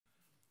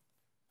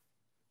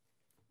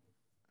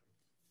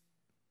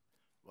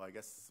Well, I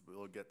guess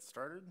we'll get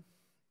started.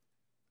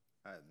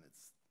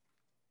 It's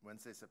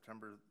Wednesday,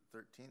 September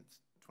 13th,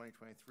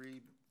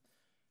 2023,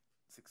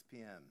 6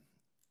 p.m.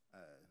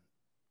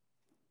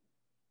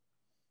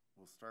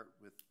 We'll start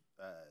with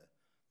the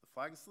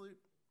flag salute.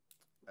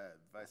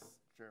 Vice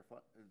Chair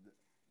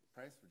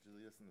Price, would you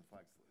lead us in the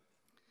flag salute?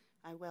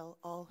 I will.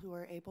 All who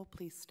are able,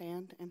 please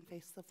stand and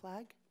face the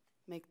flag.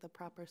 Make the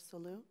proper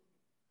salute.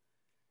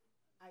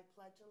 I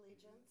pledge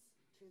allegiance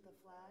to the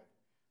flag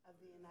of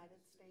the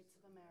United States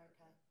of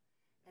America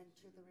and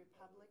to the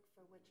republic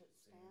for which it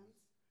stands,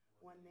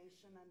 one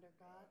nation under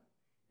God,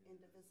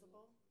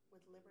 indivisible,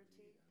 with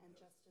liberty and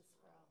justice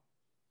for all.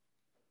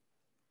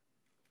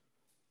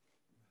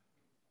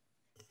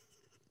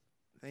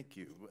 Thank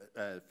you.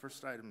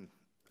 First item,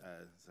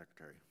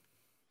 Secretary.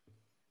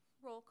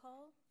 Roll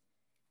call.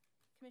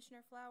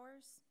 Commissioner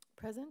Flowers?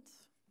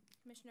 Present.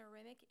 Commissioner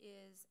Remick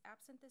is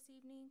absent this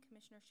evening.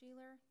 Commissioner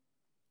Sheeler?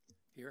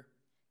 Here.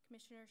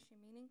 Commissioner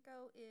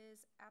Shimenko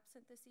is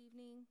absent this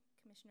evening.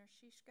 Commissioner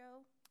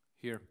Shishko?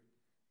 Here.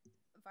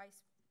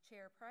 Vice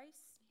Chair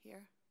Price?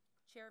 Here.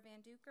 Chair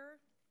Van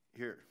Duker?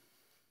 Here.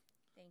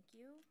 Thank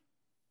you.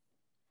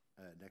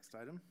 Next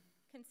item.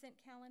 Consent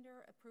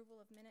calendar,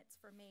 approval of minutes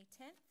for May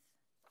 10th.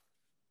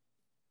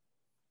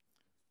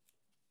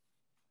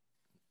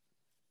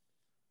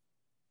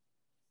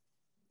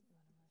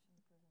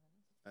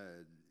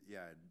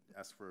 Yeah, I'd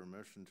ask for a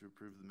motion to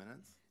approve the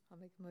minutes. I'll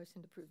make a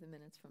motion to approve the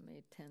minutes from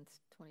May 10th,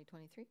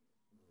 2023.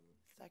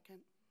 Second.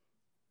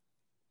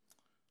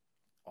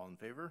 All in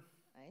favor?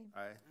 Aye.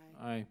 Aye.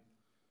 Aye.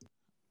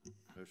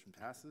 Motion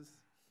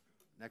passes.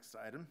 Next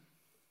item.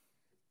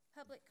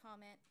 Public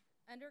comment.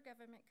 Under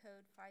Government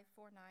Code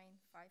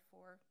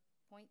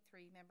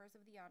 54954.3, members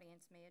of the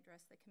audience may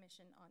address the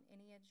Commission on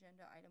any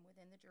agenda item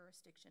within the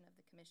jurisdiction of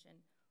the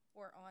Commission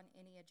or on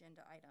any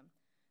agenda item.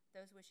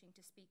 Those wishing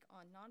to speak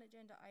on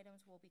non-agenda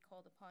items will be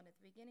called upon at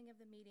the beginning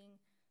of the meeting.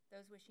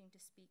 Those wishing to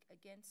speak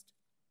against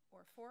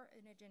or for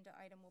an agenda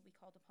item will be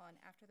called upon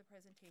after the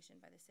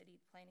presentation by the City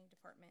Planning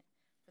Department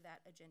for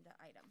that agenda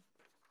item.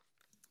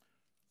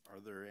 Are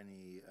there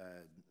any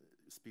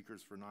speakers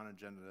for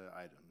non-agenda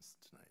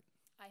items tonight?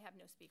 I have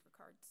no speaker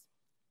cards.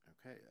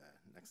 Okay,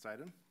 next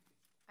item.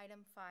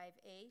 Item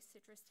 5A,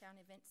 Citrus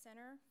Town Event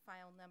Center,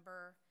 file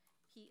number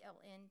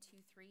PLN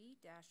 23-11.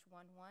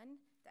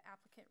 The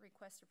applicant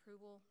requests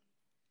approval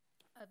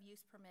of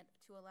use permit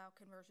to allow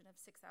conversion of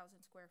 6,000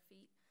 square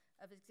feet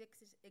of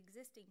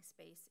existing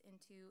space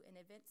into an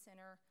event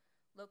center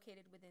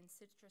located within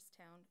Citrus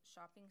Town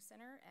Shopping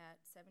Center at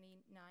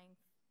 7942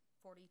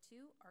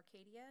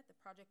 Arcadia. The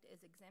project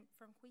is exempt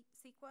from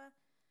CEQA.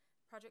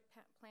 Project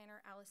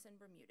planner Allison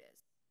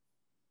Bermudez.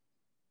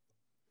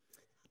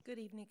 Good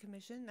evening,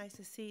 Commission. Nice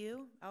to see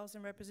you. Allison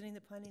representing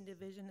the Planning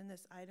Division in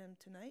this item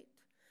tonight.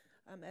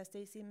 As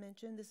Stacy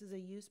mentioned, this is a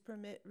use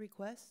permit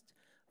request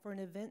for an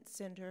event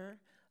center.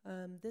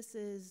 This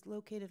is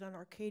located on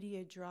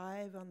Arcadia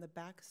Drive on the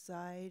back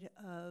side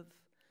of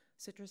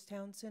Citrus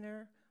Town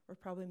Center. We're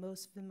probably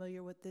most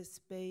familiar with this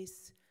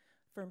space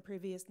from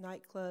previous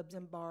nightclubs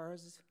and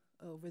bars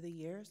over the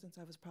years since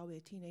I was probably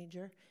a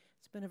teenager.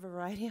 It's been a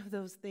variety of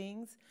those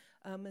things.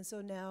 And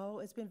so now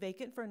it's been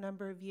vacant for a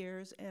number of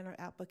years, and our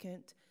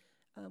applicant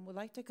would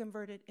like to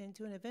convert it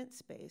into an event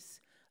space.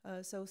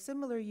 So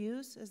similar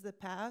use as the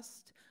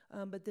past,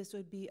 but this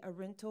would be a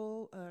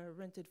rental,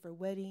 rented for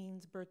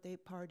weddings, birthday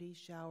parties,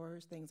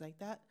 showers, things like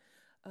that.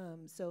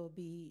 So it'll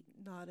be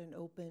not an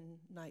open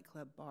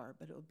nightclub bar,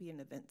 but it will be an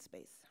event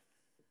space.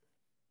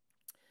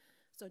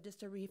 So just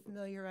to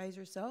re-familiarize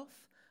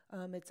yourself,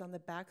 it's on the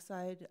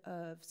backside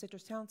of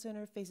Citrus Town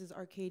Center, faces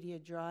Arcadia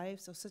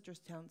Drive. So Citrus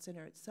Town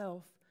Center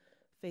itself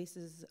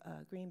faces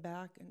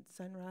Greenback and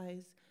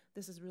Sunrise.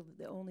 This is really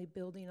the only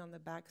building on the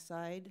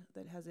backside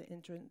that has an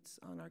entrance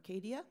on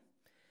Arcadia.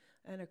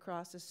 And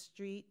across the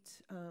street,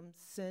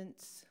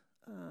 since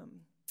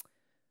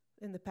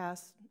in the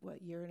past,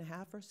 year and a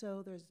half or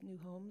so, there's new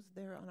homes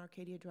there on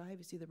Arcadia Drive.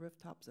 You see the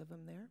rooftops of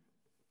them there.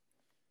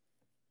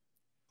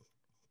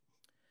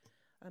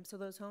 So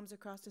those homes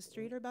across the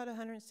street are about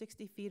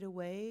 160 feet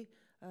away,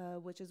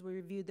 which as we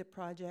reviewed the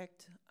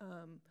project,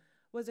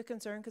 was a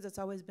concern because it's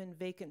always been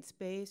vacant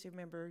space. You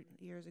remember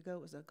years ago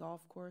it was a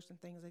golf course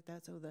and things like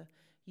that, so the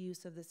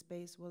use of the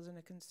space wasn't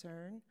a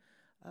concern.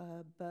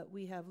 But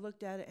we have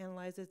looked at it,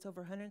 analyzed it. It's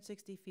over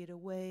 160 feet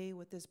away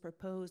with this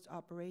proposed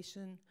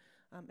operation,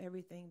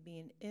 everything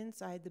being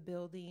inside the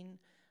building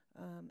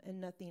and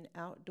nothing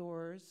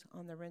outdoors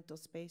on the rental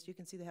space. You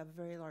can see they have a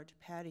very large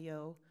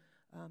patio,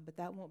 but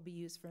that won't be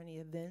used for any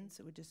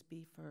events. It would just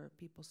be for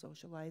people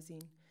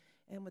socializing.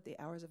 And with the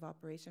hours of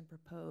operation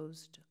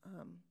proposed,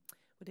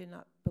 we did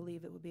not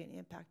believe it would be an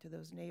impact to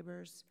those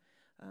neighbors.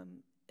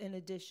 In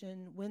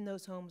addition, when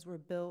those homes were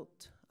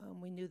built,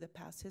 we knew the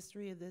past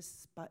history of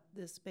this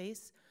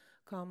space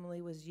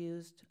commonly was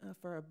used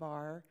for a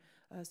bar.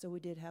 So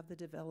we did have the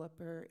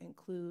developer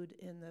include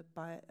in the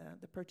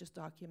purchase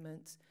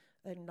documents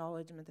an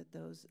acknowledgement that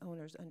those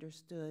owners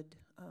understood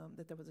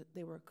that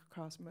they were a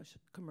cross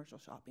commercial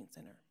shopping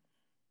center.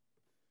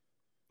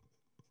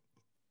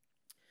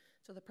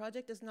 So the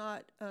project is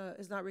not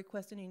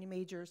requesting any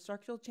major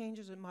structural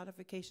changes or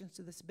modifications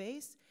to the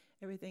space.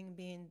 Everything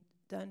being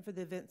done for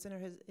the event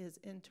center is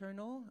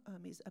internal.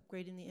 He's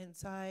upgrading the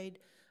inside,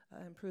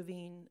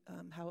 improving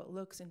how it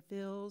looks and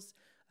feels,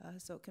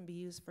 so it can be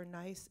used for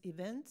nice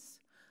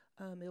events.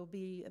 It will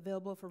be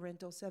available for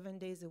rental 7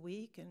 days a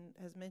week, and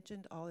as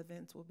mentioned, all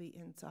events will be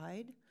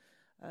inside.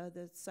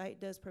 The site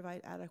does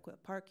provide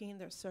adequate parking.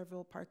 There's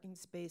several parking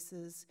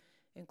spaces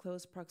in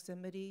close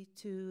proximity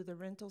to the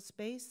rental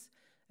space,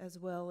 as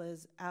well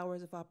as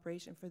hours of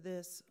operation for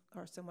this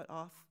are somewhat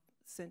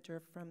off-center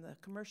from the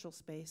commercial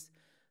space.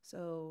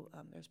 So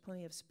there's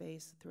plenty of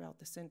space throughout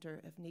the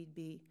center if need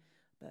be,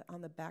 but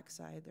on the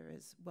backside there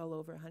is well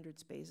over 100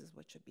 spaces,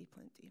 which should be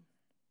plenty.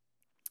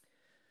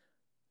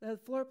 The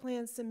floor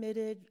plan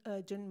submitted,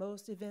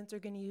 most events are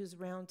going to use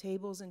round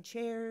tables and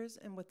chairs,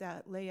 and with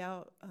that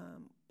layout,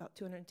 about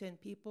 210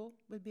 people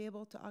would be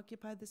able to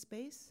occupy the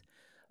space.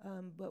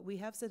 But we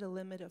have set a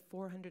limit of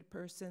 400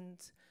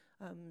 persons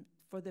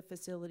for the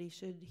facility.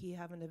 Should he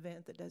have an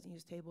event that doesn't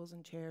use tables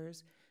and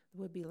chairs, it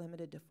would be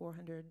limited to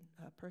 400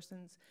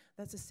 persons.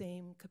 That's the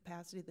same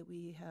capacity that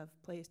we have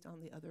placed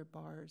on the other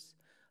bars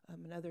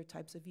and other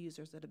types of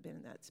users that have been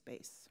in that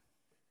space.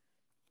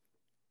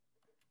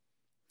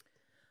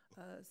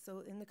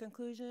 So in the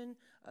conclusion,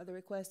 the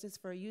request is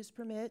for a use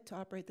permit to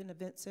operate an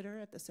event center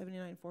at the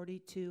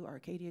 7942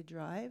 Arcadia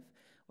Drive.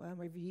 We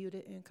reviewed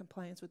it in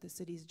compliance with the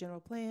city's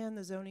general plan,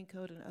 the zoning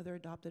code, and other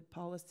adopted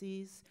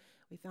policies.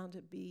 We found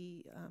it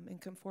be in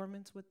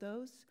conformance with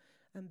those.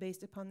 And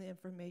based upon the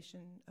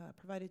information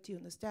provided to you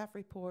in the staff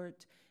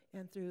report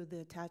and through the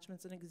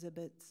attachments and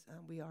exhibits,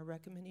 we are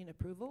recommending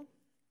approval.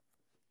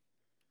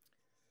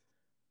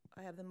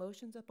 I have the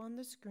motions up on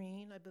the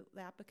screen.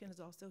 The applicant is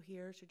also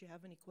here should you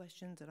have any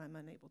questions that I'm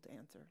unable to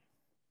answer.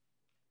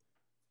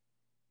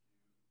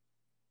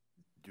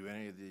 Do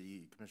any of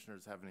the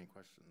commissioners have any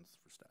questions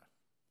for staff?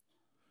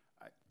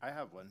 I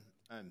have one.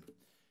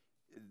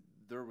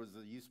 There was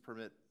a use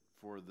permit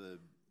for the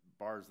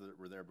bars that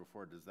were there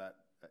before. Does that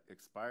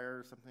expire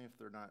or something if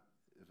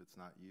it's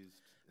not used?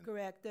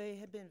 Correct. They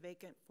had been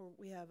vacant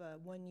we have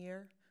 1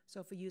 year. So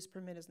if a use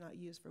permit is not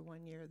used for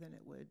 1 year, then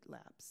it would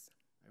lapse.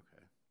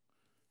 Okay.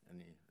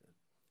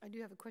 I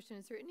do have a question.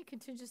 Is there any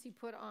contingency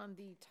put on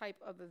the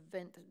type of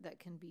event that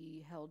can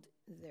be held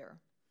there?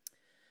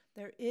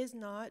 There is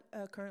not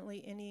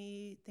currently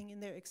anything in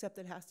there except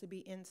it has to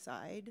be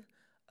inside,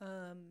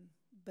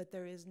 but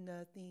there is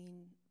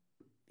nothing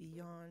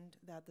beyond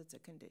that that's a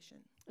condition.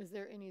 Is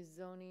there any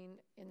zoning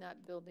in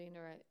that building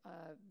or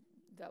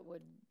that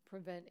would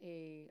prevent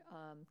a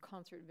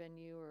concert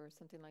venue or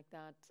something like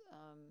that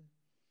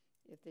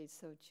if they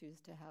so choose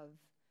to have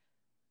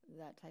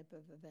that type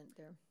of event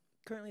there?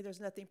 Currently, there's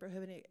nothing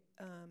prohibited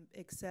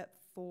except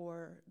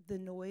for the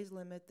noise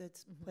limit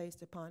that's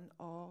placed upon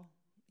all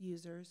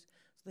users.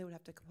 So they would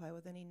have to comply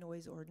with any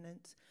noise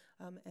ordinance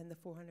and the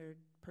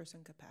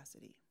 400-person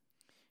capacity.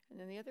 And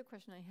then the other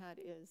question I had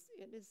is,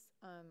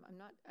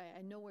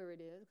 I know where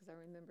it is because I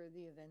remember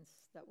the events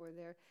that were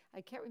there. I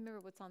can't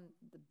remember what's on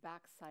the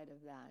back side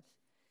of that.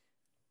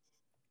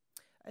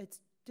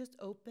 It's just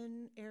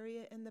open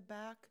area in the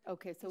back.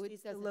 Okay, so it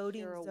doesn't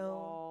loading share a zone.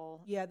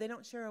 wall. Yeah, they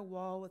don't share a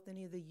wall with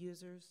any of the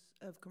users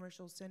of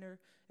Commercial Center.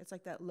 It's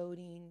like that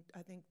loading.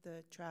 I think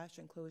the trash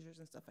enclosures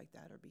and stuff like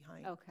that are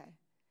behind. Okay,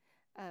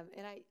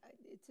 and I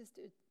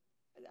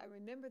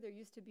remember there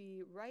used to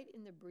be right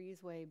in the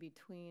breezeway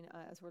between,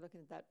 as we're looking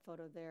at that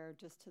photo there,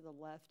 just to the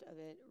left of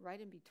it, right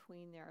in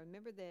between there. I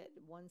remember that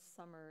one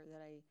summer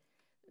that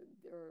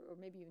or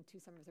maybe even 2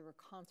 summers, there were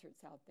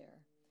concerts out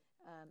there.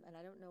 And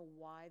I don't know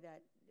why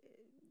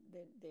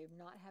they're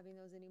not having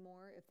those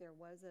anymore. If there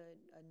was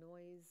a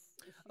noise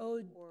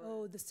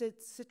issue. The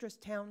Citrus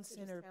Town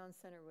Center. Town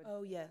Center would.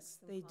 Oh, yes,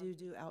 they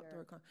do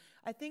outdoor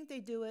I think they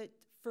do it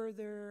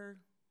further,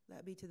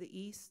 that'd be to the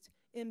east,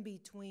 in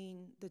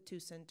between the 2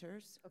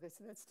 centers. Okay,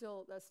 so that's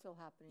still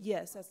happening.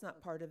 Yes, that's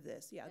not part of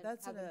this. Yeah, and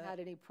that's haven't had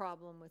any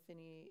problem with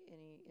any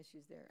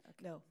issues there.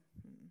 Okay. No.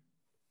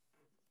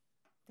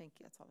 Thank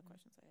you. That's all the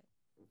questions I had.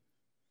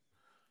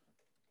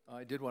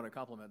 I did want to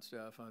compliment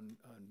staff on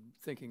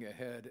thinking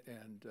ahead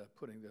and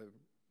putting the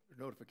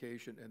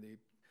notification and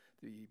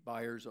the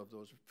buyers of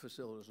those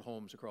facilities,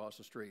 homes across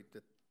the street,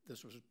 that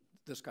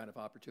this kind of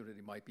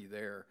opportunity might be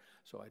there.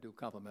 So I do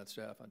compliment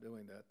staff on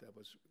doing that. That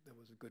was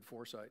a good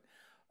foresight.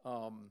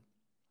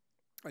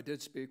 I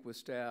did speak with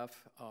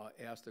staff,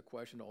 asked the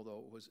question,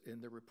 although it was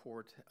in the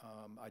report.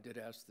 I did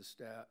ask the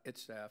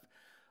staff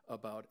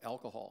about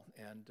alcohol,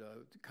 and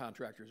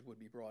contractors would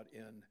be brought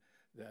in.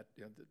 That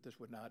this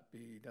would not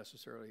be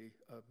necessarily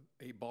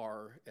a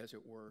bar, as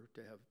it were,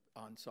 to have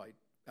on-site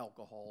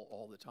alcohol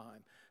all the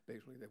time.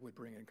 Basically, they would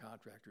bring in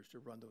contractors to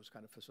run those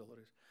kind of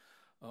facilities.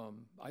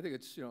 I think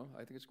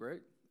it's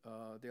great.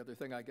 The other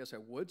thing I guess I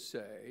would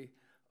say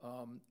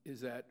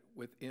is that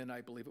within, I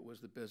believe it was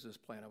the business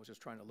plan. I was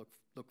just trying to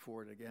look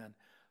for it again,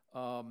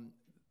 and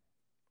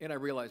I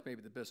realized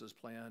maybe the business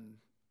plan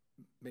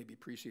maybe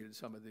preceded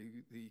some of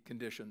the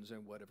conditions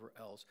and whatever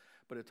else,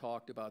 but it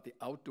talked about the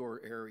outdoor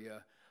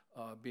area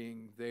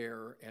being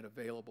there and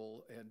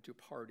available and to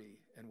party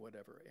and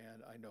whatever.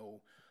 And I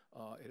know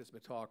it has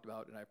been talked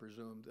about, and I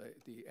presume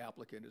that the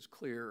applicant is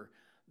clear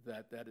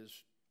that that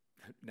is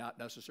not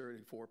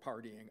necessarily for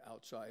partying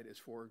outside, it's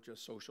for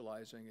just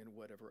socializing and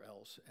whatever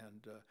else.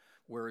 And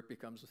where it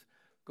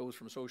goes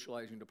from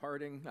socializing to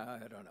partying,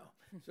 I don't know.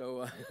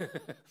 So,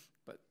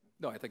 but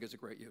no, I think it's a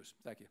great use.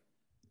 Thank you.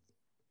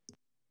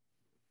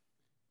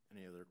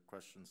 Any other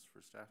questions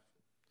for staff?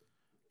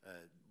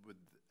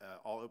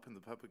 I'll open the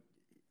public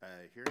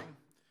hearing.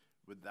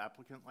 Would the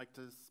applicant like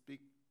to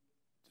speak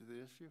to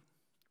the issue,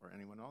 or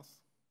anyone else?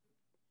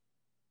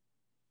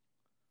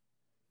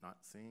 Not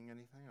seeing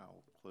anything,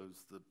 I'll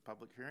close the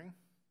public hearing.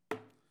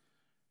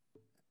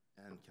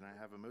 And can I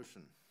have a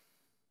motion?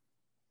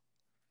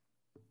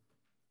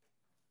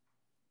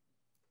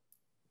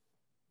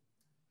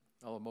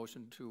 I'll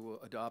motion to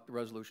adopt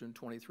Resolution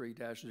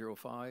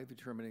 23-05,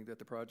 determining that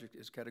the project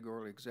is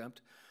categorically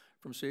exempt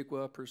from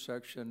CEQA per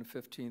Section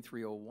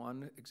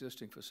 15301,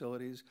 existing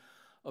facilities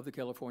of the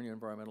California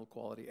Environmental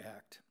Quality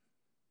Act.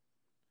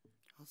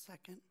 I'll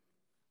second.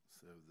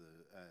 So the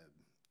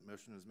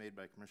motion is made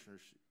by Commissioner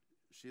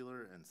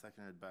Sheeler and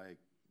seconded by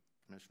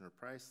Commissioner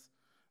Price.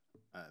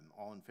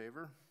 All in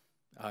favor?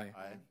 Aye.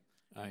 Aye.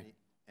 Aye.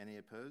 Any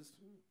opposed?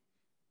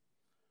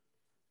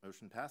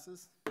 Motion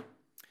passes.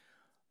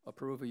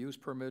 Approve a use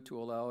permit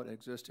to allow an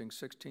existing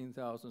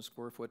 16,000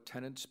 square foot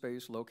tenant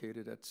space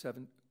located at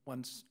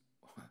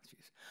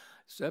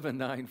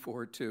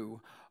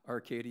 7942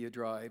 Arcadia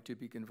Drive to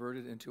be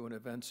converted into an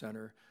event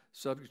center,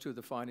 subject to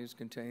the findings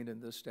contained in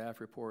this staff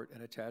report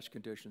and attached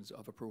conditions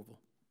of approval.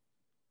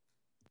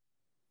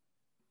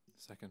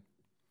 Second.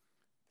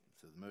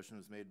 So the motion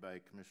was made by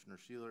Commissioner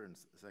Sheeler and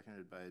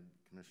seconded by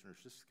Commissioner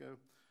Szyszko.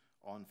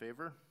 All in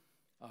favor?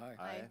 Aye.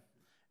 Aye.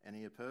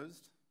 Any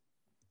opposed?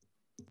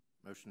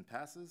 Motion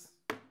passes.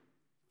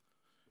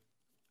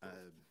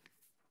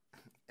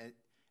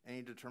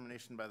 Any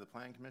determination by the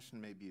Planning Commission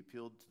may be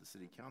appealed to the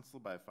City Council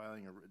by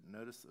filing a written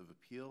notice of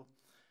appeal,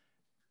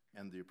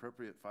 and the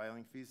appropriate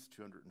filing fees,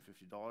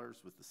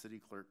 $250, with the City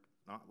Clerk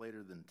not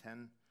later than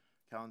 10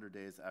 calendar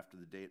days after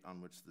the date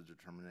on which the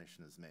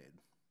determination is made.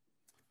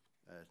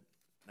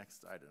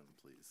 Next item,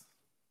 please.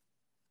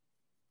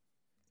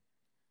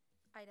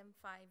 Item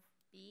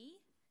 5B,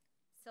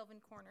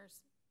 Sylvan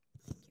Corners,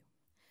 thank you.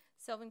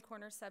 Sylvan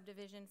Corners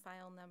subdivision,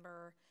 file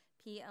number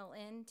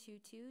PLN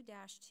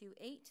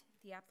 22-28.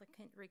 The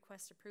applicant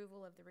requests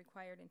approval of the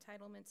required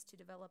entitlements to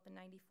develop a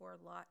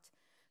 94-lot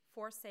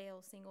for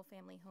sale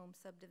single-family home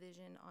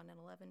subdivision on an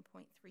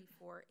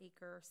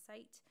 11.34-acre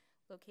site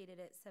located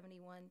at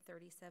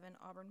 7137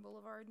 Auburn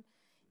Boulevard.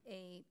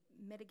 A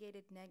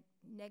mitigated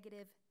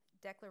negative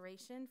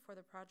declaration for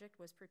the project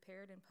was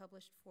prepared and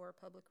published for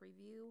public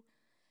review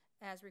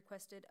as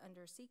requested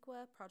under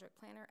CEQA. Project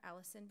planner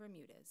Allison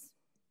Bermudez.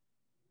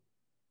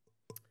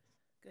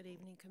 Good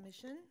evening,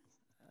 Commission.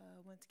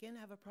 Once again,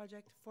 I have a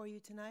project for you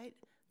tonight.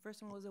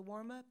 First one was a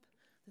warm-up.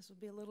 This will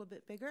be a little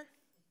bit bigger.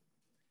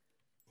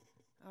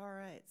 All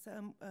right,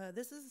 so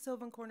this is the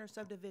Sylvan Corner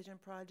subdivision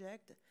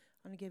project.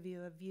 I'm going to give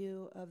you a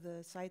view of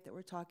the site that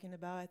we're talking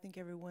about. I think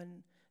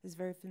everyone is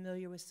very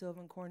familiar with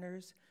Sylvan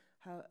Corners,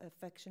 how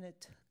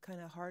affectionate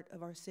kind of heart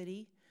of our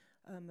city,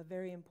 a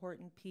very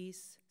important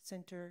piece,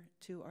 center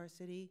to our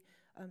city.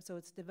 So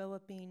it's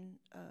developing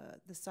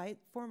the site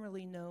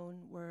formerly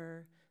known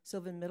where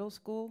Sylvan Middle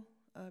School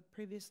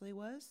previously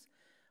was.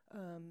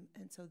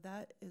 And so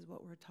that is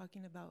what we're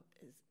talking about,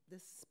 is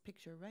this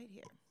picture right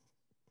here.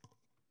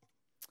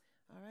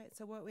 All right,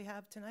 so what we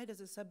have tonight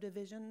is a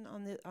subdivision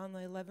on the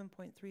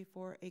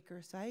 11.34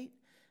 acre site,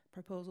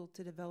 proposal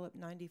to develop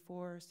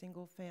 94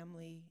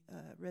 single-family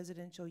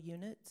residential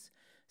units,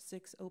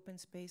 6 open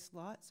space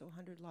lots, so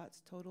 100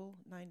 lots total,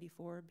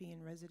 94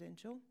 being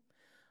residential.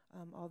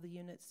 All the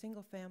units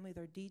single-family,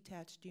 they're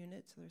detached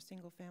units, so they're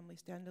single-family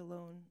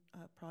standalone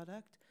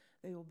product.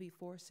 They will be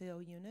for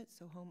sale units,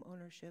 so home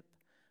ownership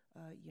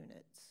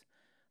units.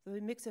 So a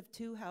mix of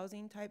 2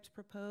 housing types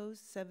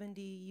proposed,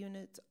 70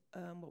 units,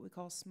 what we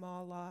call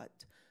small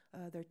lot.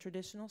 They're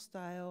traditional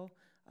style,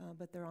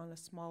 but they're on a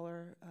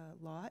smaller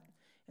lot.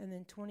 And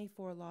then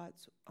 24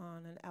 lots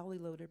on an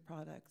alley-loaded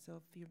product. So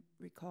if you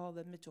recall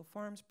the Mitchell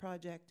Farms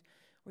project,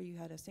 where you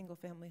had a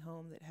single-family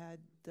home that had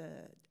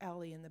the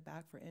alley in the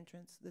back for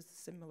entrance, this is a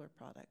similar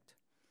product.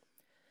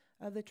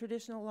 The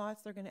traditional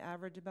lots, they're going to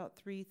average about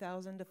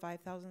 3,000 to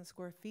 5,000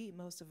 square feet.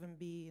 Most of them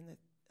be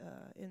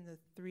in the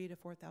 3,000 to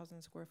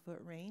 4,000 square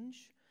foot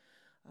range.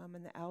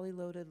 And the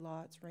alley-loaded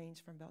lots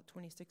range from about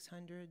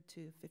 2,600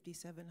 to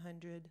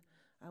 5,700,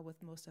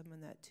 with most of them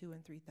in that 2,000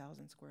 and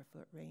 3,000 square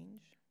foot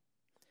range.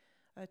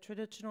 A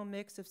traditional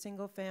mix of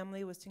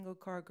single-family with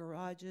single-car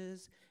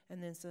garages,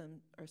 and then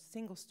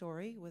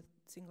single-story with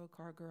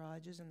single-car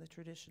garages in the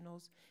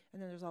traditionals.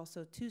 And then there's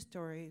also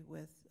 2-story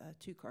with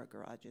 2-car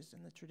garages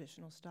in the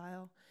traditional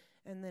style.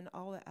 And then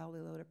all the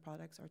alley-loaded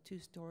products are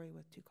 2-story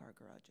with 2-car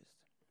garages.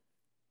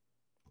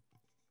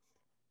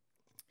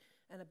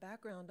 And a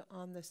background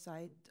on the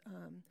site.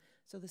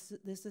 So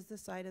this is the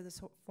site of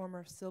the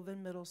former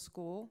Sylvan Middle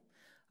School.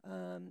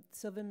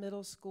 Sylvan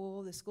Middle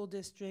School, the school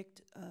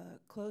district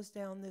closed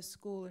down this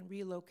school and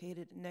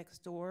relocated it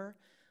next door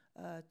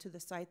to the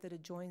site that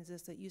adjoins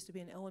this that used to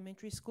be an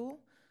elementary school.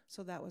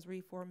 So that was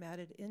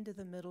reformatted into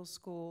the middle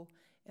school.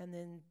 And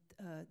then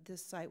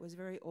this site was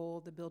very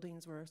old. The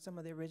buildings were some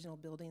of the original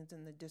buildings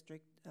in the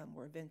district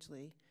were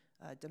eventually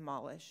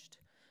demolished.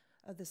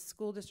 The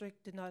school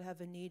district did not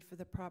have a need for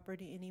the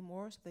property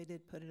anymore, so they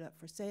did put it up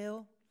for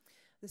sale.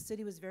 The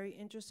city was very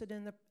interested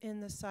in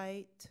the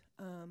site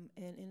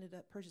and ended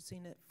up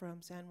purchasing it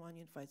from San Juan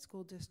Unified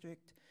School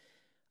District.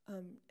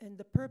 And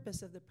the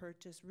purpose of the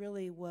purchase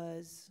really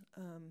was,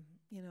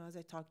 as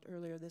I talked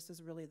earlier, this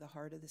is really the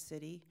heart of the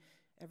city.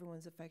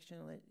 Everyone's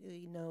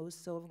affectionately knows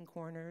Sylvan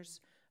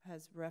Corners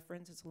has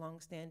reference. It's a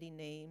long-standing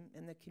name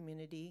in the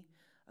community.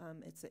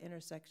 It's the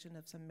intersection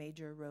of some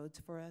major roads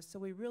for us. So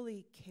we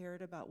really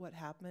cared about what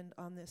happened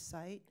on this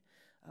site.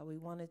 We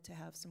wanted to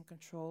have some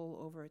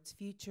control over its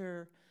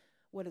future,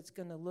 what it's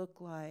going to look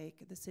like.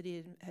 The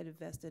city had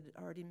invested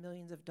already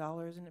millions of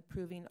dollars in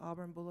improving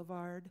Auburn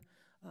Boulevard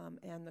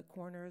and the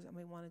corners, and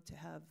we wanted to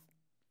have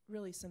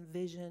really some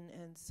vision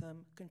and some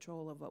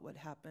control of what would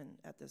happen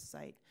at this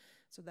site.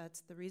 So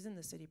that's the reason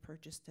the city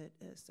purchased it,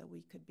 is so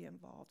we could be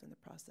involved in the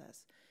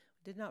process.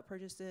 We did not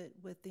purchase it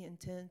with the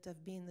intent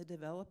of being the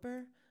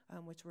developer,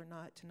 which we're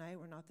not tonight.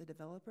 We're not the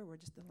developer, we're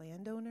just the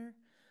landowner.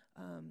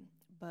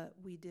 But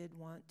we did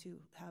want to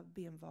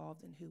be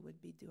involved in who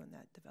would be doing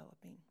that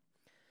developing.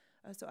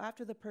 So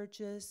after the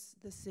purchase,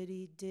 the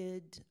city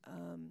did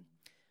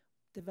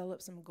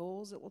develop some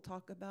goals that we'll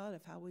talk about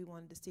of how we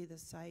wanted to see the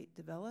site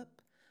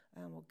develop.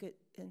 We'll get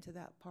into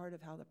that part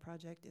of how the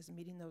project is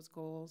meeting those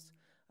goals.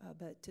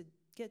 But to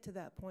get to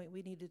that point,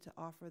 we needed to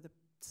offer the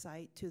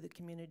site to the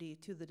community,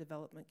 to the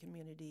development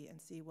community,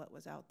 and see what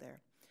was out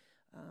there.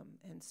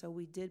 And so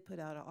we did put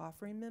out an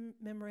offering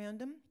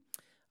memorandum,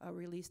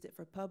 released it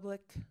for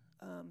public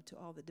to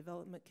all the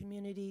development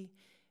community,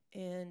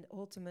 and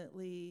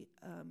ultimately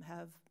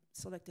have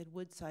selected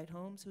Woodside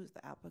Homes, who's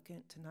the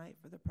applicant tonight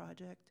for the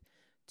project,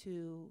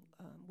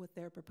 with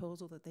their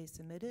proposal that they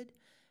submitted.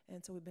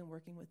 And so we've been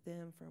working with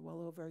them for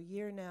well over a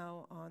year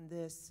now on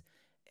this,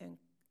 and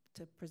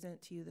to present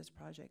to you this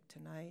project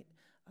tonight.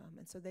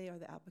 And so they are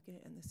the applicant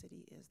and the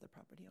city is the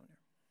property owner.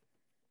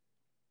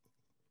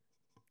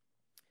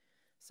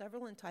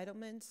 Several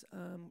entitlements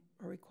are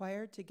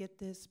required to get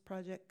this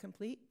project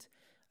complete.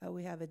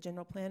 We have a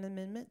general plan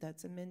amendment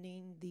that's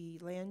amending the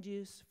land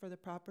use for the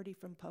property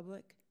from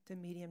public to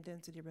medium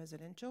density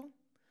residential.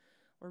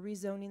 We're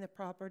rezoning the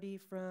property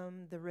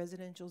from the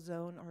residential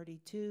zone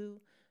RD2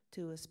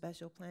 to a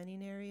special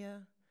planning area.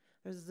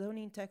 There's a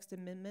zoning text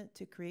amendment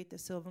to create the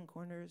Sylvan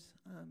Corners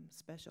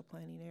special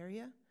planning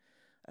area,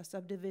 a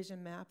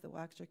subdivision map that will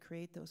actually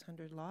create those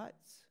 100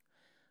 lots,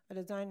 a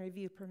design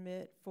review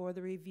permit for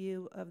the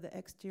review of the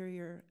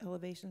exterior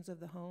elevations of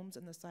the homes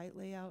and the site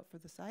layout for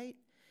the site,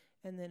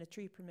 and then a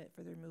tree permit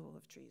for the removal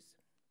of trees.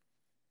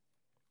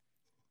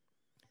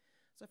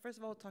 So first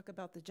of all, we'll talk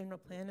about the general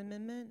plan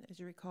amendment. As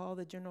you recall,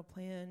 the general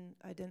plan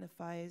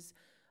identifies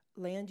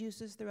land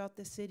uses throughout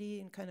the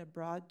city in kind of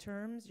broad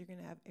terms. You're going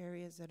to have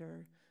areas that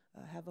are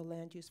have a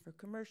land use for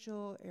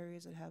commercial,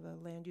 areas that have a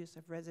land use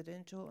of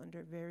residential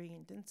under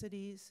varying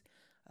densities.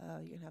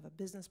 You can have a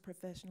business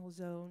professional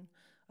zone.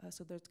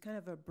 So there's kind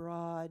of a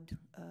broad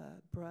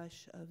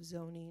brush of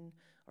zoning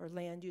or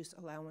land use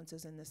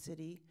allowances in the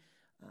city.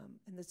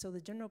 So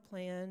the general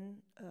plan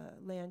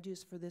land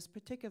use for this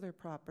particular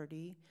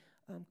property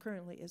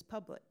currently is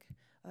public,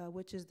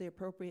 which is the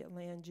appropriate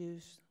land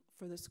use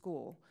for the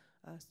school.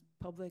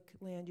 Public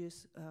land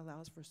use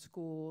allows for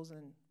schools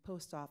and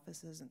post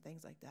offices and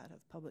things like that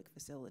of public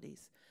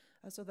facilities.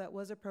 So that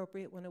was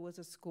appropriate when it was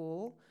a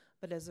school,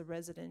 but as a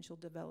residential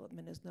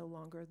development is no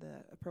longer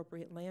the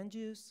appropriate land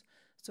use.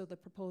 So the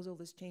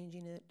proposal is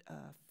changing it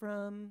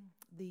from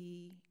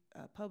the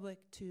public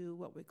to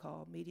what we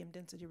call medium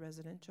density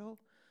residential,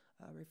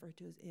 referred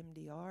to as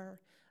MDR.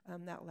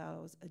 That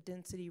allows a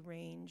density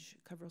range,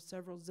 covers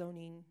several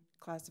zoning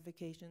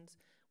classifications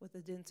with a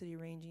density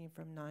ranging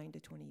from 9 to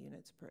 20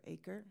 units per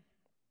acre.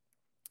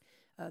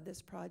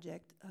 This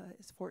project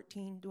is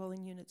 14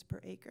 dwelling units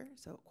per acre,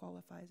 so it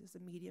qualifies as a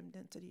medium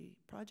density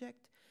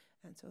project.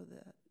 And so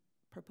the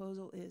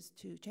proposal is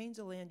to change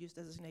the land use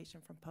designation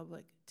from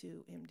public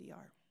to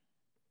MDR.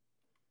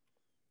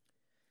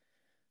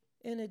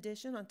 In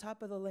addition, on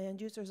top of the land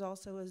use, there's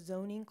also a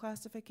zoning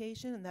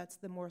classification, and that's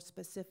the more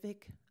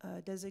specific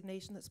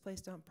designation that's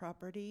placed on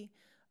property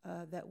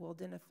that will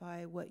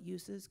identify what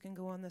uses can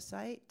go on the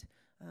site.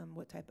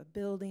 What type of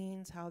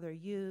buildings, how they're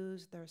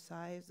used, their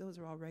size, those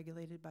are all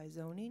regulated by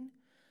zoning.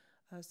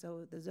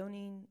 So the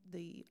zoning,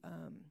 the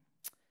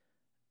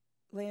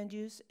land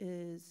use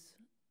is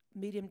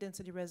medium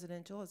density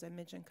residential, as I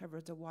mentioned,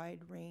 covers a wide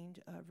range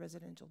of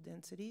residential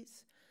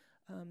densities.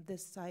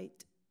 This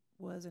site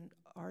was an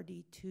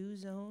RD2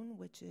 zone,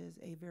 which is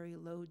a very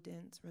low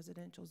dense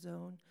residential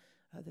zone.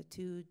 The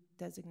 2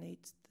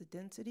 designates the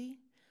density.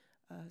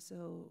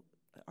 So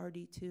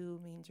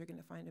RD2 means you're going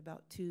to find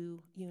about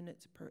 2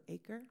 units per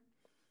acre.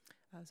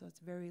 So it's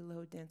very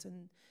low dense.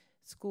 And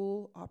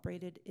school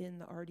operated in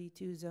the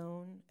RD2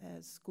 zone,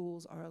 as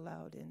schools are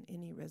allowed in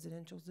any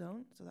residential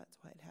zone. So that's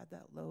why it had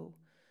that low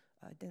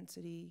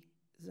density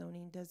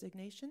zoning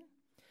designation.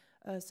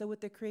 So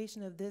with the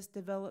creation of this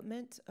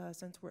development,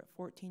 since we're at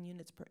 14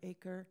 units per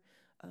acre,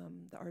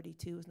 the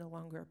RD2 is no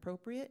longer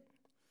appropriate.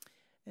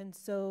 And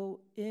so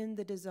in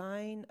the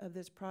design of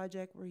this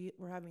project,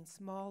 we're having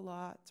small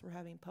lots, we're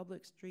having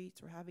public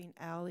streets, we're having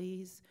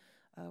alleys,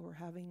 we're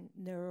having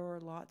narrower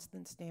lots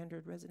than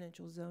standard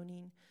residential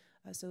zoning.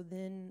 So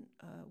then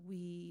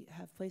we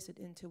have placed it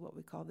into what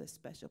we call the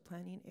special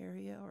planning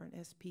area, or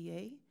an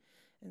SPA.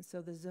 And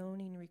so the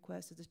zoning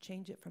request is to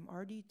change it from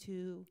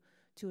RD2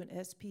 to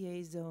an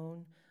SPA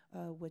zone,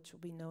 which will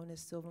be known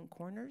as Sylvan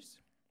Corners.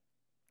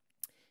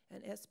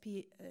 And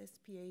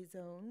SPA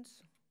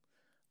zones,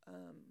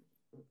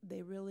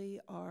 they really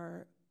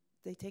are,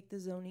 they take the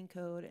zoning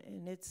code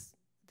and its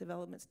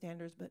development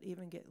standards, but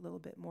even get a little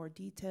bit more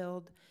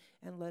detailed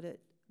and let it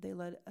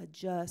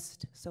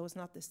adjust, so it's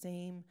not the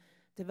same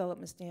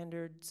development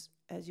standards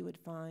as you would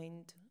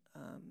find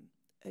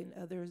in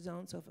other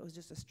zones. So if it was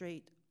just a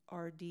straight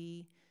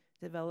RD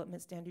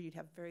development standard, you'd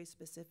have very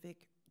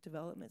specific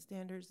development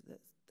standards.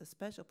 The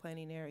special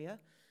planning area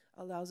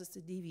allows us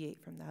to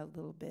deviate from that a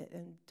little bit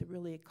and to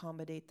really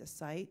accommodate the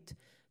site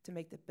to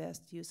make the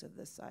best use of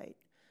the site.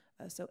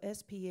 So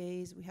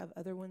SPAs, we have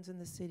other ones in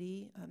the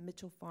city.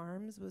 Mitchell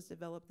Farms was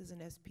developed as an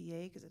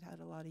SPA because it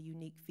had a lot of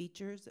unique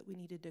features that we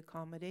needed to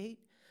accommodate.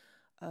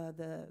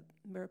 The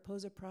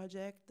Mariposa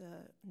project,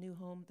 the new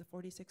home, the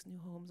 46 new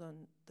homes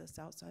on the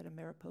south side of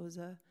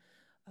Mariposa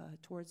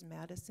towards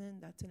Madison,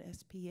 that's an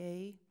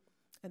SPA.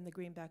 And the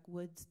Greenback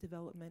Woods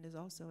development is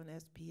also an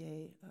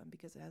SPA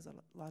because it has a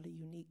lot of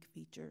unique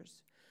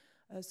features.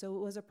 So it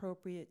was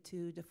appropriate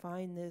to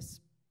define this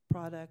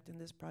product and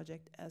this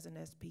project as an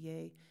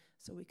SPA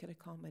so we could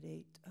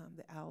accommodate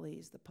the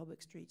alleys, the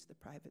public streets, the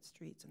private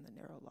streets, and the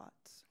narrow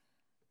lots.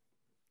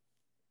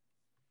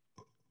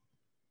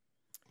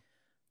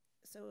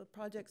 So a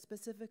project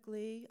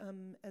specifically,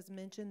 as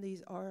mentioned,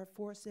 these are a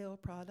for sale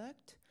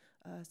product.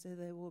 So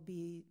they will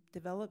be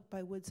developed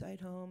by Woodside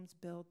Homes,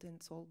 built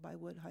and sold by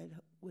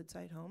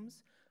Woodside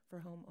Homes for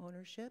home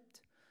ownership.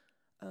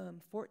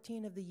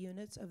 14 of the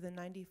units of the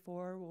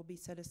 94 will be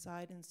set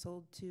aside and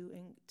sold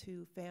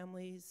to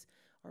families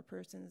or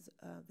persons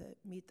that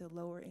meet the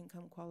lower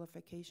income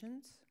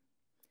qualifications.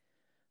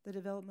 The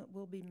development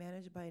will be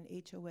managed by an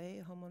HOA,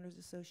 a homeowners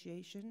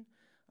association,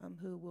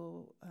 who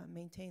will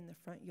maintain the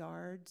front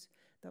yards.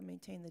 They'll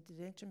maintain the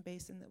detention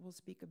basin that we'll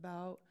speak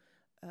about,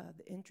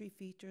 the entry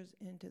features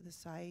into the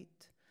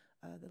site,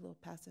 the little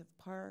passive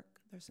park.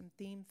 There's some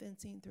theme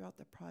fencing throughout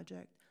the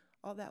project.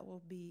 All that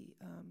will be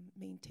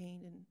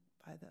maintained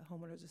by the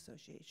homeowners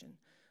association.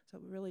 So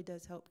it really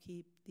does help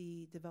keep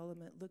the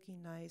development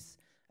looking nice,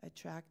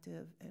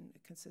 attractive, and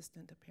a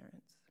consistent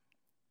appearance.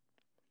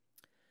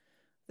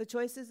 The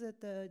choices that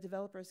the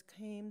developers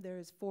came,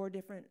 there's 4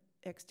 different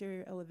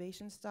exterior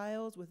elevation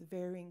styles with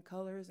varying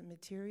colors and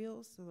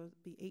materials, so there'll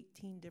be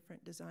 18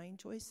 different design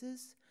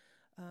choices.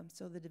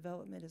 So the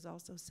development is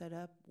also set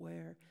up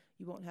where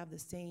you won't have the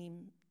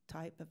same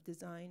type of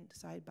design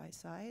side by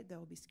side.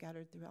 They'll be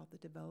scattered throughout the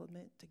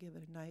development to give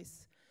it a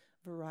nice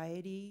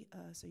variety,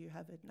 so you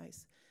have a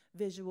nice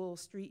visual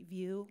street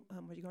view.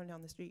 When you're going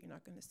down the street, you're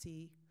not going to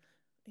see,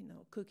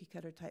 cookie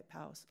cutter type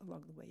house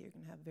along the way. You're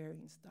going to have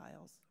varying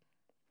styles.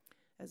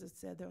 As I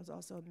said, there was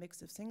also a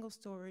mix of single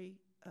story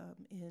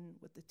in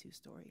with the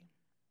 2-story.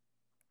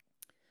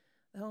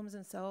 The homes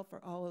themselves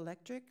are all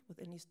electric with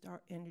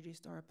Energy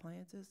Star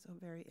appliances, so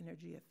very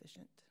energy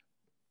efficient.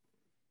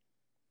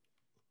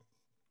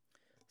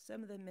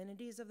 Some of the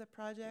amenities of the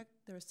project,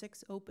 there are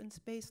 6 open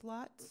space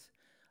lots,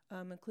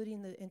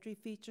 including the entry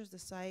features. The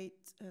site,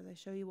 as I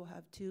show you, will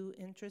have 2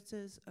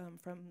 entrances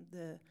from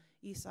the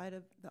east side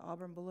of the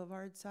Auburn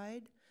Boulevard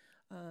side.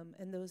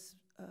 And those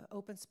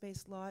open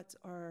space lots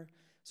are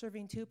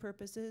serving 2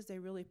 purposes. They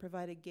really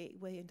provide a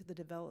gateway into the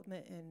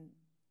development and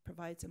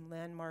provide some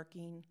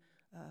landmarking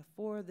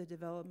for the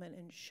development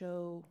and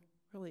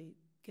really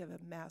give a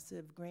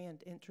massive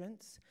grand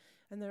entrance.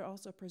 And they're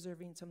also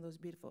preserving some of those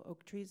beautiful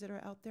oak trees that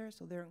are out there,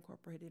 so they're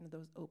incorporated into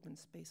those open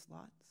space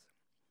lots.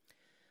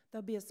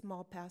 There'll be a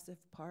small passive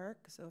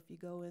park, so if you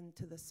go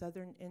into the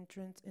southern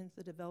entrance into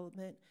the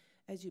development,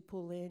 as you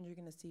pull in, you're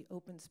gonna see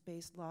open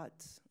space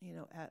lots,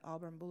 at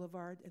Auburn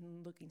Boulevard,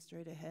 and looking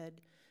straight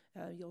ahead,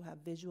 you'll have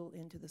visual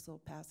into this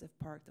little passive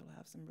park that'll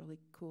have some really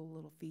cool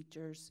little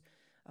features,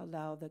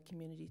 allow the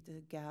community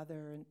to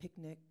gather and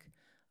picnic,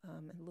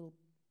 and a little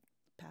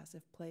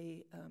passive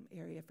play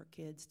area for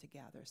kids to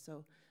gather.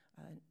 So,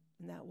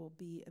 and that will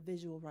be a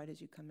visual right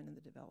as you come into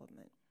the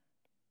development.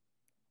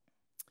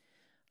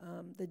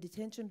 The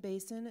detention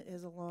basin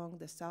is along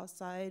the south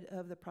side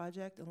of the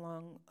project,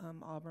 along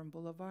Auburn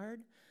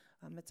Boulevard.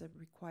 It's a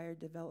required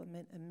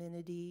development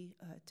amenity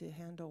to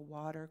handle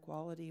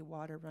quality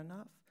water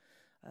runoff.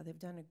 They've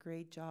done a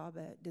great job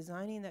at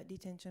designing that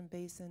detention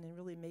basin and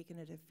really making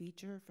it a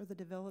feature for the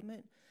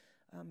development.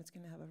 It's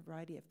going to have a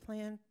variety of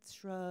plants,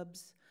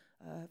 shrubs,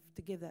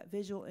 to give that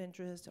visual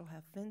interest. It'll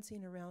have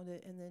fencing around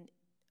it, and then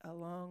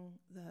along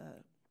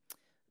the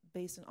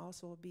basin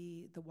also will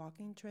be the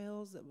walking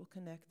trails that will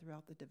connect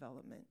throughout the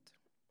development.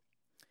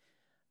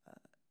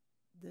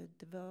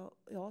 You'll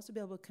also be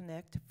able to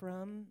connect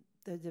from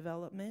the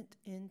development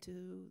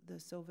into the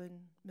Sylvan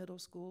Middle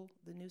School,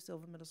 the new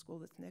Sylvan Middle School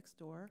that's next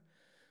door.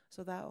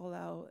 So that will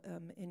allow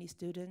any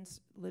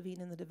students living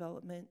in the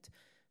development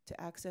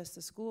to access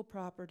the school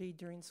property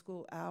during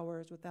school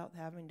hours without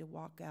having to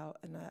walk out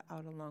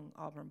along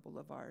Auburn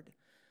Boulevard.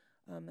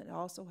 And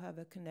also have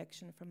a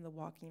connection from the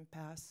walking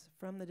paths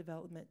from the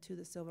development to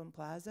the Sylvan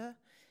Plaza.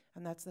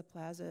 And that's the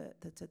plaza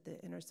that's at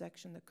the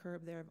intersection, the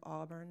curb there of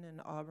Auburn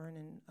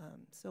and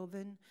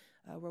Sylvan,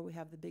 where we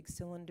have the big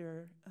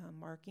cylinder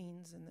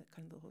markings and the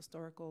kind of the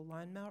historical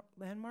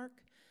landmark.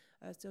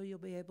 So you'll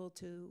be able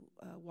to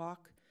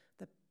walk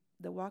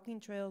the walking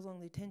trails along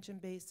the detention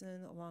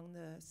basin, along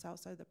the south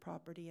side of the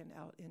property, and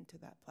out into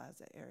that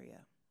plaza area.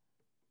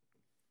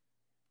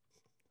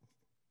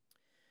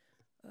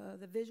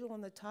 The visual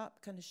on the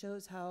top kind of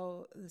shows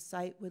how the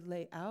site would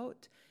lay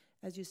out.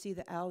 As you see,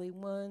 the alley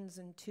 1s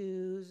and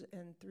 2s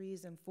and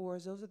 3s and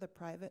 4s, those are the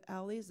private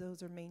alleys.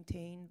 Those are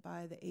maintained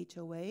by the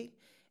HOA,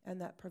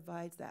 and that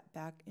provides that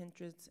back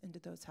entrance into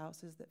those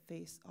houses that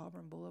face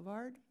Auburn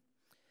Boulevard.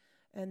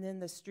 And then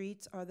the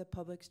streets are the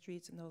public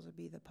streets, and those would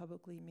be the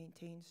publicly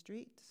maintained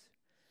streets.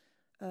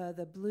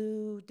 The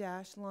blue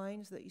dash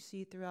lines that you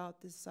see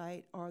throughout this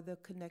site are the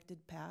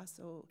connected paths,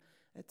 so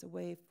it's a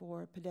way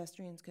for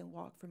pedestrians can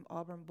walk from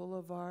Auburn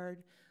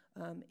Boulevard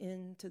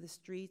into the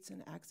streets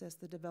and access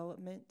the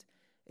development.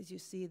 As you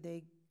see,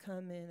 they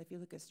come in, if you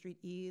look at Street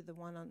E, the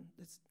one on,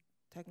 it's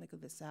technically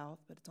the south,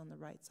 but it's on the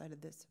right side of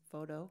this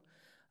photo.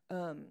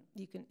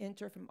 You can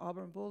enter from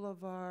Auburn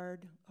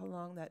Boulevard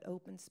along that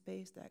open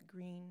space, that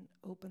green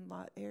open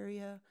lot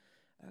area,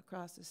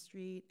 across the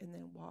street, and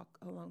then walk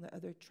along the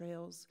other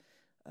trails,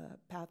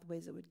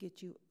 pathways that would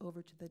get you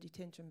over to the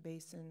detention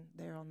basin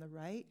there on the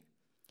right.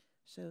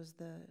 Shows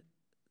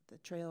the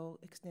trail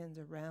extends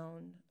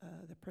around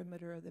the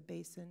perimeter of the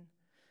basin,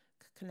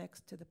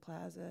 connects to the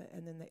plaza,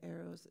 and then the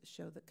arrows that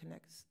show that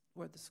connects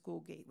where the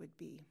school gate would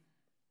be.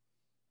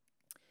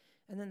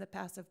 And then the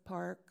passive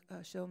park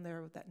shown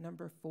there with that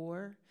number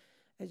 4,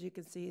 as you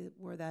can see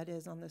where that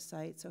is on the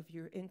site. So if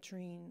you're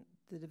entering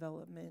the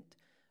development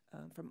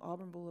from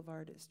Auburn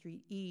Boulevard at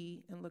Street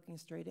E and looking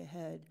straight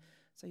ahead,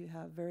 so you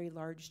have very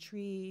large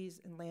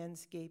trees and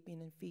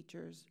landscaping and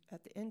features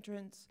at the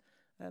entrance,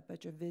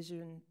 but your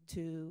vision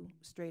to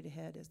straight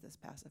ahead is this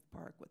passive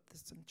park with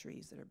some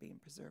trees that are being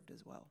preserved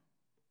as well.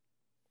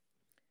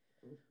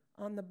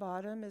 On the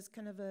bottom is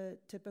kind of a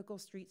typical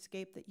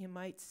streetscape that you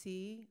might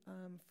see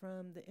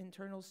from the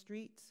internal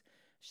streets,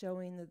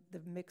 showing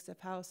the mix of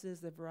houses,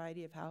 the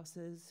variety of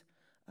houses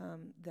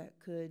that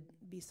could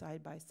be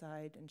side by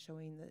side, and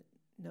showing that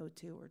no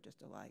two are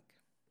just alike.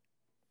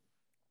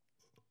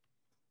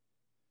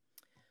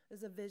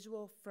 Is a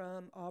visual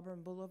from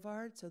Auburn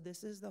Boulevard. So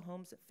this is the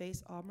homes that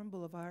face Auburn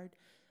Boulevard.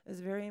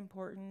 It's very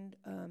important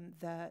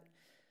that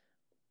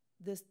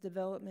this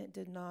development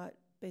did not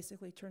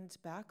basically turn its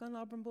back on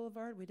Auburn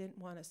Boulevard. We didn't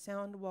want a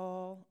sound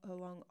wall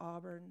along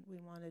Auburn.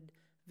 We wanted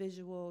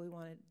visual. We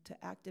wanted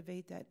to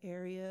activate that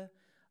area,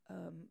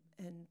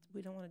 and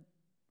we didn't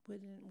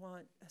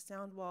want a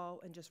sound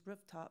wall and just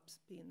rooftops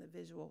being the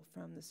visual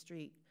from the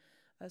street.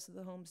 So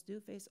the homes do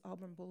face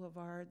Auburn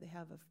Boulevard. They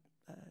have a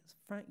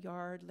front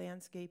yard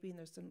landscaping.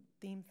 There's some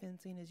theme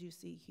fencing, as you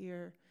see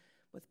here,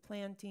 with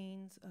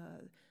plantings,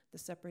 the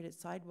separated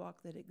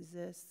sidewalk that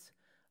exists.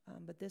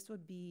 But this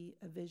would be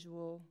a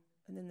visual,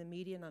 and then the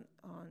median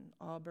on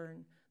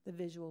Auburn, the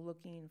visual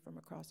looking from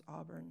across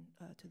Auburn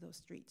to those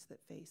streets that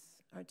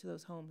face, or to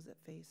those homes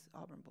that face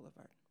Auburn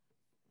Boulevard.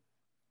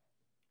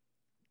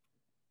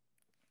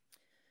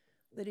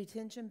 The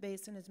detention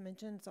basin, as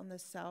mentioned, it's on the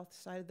south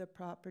side of the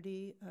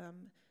property.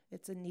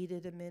 It's a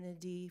needed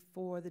amenity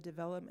for the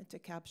development to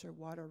capture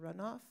water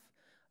runoff.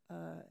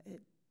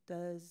 It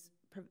does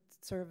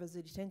serve as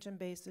a detention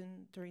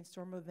basin during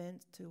storm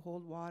events to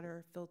hold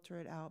water, filter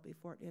it out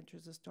before it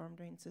enters the storm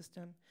drain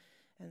system.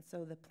 And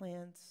so the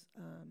plants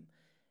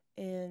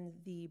and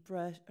the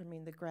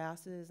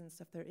grasses and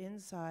stuff that are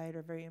inside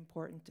are very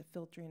important to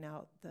filtering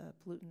out the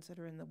pollutants that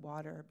are in the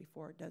water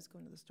before it does go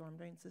into the storm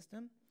drain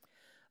system.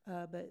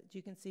 But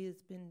you can see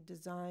it's been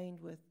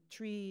designed with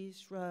trees,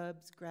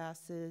 shrubs,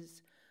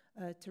 grasses,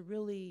 to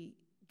really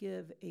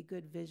give a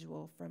good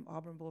visual from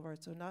Auburn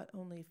Boulevard. So not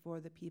only for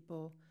the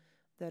people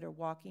that are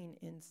walking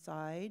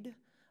inside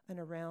and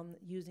around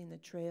using the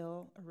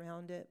trail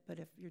around it, but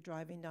if you're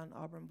driving down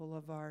Auburn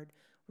Boulevard,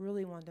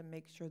 really want to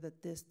make sure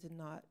that this did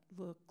not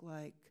look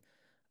like,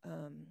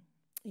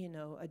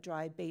 a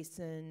dry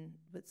basin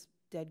with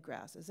dead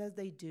grasses, as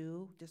they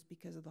do just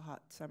because of the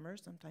hot summer.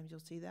 Sometimes you'll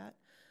see that.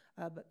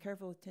 But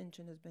careful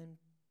attention has been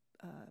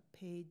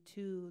paid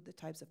to the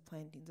types of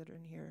plantings that are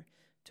in here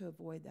to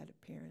avoid that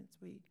appearance.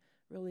 We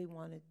really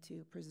wanted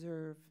to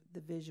preserve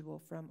the visual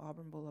from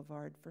Auburn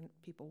Boulevard for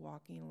people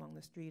walking along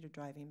the street or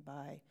driving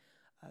by,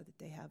 that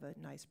they have a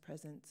nice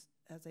presence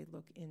as they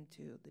look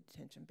into the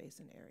detention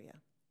basin area.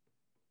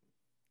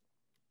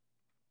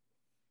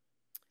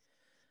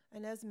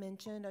 And as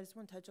mentioned, I just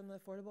want to touch on the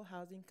affordable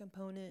housing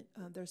component.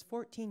 There's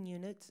 14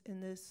 units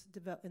in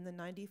in the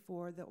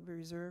 94 that will be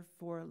reserved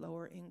for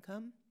lower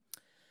income.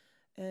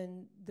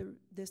 And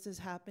this is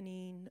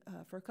happening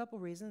for a couple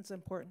reasons. It's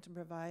important to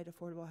provide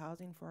affordable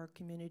housing for our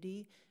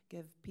community,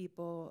 give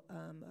people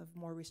of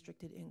more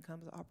restricted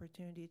incomes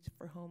opportunities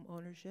for home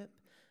ownership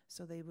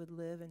so they would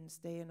live and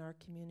stay in our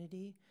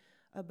community.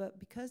 But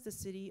because the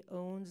city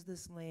owns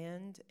this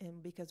land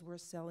and because we're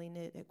selling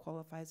it, it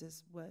qualifies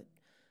as what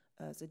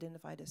is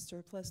identified as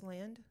surplus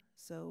land.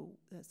 So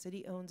the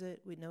city owns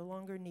it, we no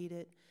longer need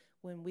it.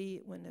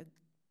 When a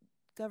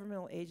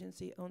governmental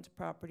agency owns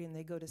property and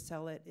they go to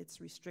sell it, it's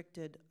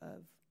restricted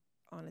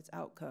on its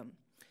outcome.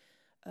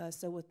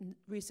 So with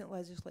recent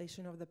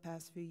legislation over the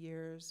past few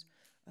years,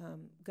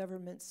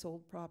 government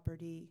sold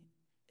property.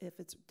 If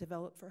it's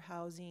developed for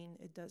housing,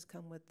 it does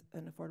come with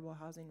an affordable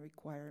housing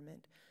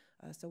requirement.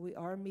 So we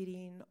are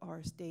meeting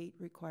our state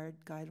required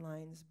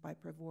guidelines by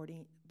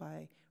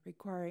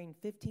requiring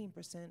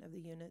 15% of the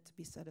units to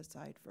be set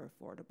aside for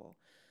affordable.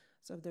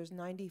 So if there's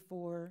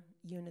 94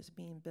 units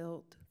being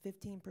built,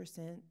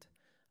 15%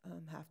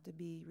 have to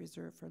be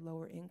reserved for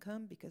lower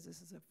income because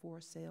this is a for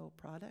sale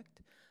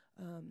product.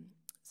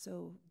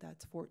 So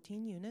that's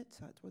 14 units.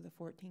 That's where the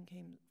 14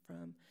 came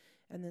from.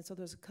 And then so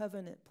there's a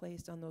covenant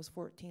placed on those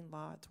 14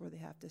 lots where they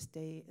have to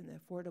stay in the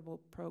affordable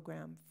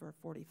program for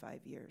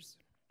 45 years.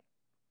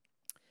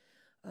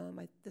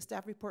 The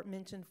staff report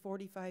mentioned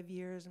 45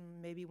 years,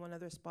 and maybe one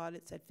other spot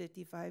it said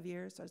 55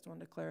 years, so I just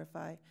wanted to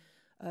clarify.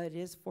 It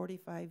is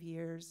 45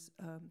 years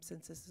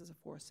since this is a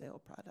for sale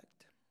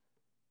product.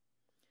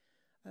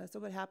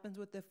 So what happens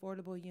with the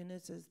affordable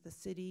units is the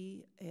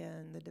city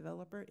and the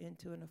developer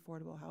into an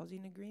affordable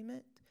housing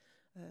agreement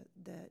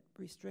that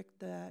restrict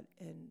that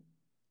and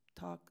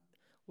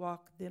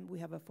walk them. We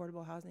have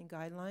affordable housing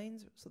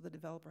guidelines, so the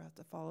developer has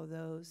to follow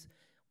those.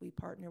 We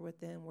partner with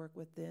them, work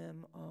with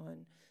them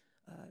on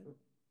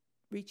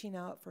reaching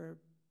out for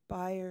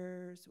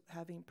buyers,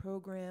 having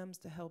programs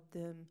to help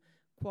them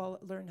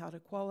learn how to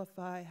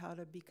qualify, how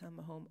to become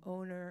a home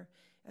owner,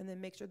 and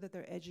then make sure that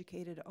they're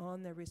educated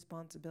on their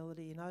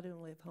responsibility, not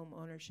only of home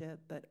ownership,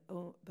 but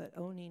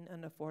owning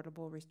an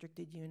affordable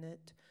restricted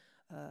unit.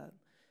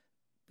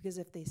 Because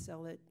if they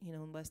sell it,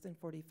 in less than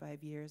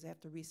 45 years, they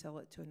have to resell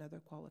it to another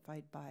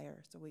qualified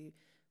buyer. So we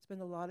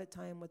spend a lot of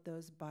time with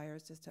those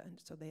buyers just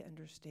so they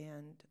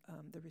understand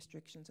the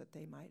restrictions that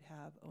they might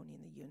have owning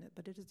the unit.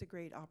 But it is a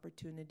great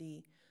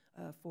opportunity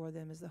for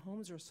them as the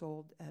homes are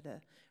sold at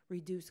a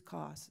reduced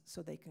cost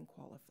so they can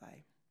qualify.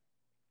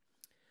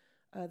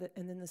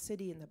 And then the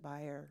city and the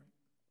buyer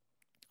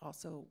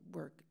also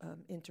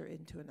enter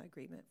into an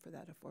agreement for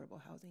that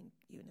affordable housing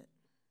unit.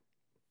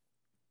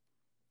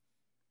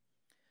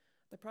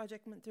 The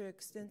project went through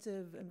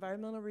extensive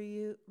environmental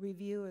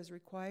review as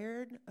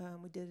required.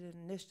 We did an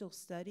initial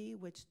study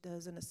which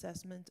does an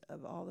assessment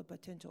of all the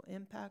potential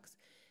impacts,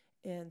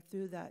 and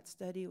through that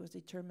study it was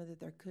determined that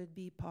there could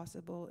be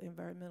possible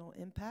environmental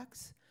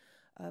impacts,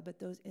 but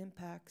those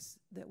impacts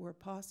that were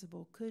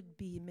possible could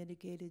be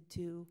mitigated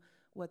to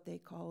what they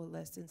call a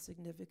less than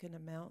significant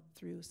amount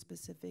through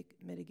specific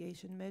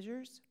mitigation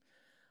measures.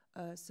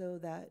 So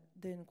that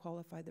then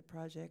qualified the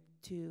project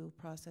to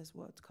process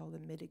what's called a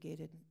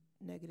mitigated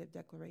negative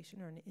declaration,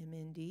 or an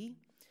MND.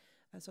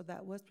 So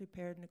that was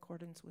prepared in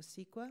accordance with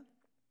CEQA.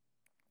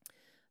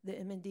 The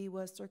MND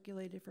was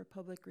circulated for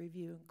public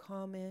review and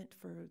comment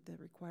for the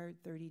required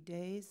 30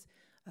 days.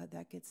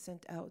 That gets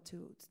sent out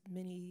to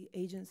many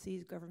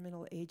agencies,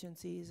 governmental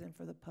agencies, and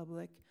for the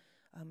public.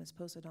 It's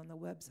posted on the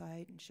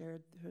website and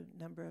shared through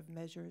a number of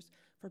measures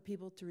for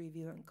people to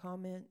review and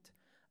comment.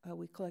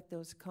 We collect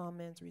those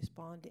comments,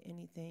 respond to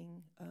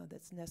anything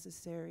that's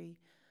necessary.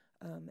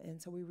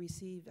 And so we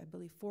received, I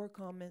believe, 4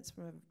 comments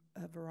from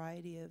a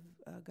variety of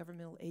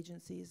governmental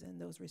agencies, and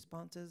those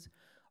responses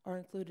are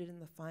included in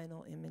the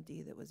final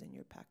MND that was in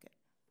your packet.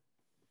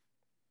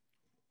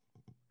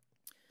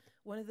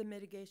 One of the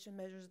mitigation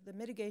measures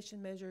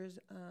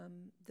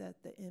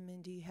that the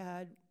MND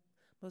had,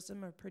 most of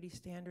them are pretty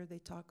standard. They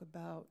talk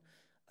about,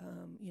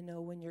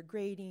 when you're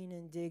grading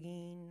and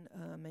digging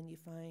and you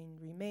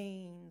find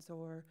remains,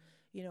 or,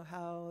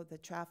 how the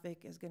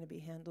traffic is going to be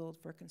handled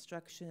for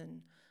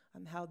construction,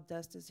 how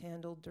dust is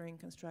handled during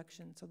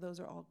construction. So those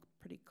are all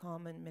pretty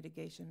common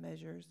mitigation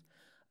measures.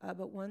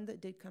 But one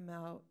that did come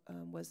out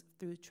was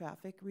through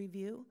traffic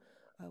review.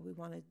 We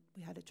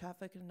had a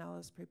traffic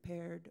analysis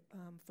prepared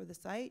for the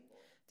site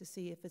to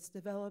see if it's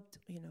developed,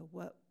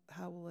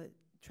 how will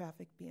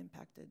traffic be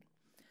impacted.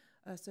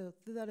 So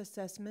through that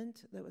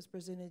assessment that was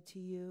presented to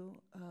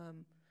you,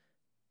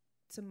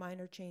 some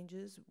minor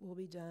changes will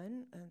be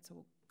done, and so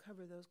we'll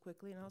cover those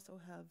quickly, and I also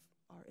have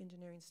our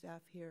engineering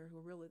staff here who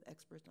are really the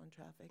experts on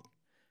traffic,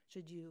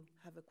 should you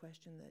have a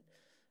question that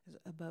is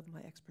above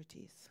my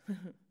expertise.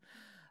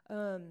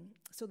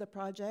 So the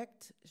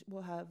project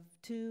will have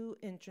 2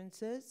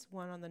 entrances,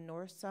 one on the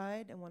north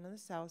side and one on the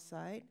south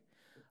side.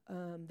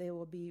 They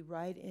will be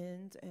right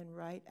ins and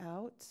right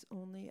outs,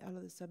 only out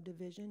of the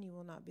subdivision. You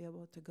will not be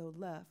able to go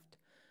left.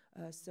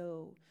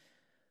 So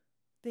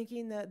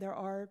thinking that there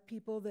are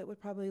people that would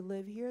probably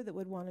live here that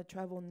would want to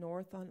travel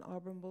north on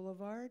Auburn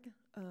Boulevard.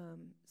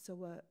 So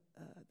what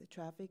the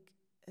traffic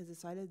has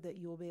decided that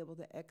you'll be able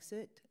to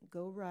exit,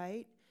 go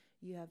right.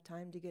 You have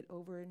time to get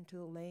over into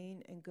the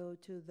lane and go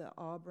to the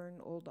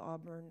Old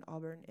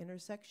Auburn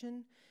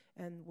intersection,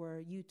 and where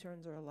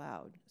U-turns are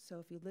allowed. So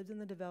if you lived in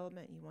the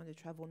development, you wanted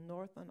to travel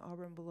north on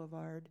Auburn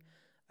Boulevard,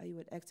 you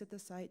would exit the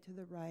site to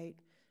the right,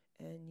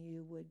 and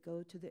you would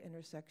go to the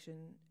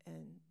intersection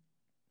and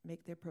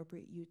make the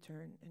appropriate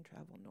U-turn and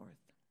travel north.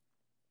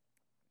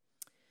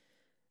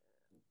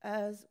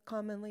 As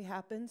commonly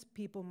happens,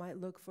 people might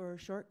look for a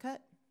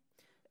shortcut.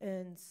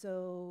 And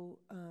so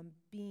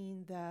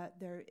being that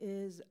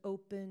there's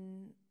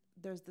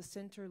the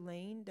center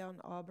lane down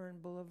Auburn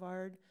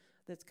Boulevard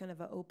that's kind of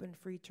an open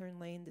free turn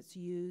lane that's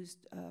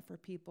used for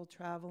people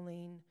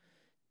traveling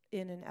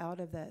in and out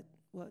of that,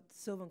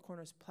 Sylvan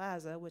Corners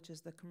Plaza, which is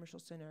the commercial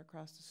center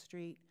across the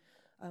street.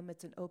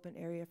 It's an open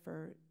area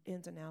for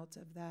ins and outs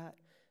of that.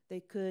 They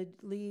could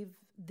leave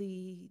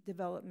the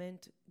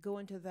development, go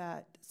into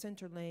that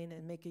center lane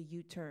and make a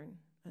U-turn,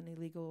 an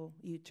illegal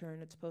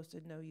U-turn. It's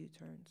posted no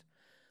U-turns.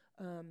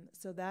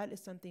 So that is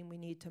something we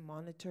need to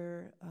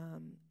monitor,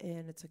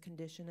 and it's a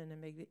condition and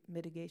a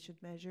mitigation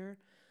measure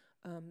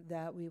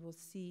that we will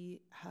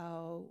see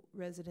how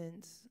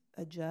residents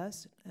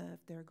adjust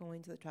if they're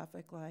going to the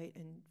traffic light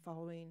and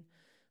following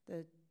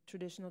the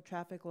traditional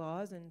traffic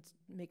laws and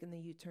making the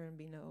U-turn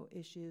be no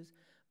issues.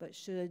 But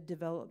should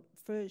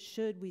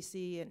we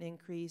see an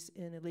increase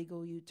in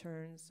illegal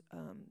U-turns,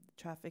 the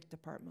traffic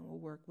department will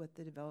work with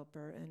the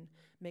developer and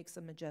make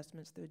some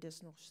adjustments through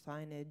additional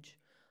signage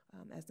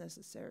as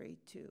necessary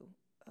to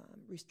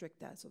restrict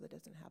that so that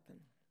doesn't happen.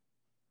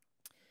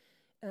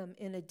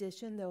 In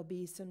addition, there'll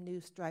be some new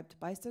striped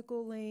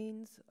bicycle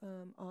lanes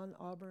on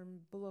Auburn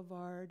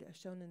Boulevard,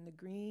 shown in the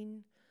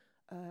green,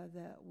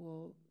 that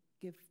will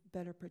give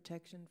better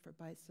protection for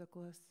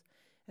bicyclists.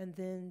 And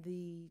then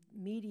the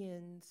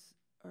medians,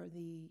 or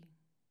the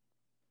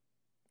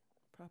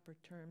proper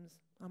terms,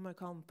 I'm going to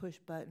call them push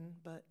button,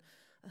 but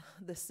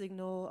the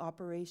signal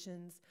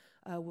operations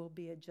will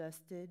be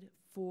adjusted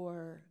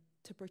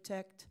to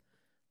protect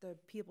the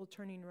people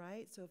turning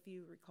right. So if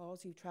you recall,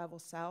 as you travel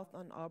south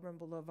on Auburn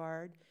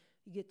Boulevard,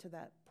 you get to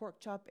that pork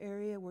chop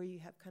area where you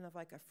have kind of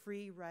like a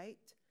free right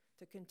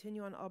to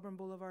continue on Auburn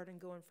Boulevard and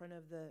go in front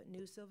of the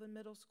new Sylvan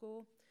Middle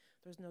School.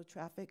 There's no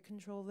traffic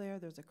control there.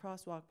 There's a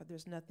crosswalk, but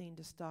there's nothing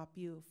to stop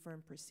you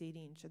from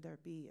proceeding should there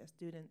be a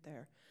student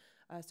there.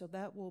 So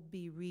that will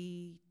be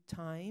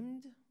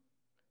re-timed,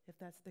 if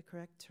that's the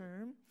correct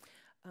term.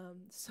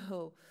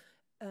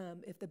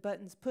 If the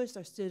button's pushed,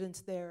 our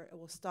students there, it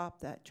will stop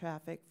that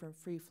traffic from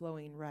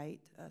free-flowing right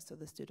so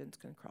the students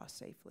can cross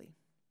safely.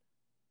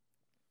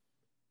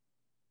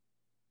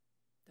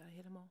 Did I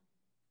hit them all?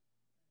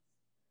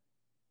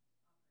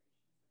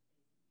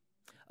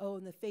 Oh,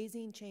 and the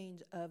phasing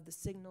change of the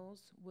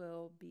signals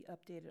will be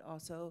updated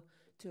also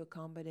to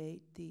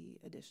accommodate the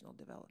additional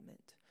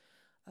development.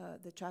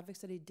 The traffic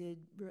study did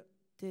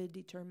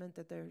determine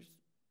that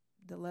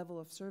the level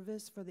of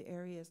service for the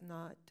area is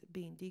not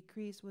being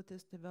decreased with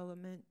this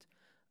development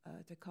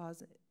to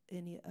cause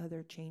any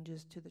other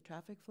changes to the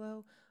traffic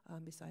flow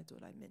besides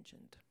what I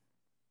mentioned.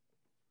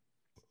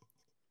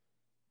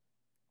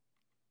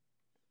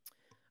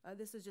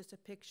 This is just a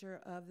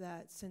picture of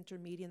that center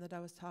median that I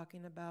was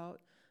talking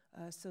about.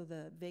 So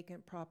the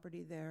vacant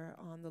property there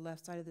on the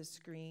left side of the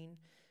screen,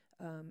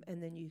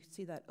 and then you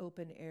see that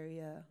open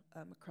area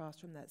across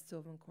from that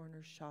Sylvan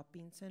Corners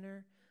shopping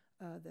center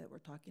that we're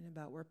talking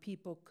about, where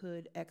people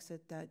could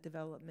exit that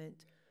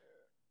development,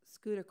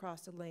 scoot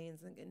across the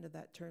lanes and get into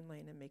that turn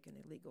lane and make an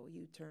illegal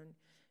U-turn,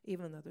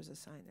 even though there's a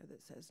sign there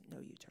that says no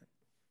U-turn.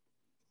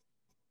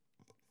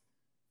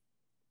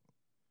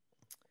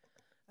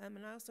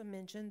 And I also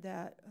mentioned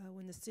that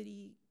when the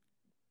city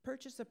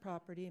purchased the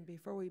property and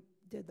before we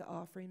did the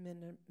offering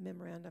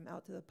memorandum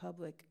out to the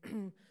public,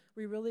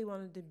 we really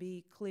wanted to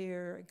be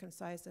clear and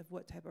concise of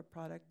what type of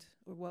product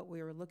or what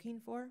we were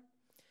looking for.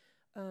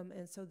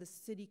 And so the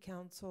city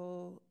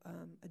council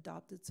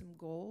adopted some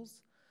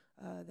goals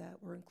that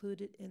were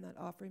included in that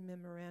offering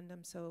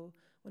memorandum. So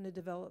when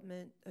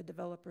a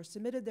developer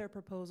submitted their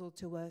proposal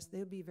to us, they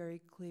would be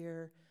very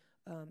clear,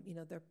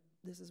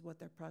 this is what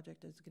their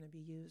project is going to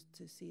be used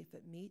to see if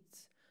it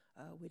meets.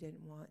 We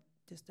didn't want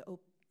just to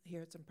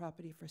here's some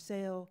property for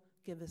sale,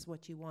 give us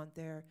what you want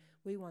there.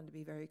 We wanted to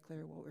be very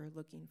clear what we were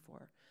looking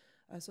for.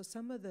 So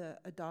some of the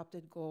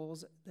adopted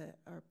goals that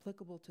are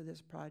applicable to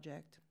this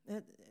project,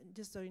 and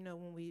just so you know,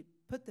 when we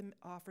put the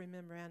offering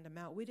memorandum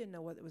out, we didn't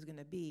know what it was going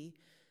to be.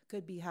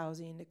 Could be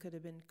housing, it could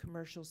have been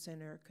commercial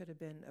center, it could have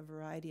been a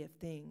variety of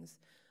things.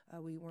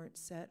 We weren't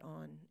set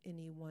on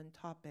any one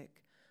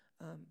topic.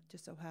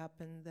 Just so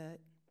happened that,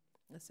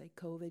 let's say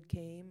COVID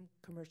came,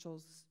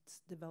 commercial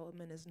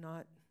development is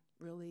not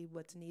really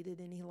what's needed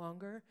any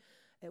longer.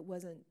 It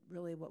wasn't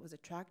really what was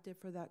attractive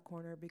for that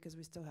corner because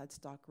we still had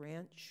Stock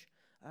Ranch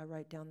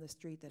right down the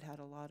street that had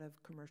a lot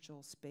of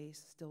commercial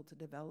space still to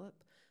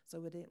develop. So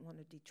we didn't want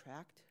to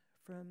detract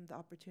from the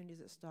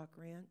opportunities at Stock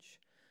Ranch.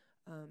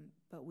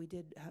 But we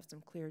did have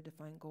some clear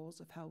defined goals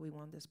of how we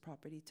want this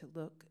property to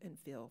look and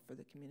feel for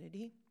the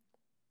community.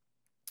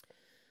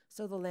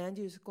 So the land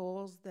use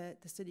goals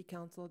that the city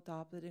council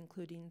adopted,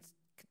 including,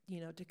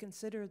 to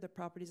consider the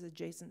property's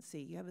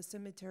adjacency. You have a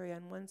cemetery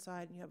on one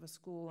side and you have a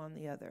school on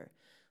the other.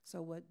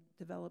 So what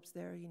develops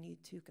there, you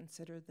need to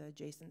consider the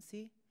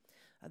adjacency.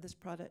 This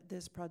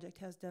project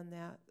has done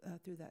that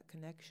through that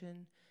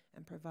connection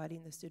and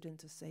providing the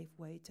students a safe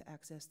way to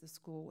access the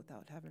school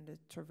without having to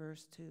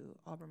traverse to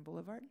Auburn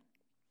Boulevard.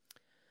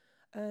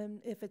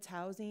 If it's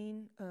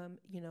housing,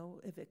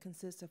 if it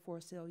consists of for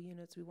sale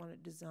units, we want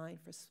it designed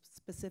for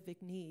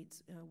specific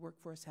needs.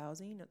 Workforce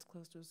housing, that's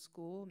close to a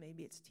school.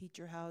 Maybe it's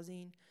teacher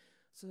housing.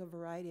 So a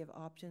variety of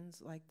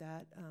options like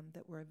that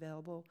that were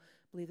available.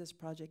 I believe this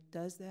project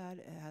does that.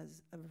 It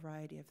has a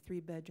variety of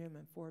 3-bedroom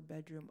and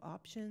 4-bedroom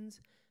options.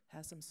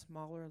 Has some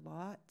smaller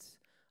lots.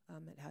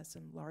 It has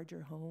some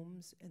larger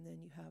homes, and then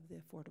you have the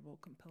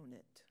affordable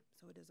component.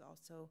 So it is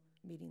also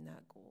meeting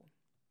that goal.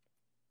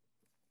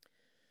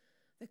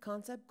 The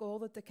concept goal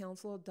that the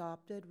council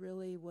adopted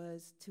really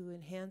was to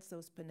enhance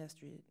those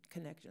pedestrian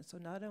connections. So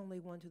not only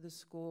one to the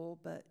school,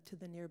 but to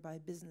the nearby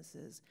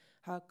businesses.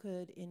 How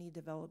could any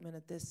development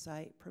at this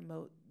site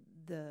promote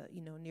the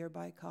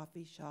nearby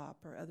coffee shop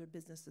or other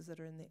businesses that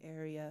are in the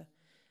area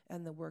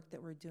and the work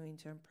that we're doing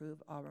to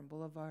improve Auburn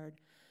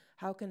Boulevard?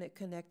 How can it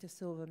connect to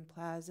Sylvan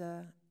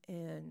Plaza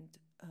and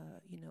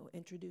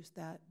introduce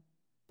that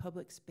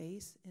public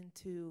space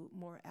into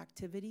more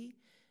activity?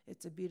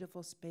 It's a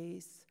beautiful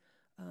space.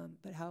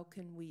 But how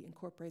can we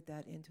incorporate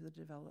that into the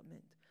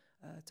development?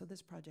 So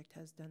this project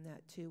has done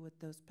that too with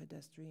those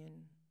pedestrian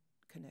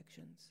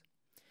connections.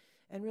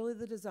 And really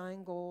the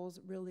design goals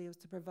really is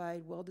to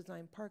provide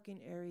well-designed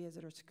parking areas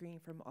that are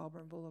screened from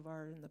Auburn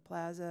Boulevard and the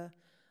plaza,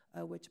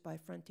 which by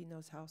fronting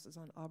those houses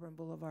on Auburn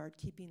Boulevard,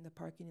 keeping the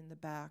parking in the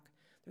back.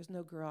 There's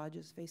no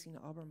garages facing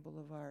Auburn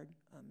Boulevard.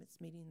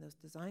 It's meeting those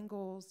design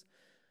goals.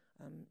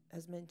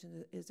 As mentioned,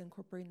 it is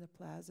incorporating the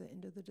plaza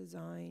into the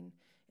design,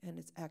 and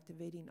it's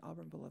activating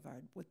Auburn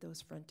Boulevard with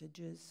those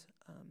frontages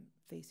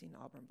facing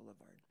Auburn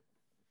Boulevard.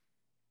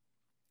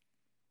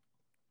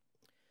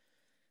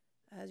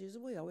 As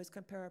usual, we always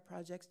compare our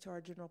projects to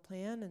our general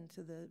plan and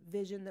to the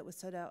vision that was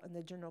set out in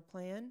the general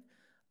plan,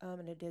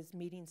 and it is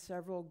meeting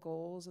several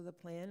goals of the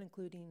plan,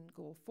 including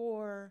Goal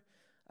 4,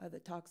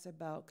 that talks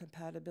about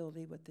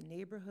compatibility with the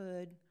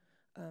neighborhood,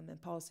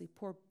 and Policy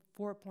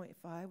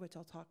 4.5, which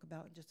I'll talk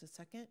about in just a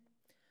second.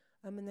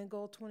 And then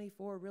Goal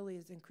 24 really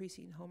is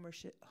increasing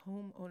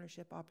home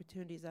ownership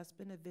opportunities. That's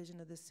been a vision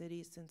of the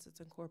city since its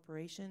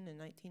incorporation in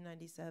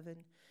 1997,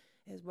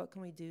 is what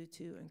can we do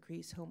to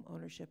increase home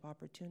ownership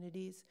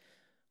opportunities.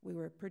 We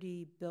were a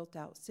pretty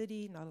built-out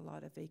city, not a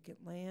lot of vacant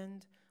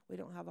land. We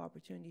don't have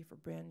opportunity for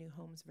brand new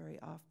homes very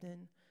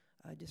often.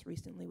 Just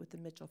recently with the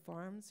Mitchell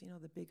Farms,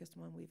 the biggest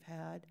one we've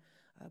had.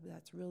 But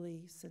that's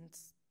really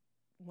since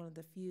one of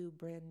the few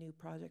brand new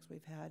projects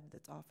we've had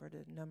that's offered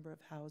a number of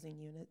housing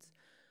units.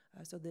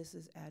 So this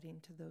is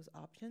adding to those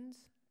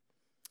options.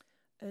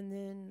 And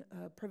then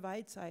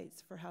provide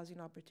sites for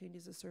housing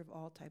opportunities to serve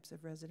all types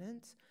of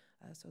residents.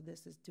 So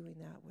this is doing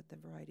that with a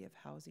variety of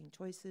housing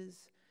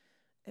choices.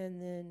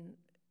 And then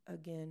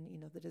again,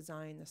 the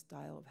design, the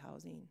style of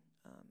housing,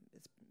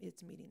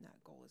 it's meeting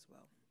that goal as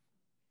well.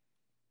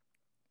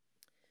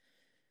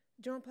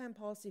 General Plan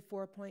Policy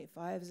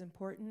 4.5 is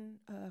important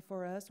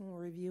for us when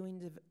we're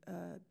reviewing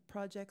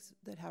projects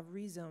that have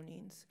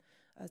rezonings.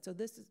 So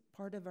this is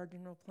part of our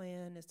general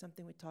plan, is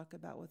something we talk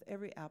about with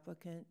every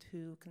applicant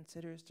who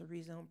considers to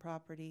rezone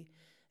property,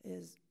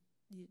 is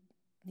you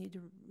need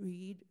to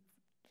read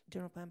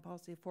General Plan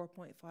Policy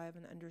 4.5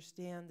 and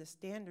understand the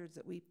standards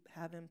that we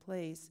have in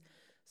place.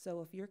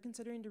 So if you're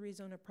considering to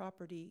rezone a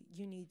property,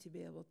 you need to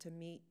be able to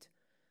meet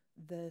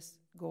this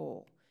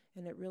goal.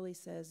 And it really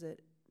says that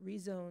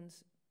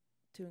rezones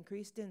to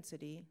increase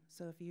density.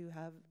 So if you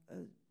have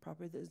a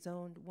property that's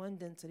zoned 1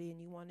 density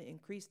and you want to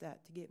increase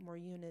that to get more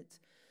units,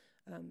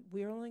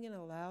 we're only going to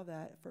allow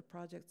that for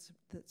projects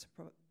that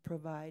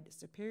provide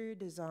superior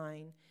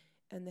design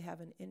and they have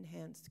an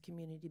enhanced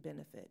community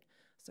benefit.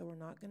 So we're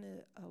not going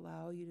to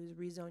allow you to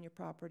rezone your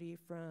property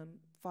from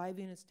 5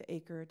 units to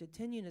acre to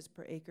 10 units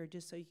per acre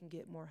just so you can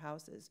get more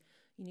houses.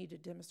 You need to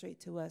demonstrate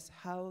to us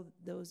how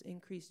those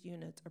increased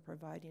units are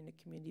providing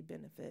a community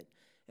benefit.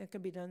 And it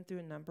can be done through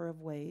a number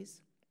of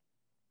ways.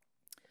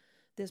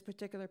 This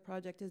particular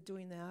project is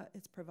doing that.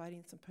 It's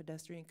providing some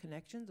pedestrian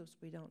connections, which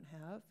we don't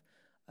have,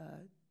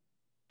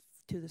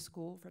 to the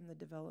school from the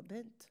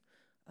development.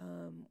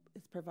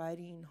 It's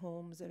providing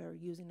homes that are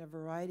using a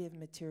variety of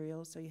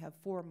materials. So you have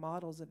 4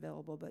 models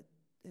available, but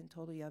in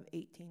total you have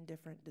 18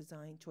 different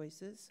design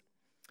choices.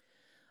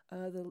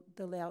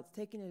 The layout's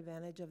taking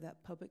advantage of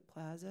that public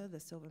plaza, the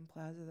Sylvan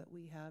Plaza that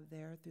we have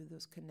there through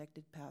those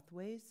connected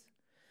pathways.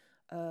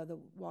 The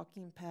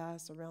walking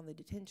paths around the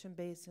detention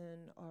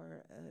basin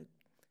are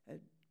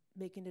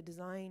making a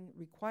design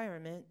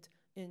requirement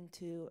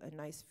into a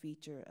nice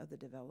feature of the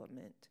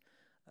development.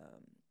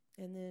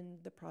 And then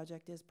the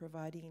project is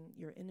providing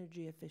your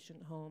energy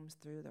efficient homes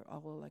through their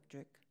all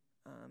electric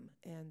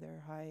and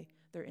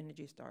their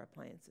Energy Star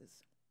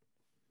appliances.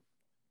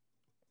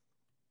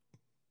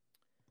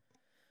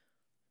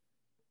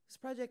 This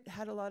project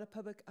had a lot of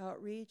public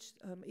outreach,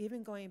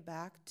 even going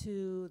back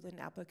to an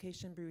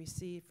application we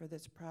received for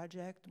this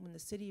project when the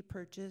city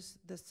purchased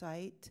the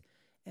site,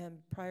 and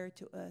prior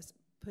to us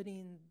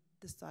putting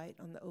the site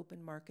on the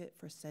open market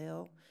for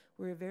sale.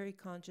 We were very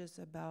conscious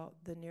about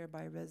the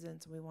nearby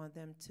residents, and we want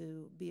them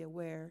to be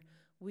aware.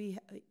 We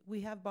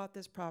have bought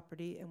this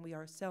property and we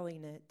are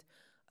selling it,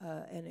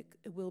 and it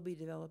will be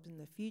developed in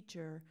the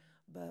future,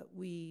 but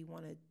we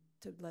wanted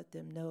to let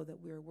them know that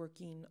we're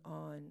working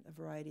on a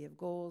variety of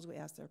goals. We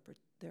asked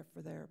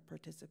for their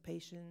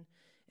participation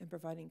in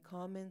providing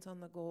comments on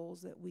the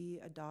goals that we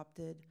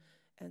adopted,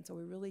 and so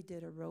we really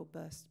did a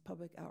robust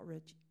public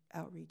outreach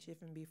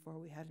even before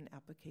we had an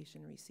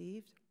application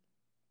received.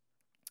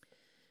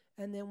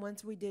 And then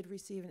once we did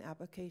receive an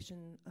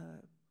application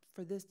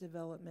for this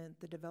development,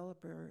 the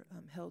developer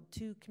held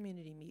 2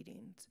 community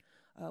meetings,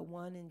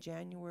 one in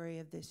January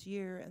of this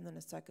year and then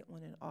a second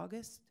one in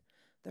August.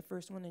 The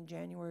first one in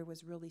January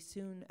was really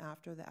soon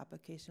after the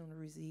application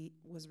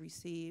was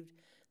received.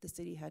 The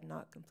city had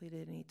not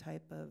completed any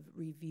type of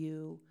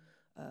review,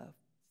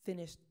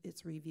 finished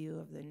its review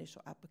of the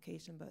initial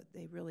application, but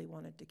they really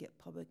wanted to get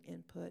public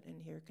input and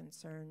hear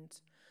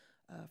concerns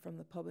from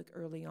the public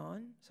early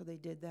on, so they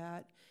did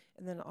that.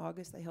 And then in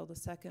August, they held a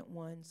second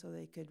one so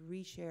they could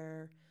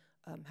reshare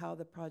how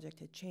the project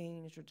had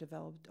changed or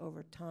developed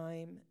over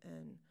time,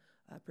 and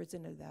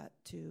presented that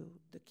to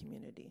the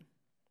community.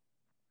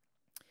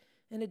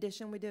 In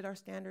addition, we did our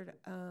standard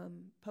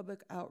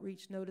public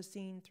outreach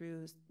noticing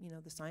through,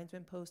 the signs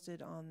been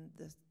posted on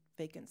this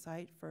vacant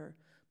site for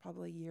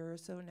probably a year or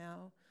so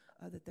now,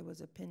 that there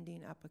was a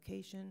pending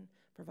application,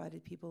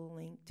 provided people a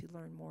link to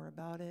learn more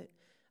about it.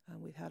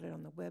 We've had it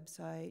on the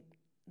website,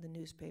 the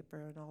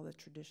newspaper, and all the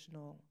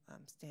traditional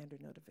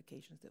standard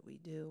notifications that we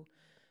do.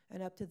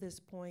 And up to this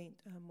point,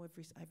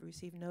 I've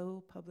received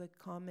no public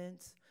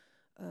comments,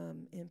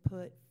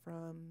 input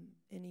from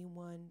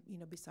anyone,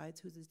 besides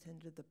who's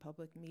attended the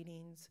public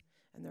meetings,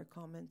 and their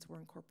comments were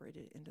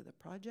incorporated into the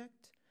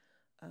project.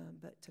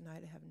 But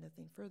tonight I have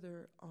nothing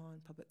further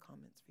on public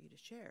comments for me to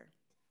share.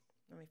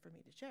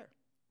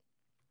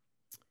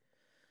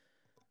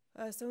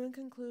 So in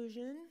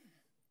conclusion,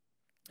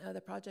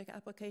 the project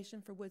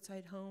application for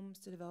Woodside Homes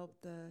to develop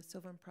the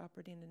Sylvan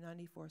property into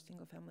 94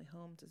 single-family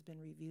homes has been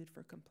reviewed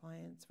for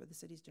compliance for the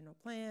city's general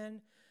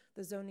plan,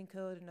 the zoning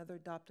code, and other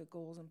adopted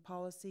goals and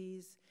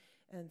policies.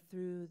 And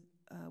through,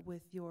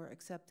 with your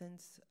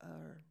acceptance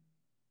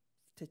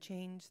to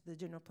change the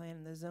general plan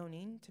and the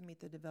zoning to meet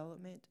the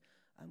development,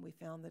 we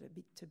found that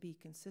to be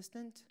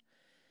consistent.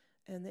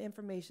 And the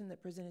information that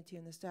presented to you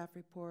in the staff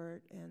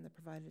report and the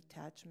provided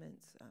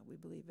attachments, we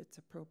believe it's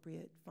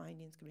appropriate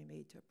findings can be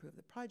made to approve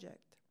the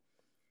project.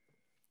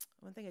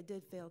 One thing I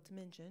did fail to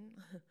mention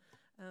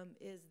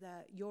is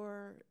that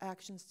your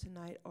actions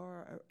tonight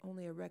are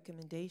only a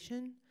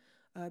recommendation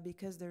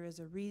because there is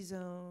a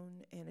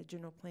rezone and a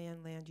general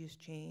plan land use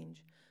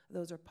change.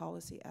 Those are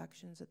policy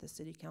actions that the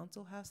city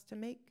council has to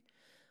make.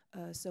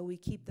 So we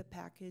keep the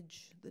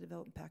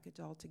development package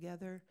all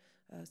together.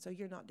 So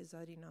you're not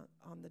deciding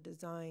on the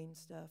design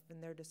stuff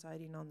and they're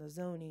deciding on the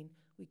zoning.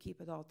 We keep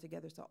it all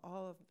together. So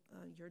all of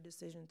your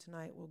decision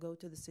tonight will go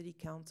to the city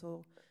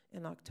council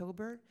in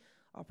October.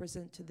 I'll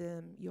present to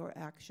them your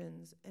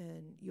actions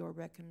and your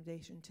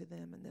recommendation to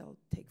them, and they'll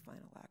take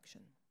final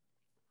action.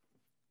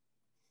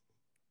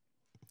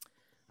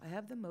 I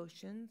have the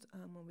motions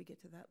when we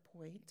get to that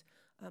point.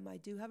 I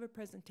do have a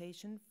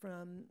presentation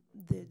from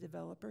the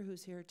developer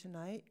who's here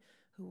tonight,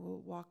 who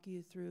will walk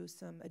you through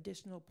some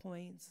additional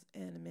points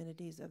and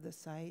amenities of the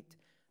site.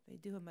 They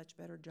do a much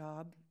better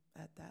job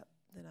at that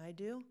than I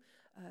do.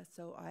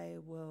 So I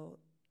will,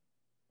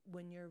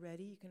 when you're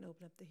ready, you can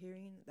open up the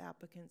hearing. The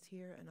applicant's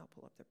here, and I'll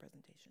pull up the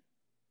presentation.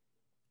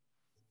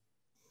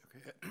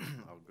 Okay,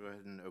 I'll go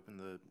ahead and open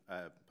the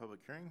public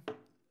hearing,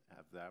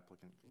 have the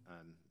applicant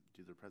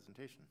do their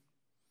presentation.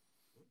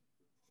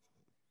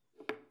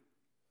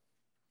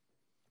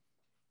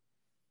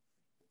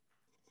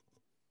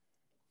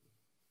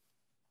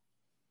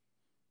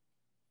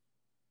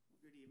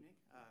 Good evening,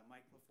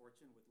 Mike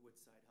LaFortune with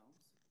Woodside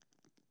Homes.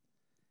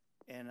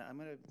 And I'm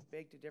going to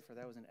beg to differ.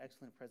 That was an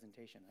excellent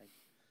presentation.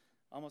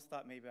 I almost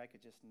thought maybe I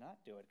could just not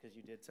do it because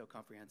you did so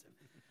comprehensive.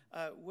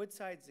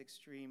 Woodside's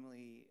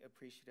extremely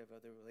appreciative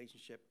of the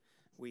relationship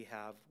we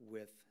have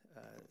with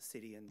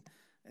city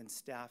and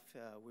staff.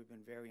 We've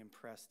been very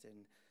impressed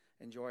and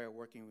enjoy our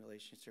working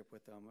relationship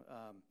with them.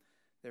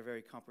 They're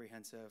very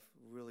comprehensive,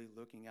 really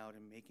looking out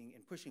and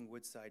pushing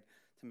Woodside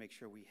to make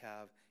sure we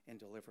have and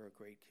deliver a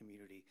great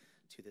community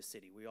to the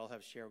city. We all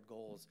have shared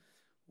goals.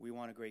 We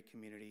want a great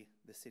community,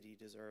 the city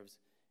deserves,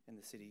 and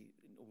the city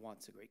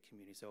wants a great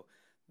community. So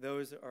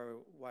those are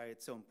why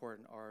it's so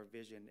important. Our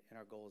vision and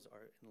our goals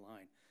are in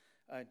line.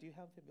 Do you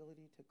have the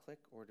ability to click,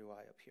 or do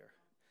I up here?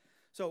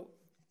 So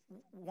I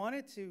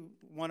want to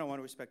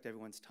respect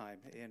everyone's time,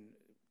 and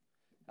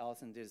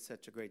Allison did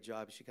such a great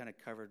job. She kind of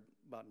covered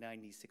about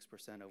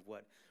 96% of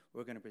what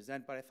we're going to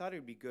present. But I thought it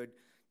would be good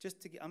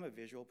just to get, I'm a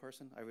visual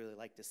person. I really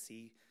like to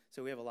see.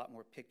 So we have a lot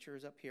more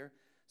pictures up here.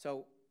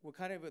 So we're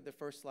kind of at the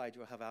first slide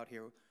you'll have out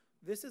here.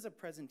 This is a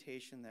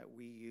presentation that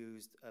we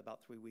used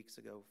about 3 weeks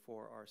ago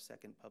for our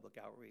second public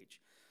outreach.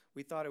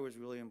 We thought it was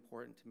really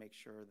important to make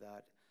sure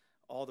that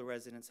all the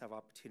residents have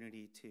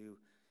opportunity to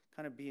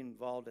kind of be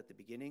involved at the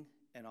beginning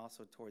and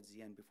also towards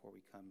the end before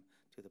we come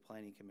to the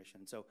Planning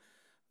Commission. So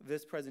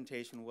this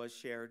presentation was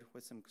shared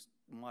with some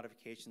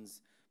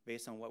modifications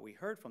based on what we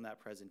heard from that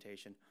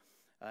presentation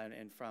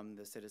and from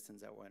the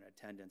citizens that were in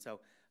attendance. So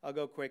I'll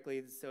go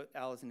quickly. So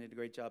Allison did a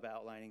great job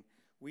outlining.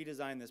 We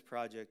designed this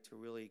project to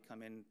really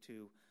come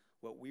into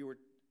what we were,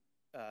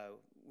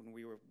 when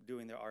we were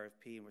doing the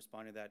RFP and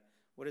responding to that,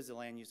 what is the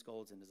land use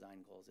goals and design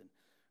goals? And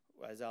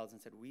as Allison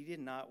said, we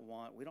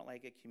don't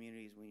like it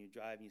communities when you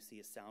drive and you see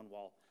a sound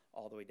wall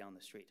all the way down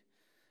the street.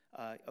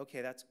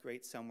 Okay, that's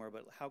great somewhere,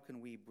 but how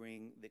can we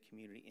bring the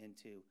community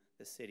into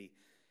the city?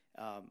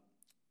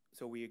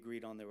 So we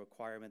agreed on the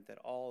requirement that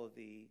all of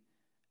the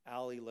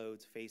alley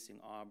loads facing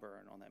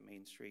Auburn on that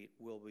main street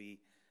will be,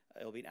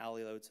 it'll be an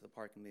alley load, so the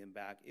parking will be in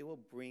back. It will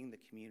bring the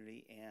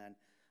community and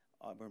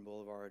Auburn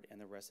Boulevard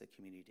and the rest of the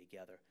community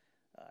together.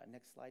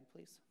 Next slide,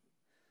 please.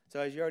 So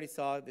as you already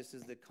saw, this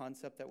is the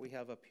concept that we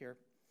have up here.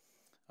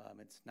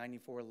 It's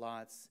 94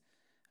 lots.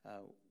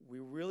 We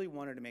really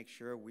wanted to make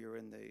sure we were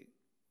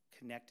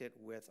connected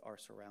with our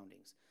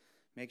surroundings.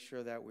 Make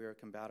sure that we are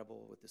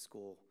compatible with the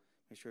school.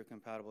 Make sure we're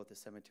compatible with the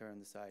cemetery on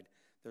the side.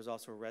 There's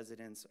also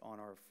residents on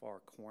our far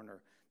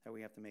corner that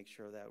we have to make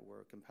sure that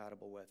we're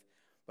compatible with.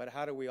 But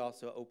how do we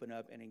also open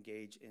up and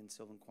engage in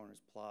Sylvan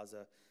Corners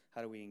Plaza?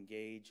 How do we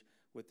engage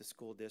with the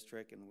school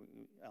district? And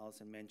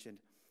Allison mentioned,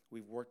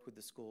 we've worked with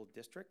the school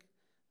district.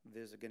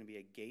 There's going to be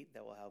a gate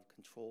that will have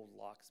controlled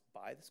locks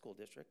by the school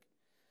district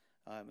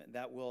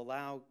that will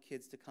allow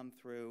kids to come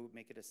through,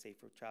 make it a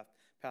safer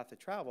path to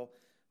travel.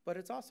 But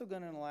it's also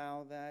going to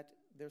allow that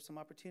there's some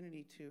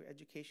opportunity to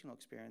educational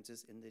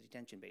experiences in the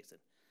detention basin.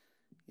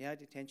 Yeah,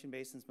 detention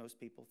basins most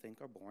people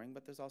think are boring,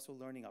 but there's also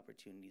learning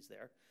opportunities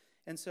there.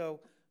 And so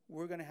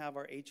we're going to have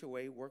our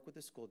HOA work with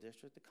the school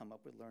district to come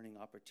up with learning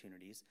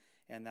opportunities,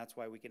 and that's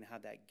why we can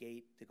have that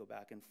gate to go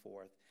back and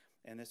forth.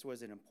 And this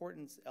was an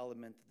important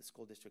element that the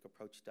school district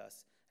approached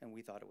us, and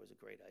we thought it was a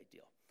great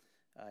idea.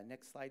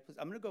 Next slide, please.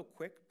 I'm going to go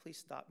quick. Please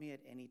stop me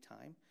at any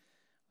time.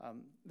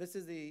 This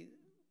is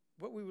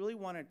what we really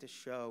wanted to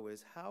show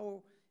is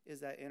how is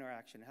that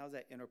interaction, how's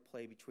that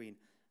interplay between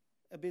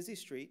a busy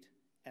street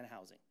and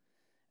housing.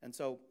 And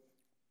so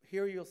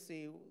here you'll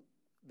see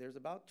there's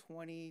about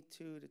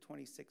 22 to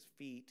 26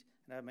 feet,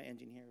 and I have my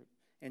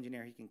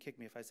engineer, he can kick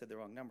me if I said the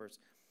wrong numbers.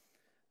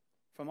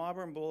 From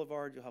Auburn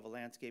Boulevard, you'll have a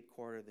landscape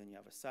corridor, then you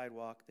have a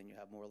sidewalk, then you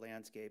have more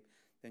landscape,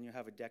 then you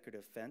have a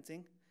decorative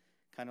fencing,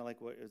 kind of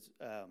like what is,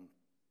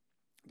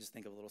 just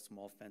think of a little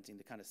small fencing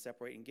to kind of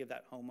separate and give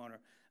that homeowner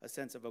a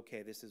sense of,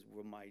 okay, this is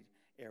where my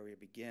area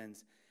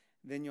begins.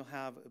 Then you'll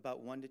have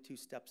about 1 to 2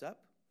 steps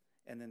up,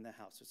 and then the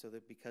house. So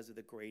that because of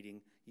the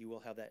grading, you will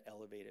have that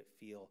elevated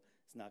feel.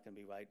 It's not going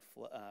to be right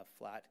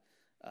flat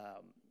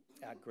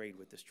at grade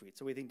with the street.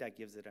 So we think that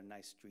gives it a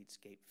nice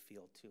streetscape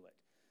feel to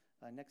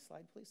it. Next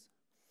slide, please.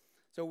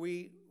 So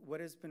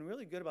what has been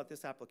really good about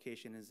this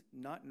application is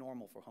not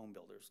normal for home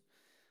builders,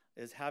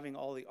 is having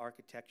all the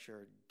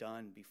architecture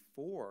done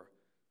before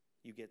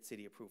you get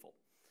city approval,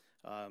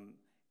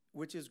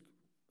 which is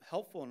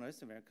helpful in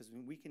this event because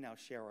we can now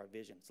share our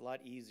vision. It's a lot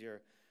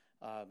easier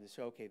to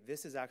show, okay,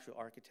 this is actual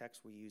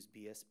architects. We use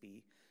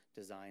BSB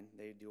Design.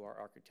 They do our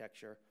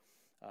architecture.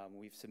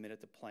 We've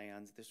submitted the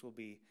plans. This will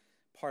be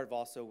part of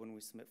also when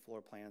we submit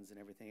floor plans and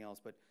everything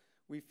else. But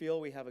we feel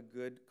we have a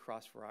good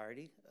cross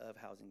variety of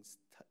housing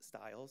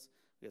styles.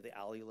 We have the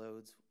alley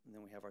loads, and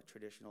then we have our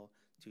traditional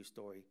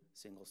 2-story,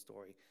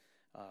 single-story.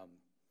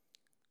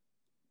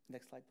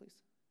 Next slide, please.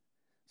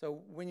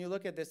 So when you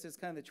look at this, it's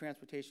kind of the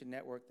transportation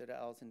network that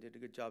Allison did a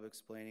good job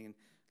explaining and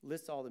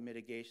lists all the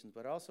mitigations,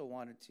 but I also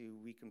wanted to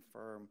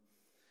reconfirm,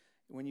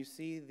 when you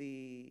see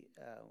the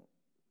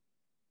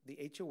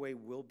HOA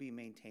will be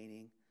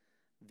maintaining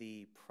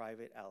the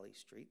private alley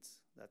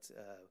streets. That's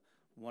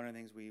one of the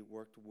things we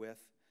worked with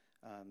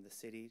the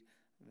city.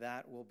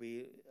 That will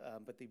be,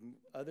 but the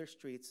other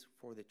streets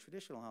for the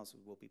traditional houses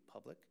will be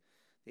public.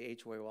 The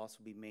HOA will also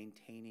be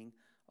maintaining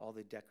all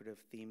the decorative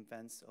theme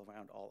fence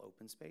around all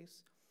open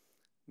space,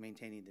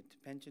 maintaining the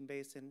detention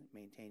basin,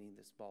 maintaining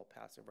the small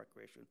passive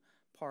recreation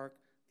park,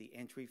 the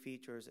entry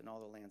features, and all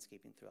the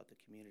landscaping throughout the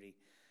community.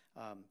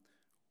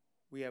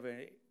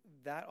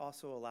 That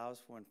also allows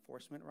for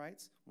enforcement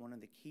rights. One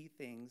of the key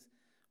things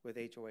with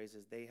HOAs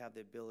is they have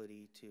the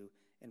ability to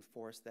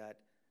enforce that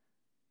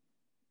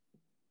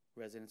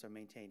residents are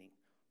maintaining,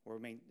 or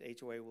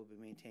HOA will be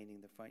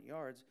maintaining the front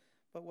yards,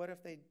 but what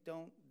if they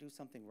don't do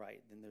something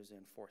right? Then there's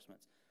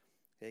enforcements.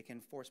 They can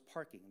enforce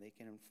parking. They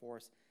can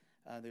enforce,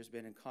 there's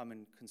been a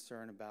common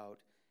concern about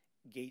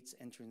gates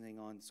entering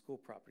on school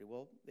property.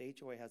 Well, the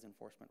HOA has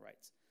enforcement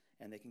rights,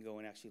 and they can go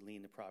and actually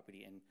lien the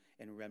property and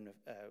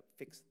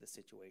fix the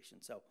situation.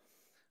 So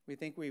we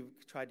think we've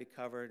tried to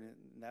cover,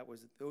 and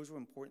those were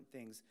important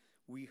things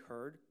we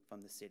heard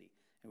from the city,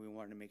 and we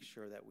wanted to make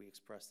sure that we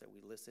expressed that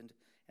we listened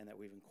and that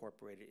we've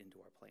incorporated into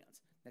our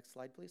plans. Next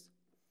slide, please.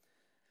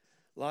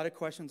 A lot of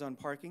questions on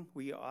parking.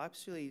 We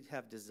actually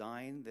have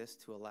designed this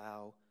to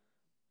allow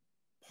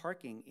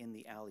parking in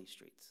the alley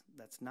streets.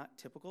 That's not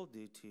typical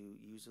due to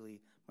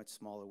usually much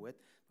smaller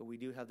width, but we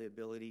do have the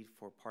ability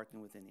for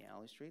parking within the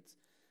alley streets.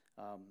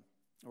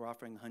 We're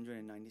offering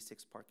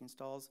 196 parking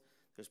stalls.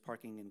 There's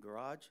parking in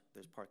garage,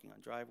 there's parking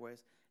on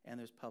driveways, and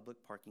there's public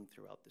parking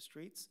throughout the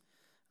streets.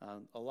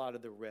 A lot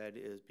of the red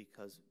is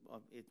because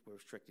we're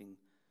restricting,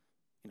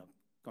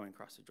 going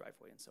across the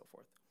driveway and so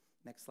forth.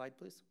 Next slide,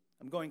 please.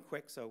 I'm going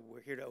quick, so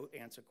we're here to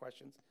answer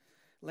questions.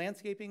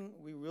 Landscaping,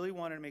 we really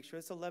wanted to make sure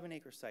it's an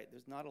 11-acre site.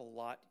 There's not a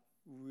lot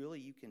really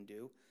you can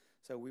do.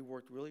 So we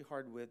worked really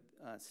hard with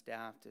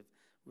staff to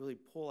really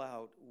pull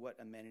out what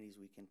amenities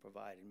we can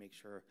provide and make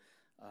sure.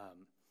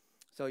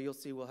 So you'll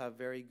see we'll have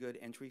very good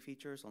entry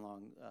features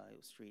along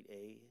Street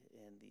A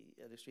and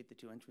the other street, the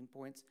two entry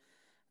points.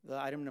 The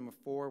item number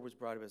 4 was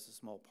brought up as a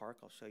small park.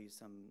 I'll show you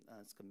some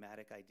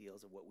schematic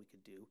ideas of what we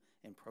could do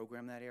and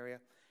program that area.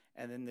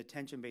 And then the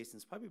detention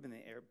basin's probably been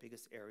the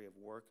biggest area of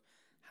work.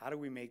 How do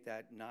we make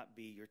that not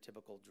be your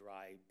typical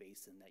dry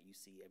basin that you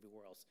see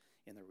everywhere else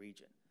in the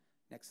region?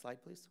 Next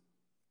slide, please.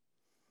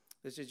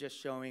 This is just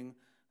showing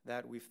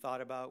that we've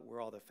thought about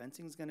where all the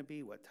fencing is going to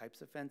be, what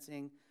types of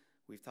fencing.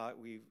 We've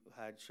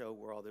had show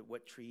where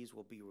what trees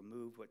will be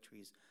removed, what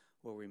trees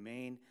will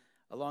remain.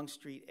 Along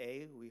Street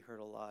A, we heard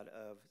a lot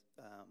of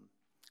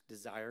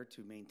desire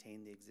to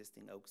maintain the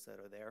existing oaks that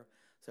are there.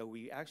 So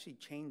we actually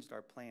changed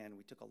our plan.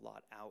 We took a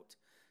lot out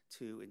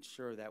to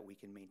ensure that we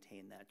can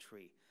maintain that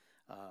tree.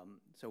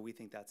 So we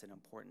think that's an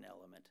important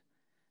element.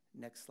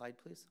 Next slide,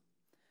 please.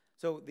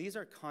 So these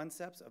are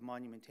concepts of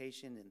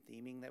monumentation and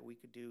theming that we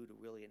could do to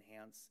really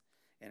enhance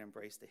and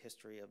embrace the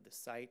history of the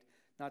site.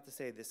 Not to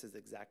say this is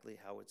exactly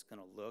how it's going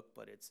to look,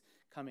 but it's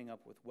coming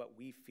up with what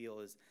we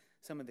feel is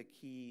some of the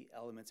key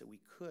elements that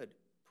we could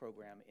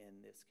program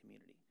in this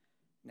community.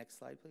 Next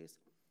slide, please.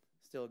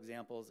 Still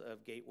examples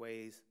of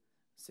gateways,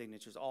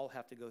 signatures, all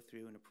have to go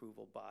through an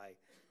approval by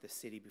the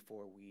city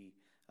before we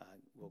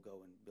will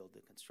go and build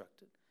and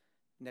construct it.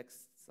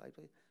 Next slide,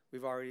 please.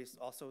 We've already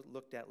also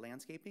looked at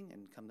landscaping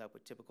and come up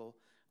with typical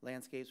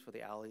landscapes for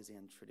the alleys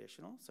and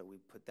traditional. So we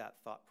put that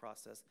thought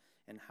process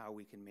in how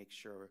we can make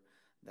sure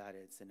that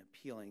it's an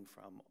appealing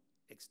from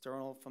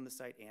external from the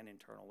site and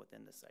internal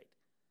within the site.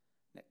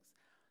 Next.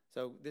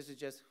 So this is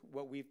just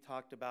what we've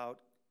talked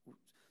about.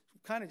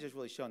 Kind of just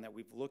really shown that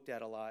we've looked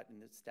at a lot,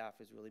 and the staff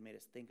has really made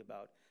us think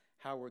about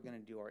how we're going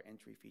to do our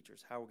entry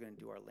features, how we're going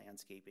to do our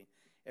landscaping,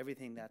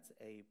 everything that's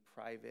a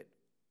private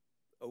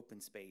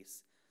open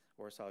space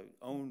or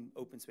own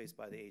open space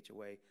by the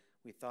HOA.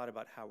 We thought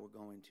about how we're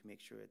going to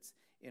make sure it's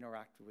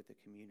interactive with the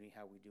community,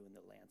 how we do in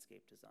the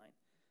landscape design.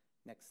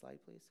 Next slide,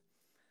 please.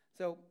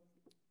 So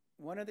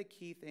one of the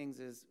key things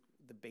is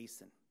the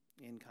basin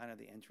in kind of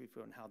the entry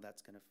field and how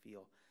that's going to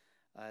feel.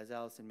 As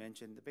Allison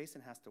mentioned, the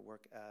basin has to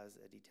work as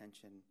a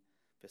detention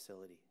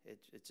facility.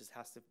 It just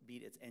has to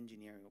meet its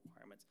engineering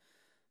requirements.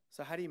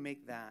 So how do you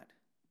make that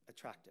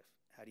attractive?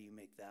 How do you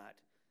make that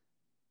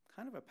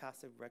kind of a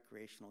passive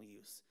recreational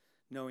use,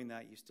 knowing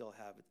that you still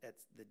have at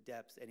the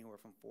depths anywhere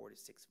from 4 to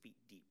 6 feet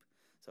deep?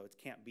 So it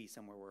can't be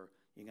somewhere where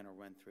you're going to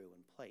run through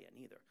and play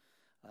in either.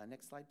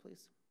 Next slide,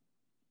 please.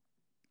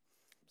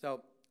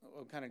 So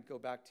we'll kind of go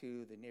back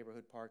to the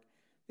neighborhood park.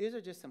 These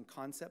are just some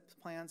concept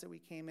plans that we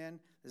came in.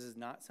 This is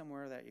not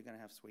somewhere that you're going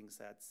to have swing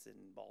sets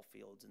and ball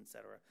fields, et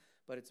cetera,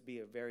 but it's be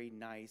a very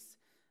nice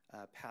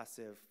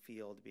passive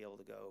field to be able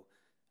to go,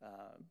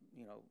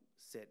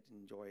 sit,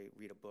 enjoy,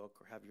 read a book,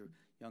 or have your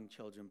young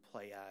children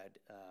play at.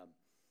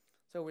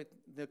 So we're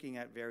looking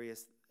at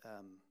various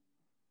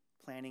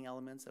planning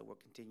elements that will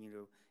continue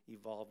to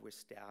evolve with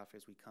staff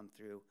as we come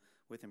through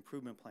with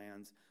improvement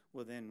plans.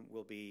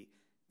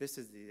 This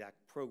is the exact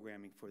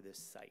programming for this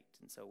site,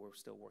 and so we're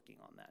still working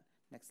on that.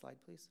 Next slide,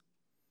 please.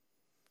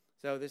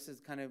 So this is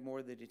kind of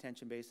more the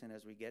detention basin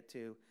as we get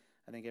to.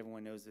 I think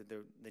everyone knows that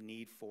the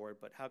need for it,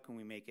 but how can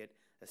we make it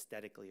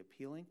aesthetically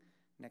appealing?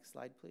 Next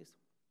slide, please.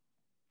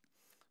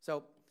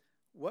 So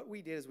what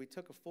we did is we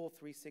took a full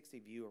 360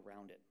 view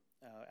around it.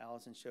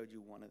 Allison showed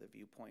you one of the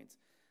viewpoints.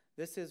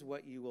 This is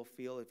what you will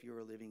feel if you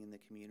were living in the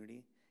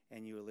community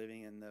and you were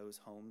living in those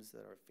homes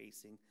that are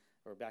facing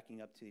or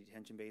backing up to the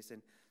detention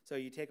basin. So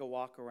you take a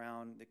walk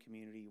around the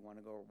community, you want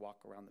to go walk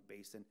around the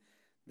basin.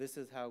 This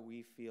is how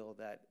we feel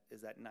that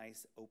is that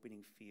nice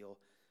opening feel,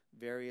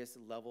 various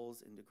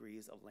levels and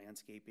degrees of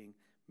landscaping,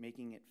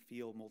 making it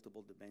feel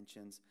multiple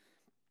dimensions,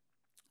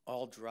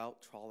 all drought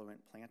tolerant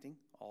planting,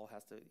 all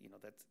has to,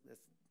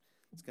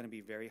 it's going to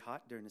be very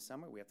hot during the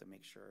summer. We have to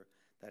make sure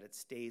that it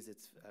stays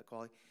its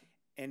quality.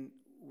 And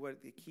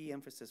what the key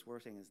emphasis we're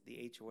saying is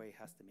the HOA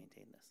has to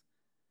maintain this.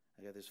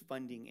 Okay, there's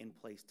funding in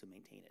place to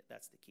maintain it.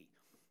 That's the key.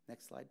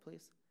 Next slide,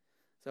 please.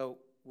 So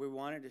we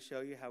wanted to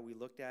show you how we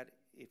looked at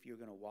if you're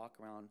going to walk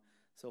around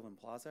Sylvan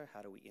Plaza,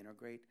 how do we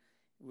integrate,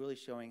 really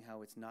showing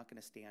how it's not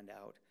going to stand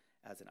out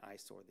as an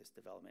eyesore, this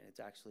development. It's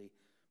actually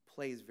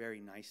plays very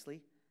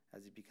nicely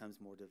as it becomes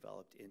more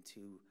developed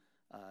into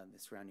the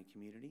surrounding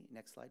community.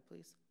 Next slide,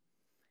 please.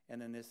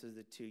 And then this is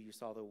the two. You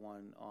saw the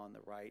one on the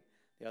right.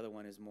 The other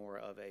one is more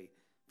of a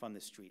from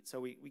the street. So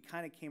we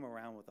kind of came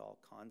around with all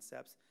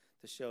concepts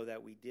to show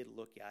that we did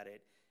look at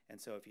it. And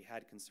so if you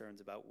had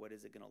concerns about what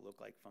is it going to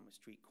look like from a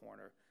street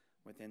corner,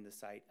 within the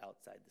site,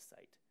 outside the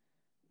site.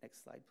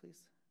 Next slide,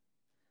 please.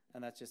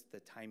 And that's just the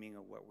timing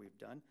of what we've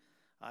done.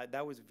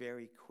 That was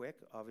very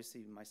quick.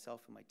 Obviously,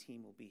 myself and my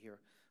team will be here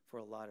for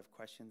a lot of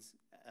questions,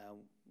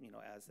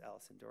 as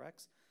Allison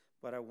directs.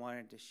 But I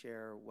wanted to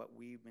share what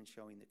we've been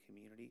showing the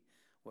community,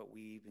 what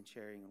we've been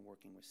sharing and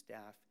working with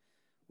staff.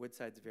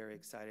 Woodside's very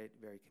excited,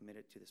 very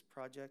committed to this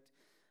project.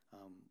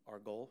 Our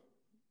goal,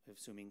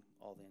 assuming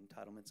all the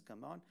entitlements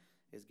come on,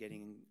 is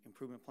getting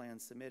improvement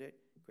plans submitted,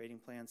 grading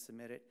plans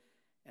submitted,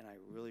 and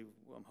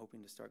I'm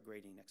hoping to start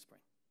grading next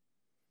spring.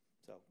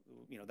 So,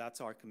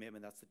 that's our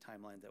commitment. That's the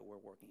timeline that we're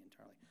working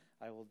internally.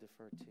 I will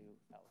defer to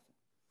Allison.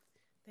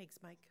 Thanks,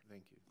 Mike.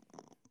 Thank you.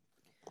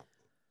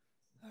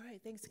 All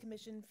right, thanks,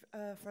 Commission,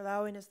 for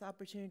allowing us the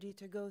opportunity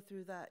to go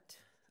through that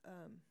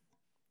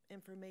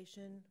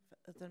information.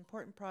 It's an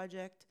important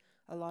project,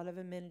 a lot of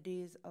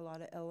amenities, a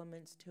lot of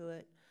elements to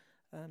it.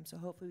 So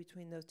hopefully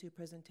between those two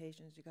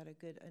presentations, you got a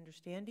good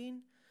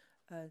understanding.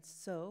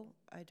 So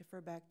I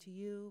defer back to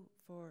you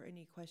for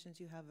any questions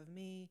you have of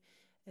me,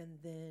 and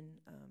then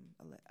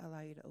I'll allow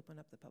you to open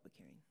up the public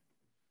hearing.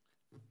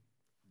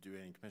 Do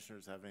any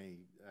commissioners have any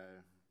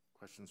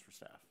questions for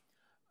staff?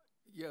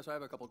 Yes, I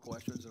have a couple of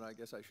questions, and I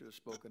guess I should have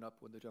spoken up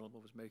when the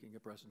gentleman was making a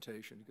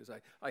presentation, because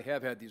I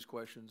have had these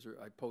questions, or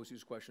I pose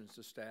these questions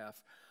to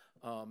staff,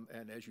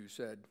 and as you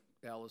said,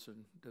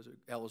 Allison,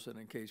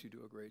 in case you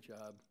do a great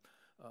job,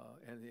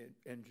 and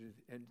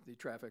the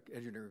traffic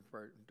engineering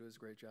part does a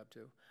great job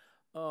too.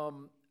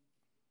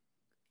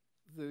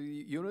 The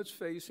units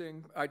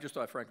facing, I just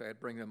thought, frankly, I'd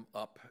bring them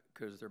up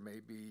because there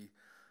may be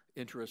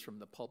interest from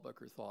the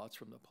public or thoughts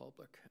from the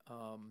public.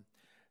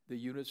 The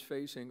units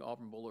facing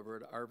Auburn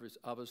Boulevard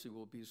obviously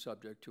will be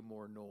subject to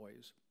more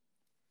noise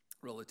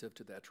relative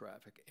to that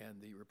traffic, and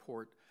the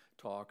report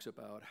talks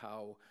about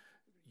how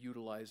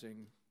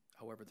utilizing,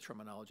 however the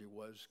terminology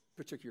was,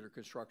 particular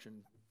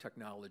construction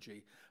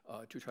technology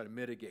to try to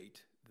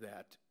mitigate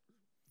that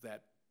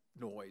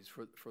noise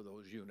for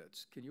those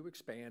units. Can you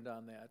expand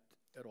on that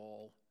at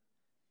all?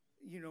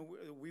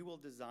 We will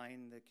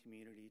design the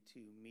community to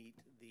meet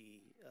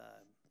the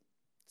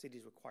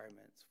city's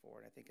requirements for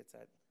it. I think it's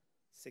at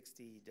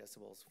 60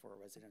 decibels for a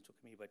residential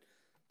community, but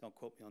don't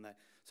quote me on that.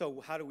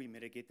 So how do we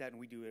mitigate that? And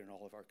we do it in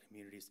all of our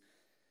communities.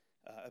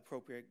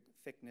 Appropriate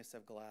thickness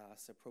of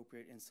glass,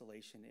 appropriate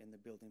insulation in the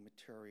building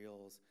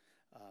materials.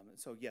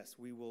 So yes,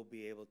 we will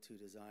be able to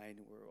design,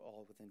 we're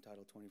all within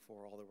Title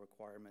 24, all the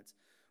requirements.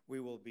 We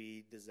will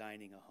be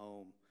designing a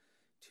home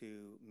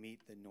to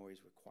meet the noise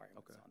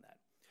requirements on that.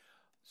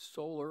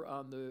 Solar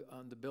on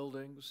the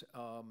buildings,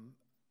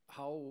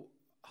 how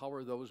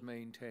are those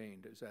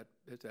maintained? Is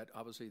that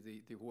obviously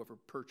the whoever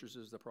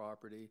purchases the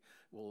property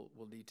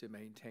will need to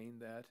maintain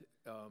that,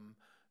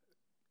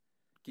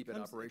 keep it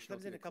operational?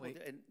 Comes in a couple.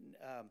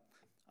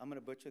 I'm going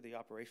to butcher the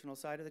operational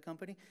side of the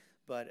company,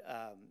 but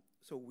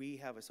so we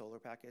have a solar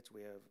package.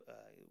 We have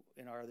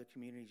in our other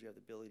communities, you have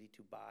the ability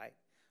to buy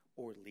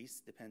or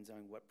lease, depends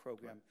on what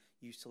program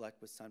you select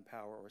with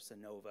SunPower or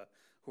Sunnova,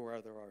 who are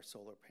our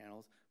solar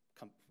panels,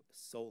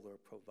 solar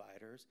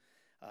providers.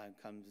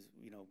 Comes,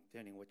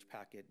 depending which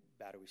packet,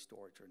 battery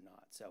storage or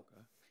not. So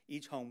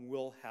each home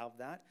will have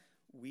that.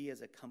 We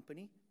as a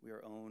company, we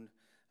are owned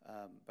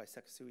by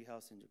Sekisui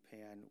House in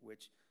Japan,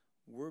 which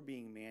we're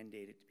being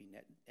mandated to be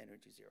net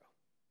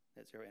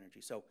zero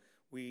energy. So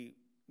we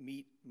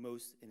meet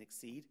most and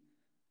exceed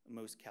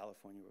most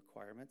California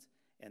requirements,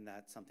 and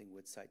that's something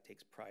Woodside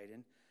takes pride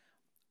in.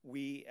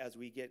 As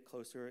we get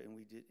closer and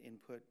we did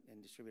input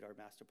and distribute our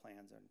master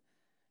plans, and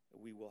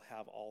we will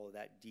have all of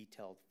that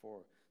detailed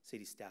for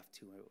city staff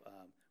to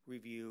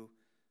review,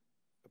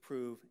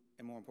 approve,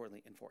 and more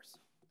importantly, enforce.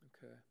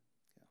 Okay.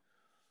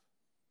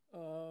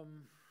 Yeah.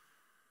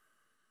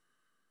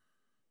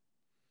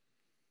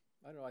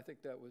 I don't know, I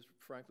think that was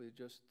frankly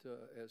just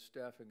as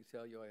staff can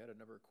tell you, I had a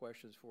number of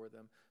questions for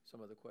them. Some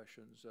of the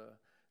questions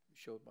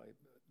showed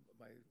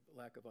my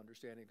lack of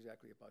understanding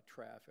exactly about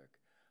traffic.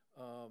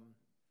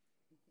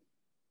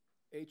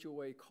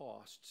 HOA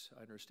costs,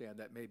 I understand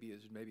that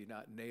maybe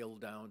not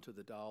nailed down to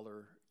the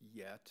dollar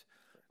yet,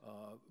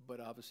 but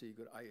obviously,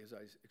 as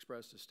I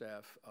expressed to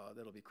staff,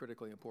 that'll be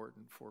critically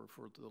important for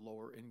the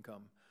lower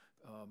income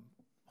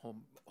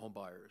home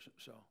buyers.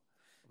 So,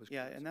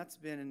 yeah, and that's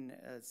been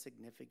a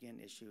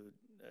significant issue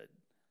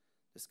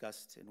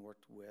discussed and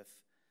worked with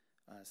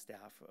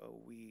staff.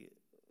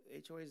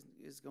 HOA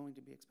is going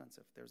to be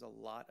expensive. There's a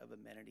lot of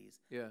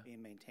amenities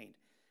being maintained,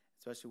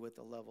 especially with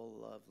the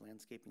level of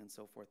landscaping and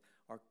so forth.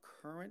 Our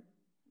current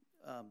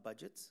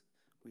budgets,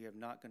 we have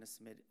not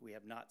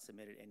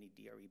submitted any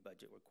DRE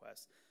budget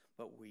requests,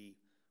 but we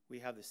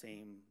have the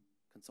same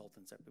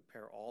consultants that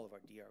prepare all of our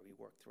DRE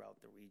work throughout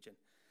the region.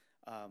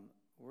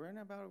 We're in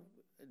about,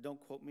 don't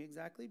quote me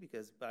exactly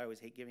but I always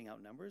hate giving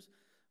out numbers,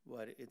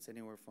 but it's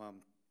anywhere from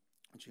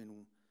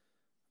between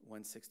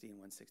 160 and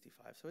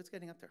 165. So it's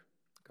getting up there.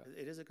 Okay.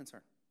 It is a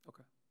concern.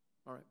 Okay.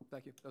 All right.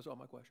 Thank you. Those are all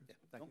my questions. Yeah.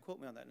 Thank Don't you. quote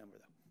me on that number,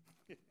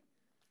 though.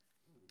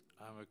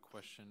 I have a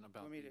question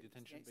about Want me the to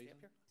detention stay basin.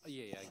 up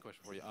here? Yeah, a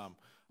question for you.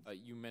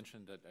 You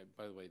mentioned that,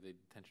 by the way, the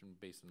detention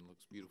basin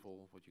looks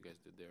beautiful. What you guys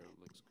did there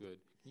looks good.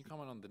 Can you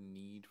comment on the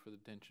need for the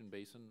detention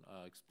basin?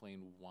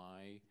 Explain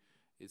why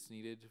it's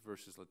needed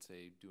versus, let's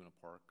say, doing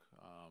a park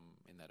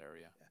in that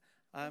area.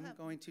 I'm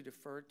going to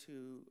defer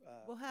to,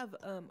 We'll have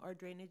our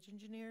drainage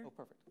engineer oh,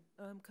 perfect.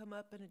 come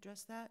up and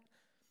address that.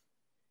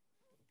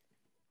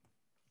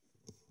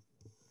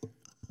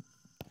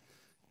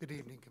 Good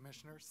evening,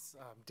 Commissioners.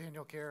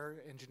 Daniel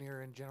Kerr,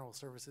 Engineer in General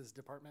Services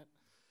Department.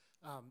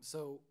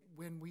 So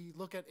when we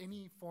look at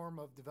any form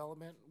of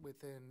development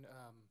within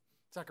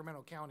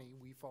Sacramento County,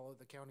 we follow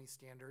the county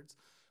standards.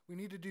 We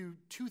need to do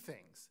two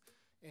things,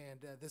 and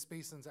this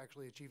basin's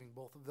actually achieving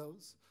both of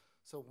those.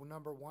 So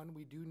number one,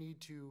 we do need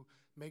to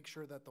make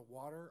sure that the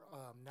water,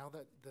 now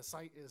that the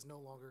site is no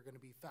longer going to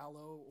be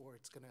fallow or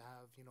it's going to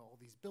have, you know, all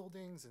these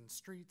buildings and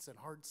streets and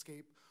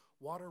hardscape,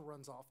 water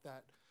runs off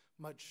that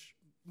much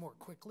more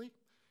quickly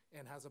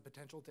and has a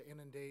potential to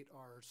inundate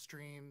our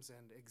streams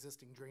and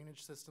existing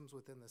drainage systems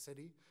within the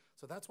city.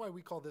 So that's why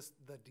we call this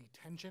the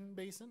detention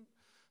basin.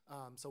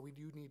 So we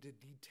do need to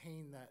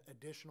detain that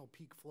additional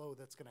peak flow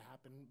that's going to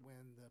happen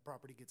when the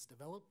property gets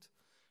developed.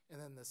 And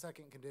then the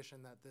second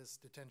condition that this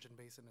detention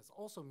basin is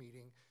also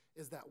meeting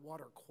is that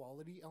water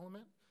quality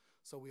element.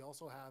 So we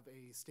also have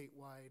a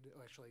statewide,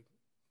 actually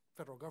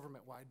federal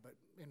government wide, but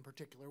in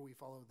particular we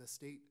follow the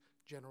state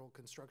general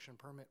construction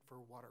permit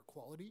for water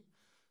quality.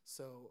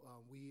 So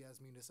we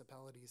as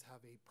municipalities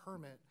have a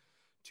permit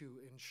to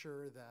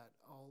ensure that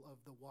all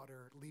of the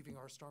water leaving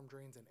our storm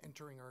drains and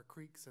entering our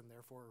creeks and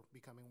therefore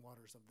becoming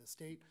waters of the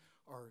state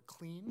are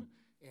clean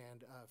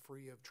and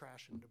free of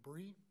trash and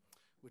debris,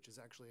 which is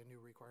actually a new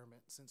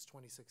requirement since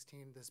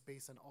 2016. This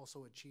basin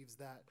also achieves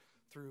that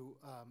through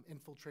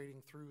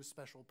infiltrating through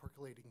special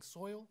percolating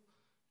soil,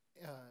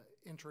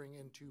 entering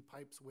into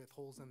pipes with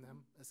holes in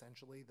them,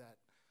 essentially, that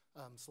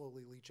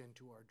slowly leach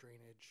into our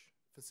drainage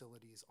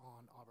facilities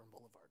on Auburn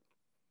Boulevard.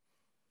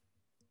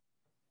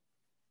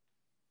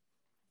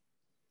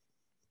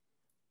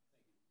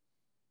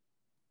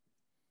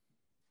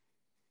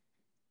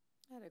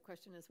 I had a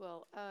question as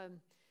well.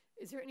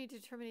 Is there any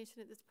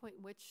determination at this point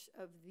which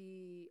of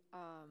the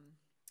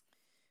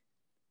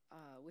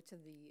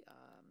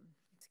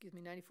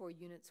 94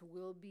 units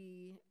will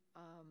be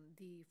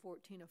the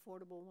 14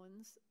 affordable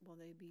ones? Will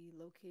they be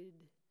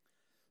located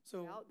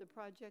throughout the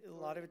project? A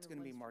lot of it's going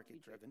to be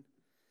market driven.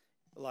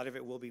 A lot of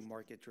it will be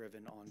market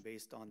driven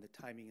based on the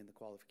timing and the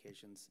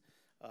qualifications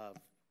of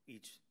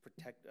each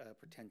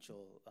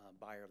potential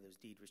buyer of those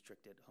deed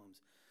restricted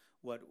homes.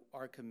 What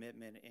our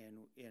commitment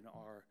in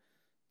our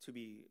to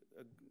be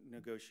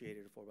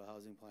negotiated affordable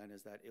housing plan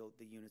is that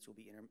the units will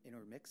be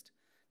intermixed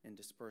and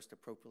dispersed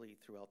appropriately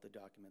throughout the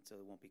document, so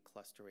there won't be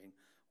clustering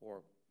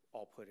or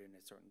all put in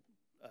a certain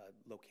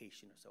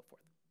location or so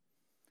forth.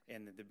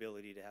 And the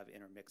ability to have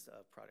intermix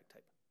of product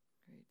type.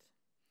 Great.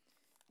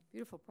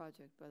 Beautiful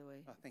project, by the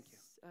way. Oh, thank you.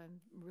 I'm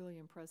really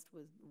impressed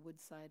with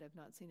Woodside. I've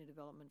not seen a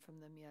development from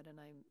them yet, and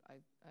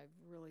I've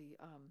really,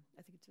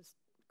 I think it's just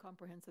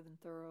comprehensive and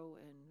thorough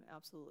and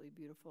absolutely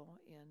beautiful,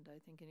 and I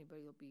think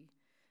anybody will be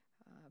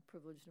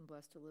privileged and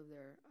blessed to live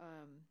there.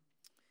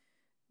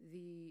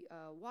 The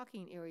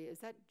walking area, is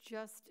that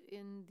just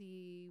in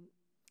the,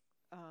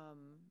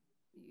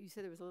 you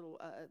said there was a little,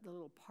 the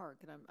little park,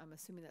 and I'm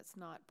assuming that's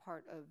not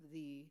part of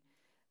the,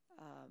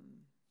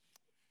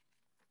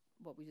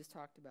 what we just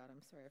talked about.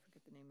 I'm sorry, I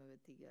forget the name of it.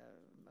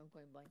 I'm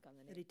going blank on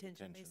the name. The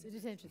detention Detention. basin. The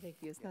detention, thank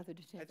you. It's not the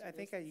detention. I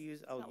think I'll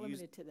use. Not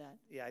limited to that.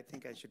 Yeah, I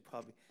think I should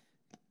probably.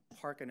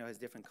 Park, I know, has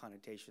different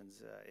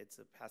connotations. It's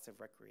a passive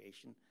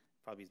recreation,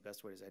 probably is the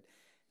best way to say it.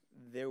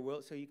 There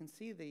will, so you can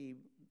see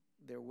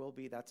there will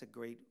be, that's a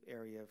great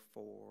area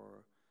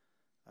for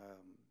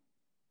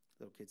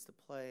little kids to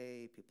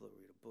play, people to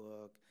read a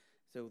book.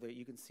 So that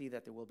you can see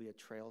that there will be a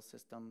trail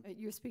system.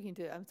 You're speaking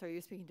to, I'm sorry,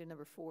 you're speaking to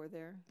number 4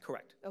 there?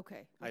 Correct.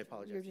 Okay. I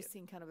apologize, You're just yes.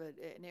 seeing kind of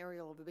an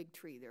aerial of a big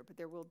tree there, but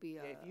there will be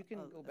Yeah, if you can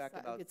go back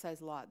about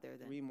good-sized lot there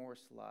then. 3 more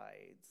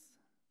slides.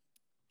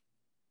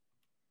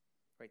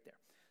 Right there.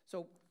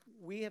 So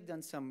we have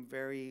done some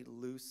very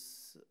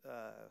loose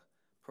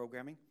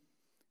programming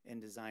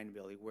and design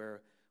ability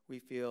where we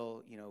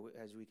feel, you know,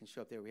 as we can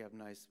show up there, we have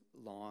nice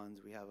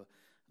lawns, we have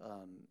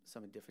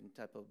some different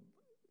type of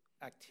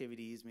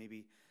activities,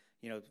 maybe,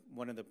 you know,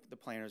 one of the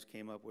planners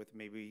came up with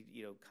maybe,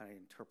 you know, kind of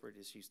interpret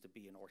this used to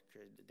be an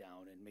orchard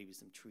down and maybe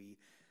some tree,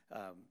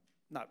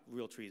 not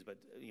real trees, but,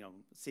 you know,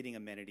 sitting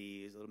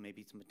amenities,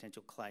 maybe some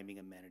potential climbing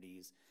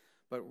amenities,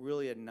 but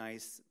really a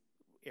nice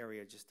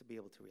area just to be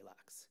able to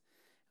relax.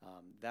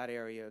 That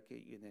area,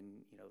 and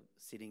then, you know,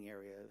 sitting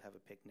area, have a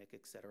picnic,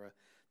 etc.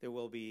 There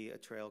will be a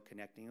trail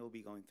connecting. It will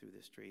be going through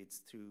the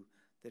streets, through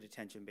the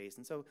detention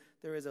basin. So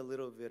there is a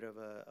little bit of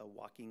a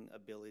walking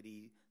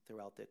ability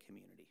throughout the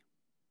community.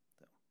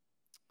 So.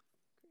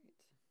 Great.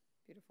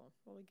 Beautiful.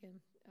 Well,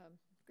 again,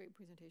 great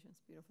presentations.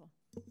 Beautiful.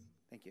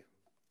 Thank you.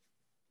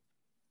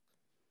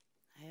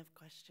 I have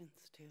questions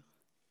too.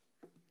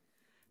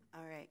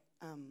 All right.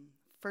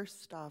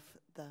 First off,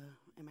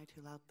 am I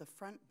too loud? The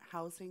front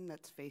housing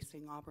that's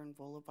facing Auburn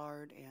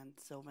Boulevard and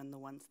Sylvan, the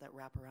ones that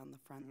wrap around the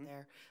front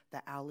there,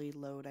 the alley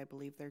load, I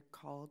believe they're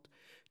called.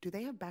 Do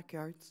they have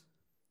backyards?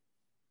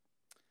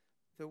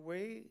 The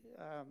way,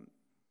 do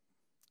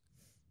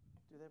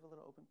they have a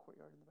little open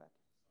courtyard in the back?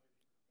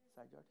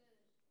 Side yard?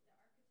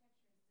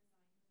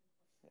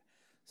 Yeah.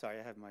 Sorry,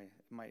 I have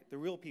the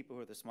real people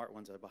who are the smart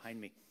ones are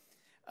behind me.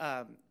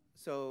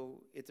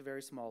 So it's a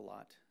very small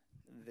lot.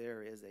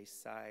 There is a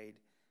side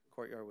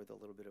courtyard with a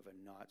little bit of a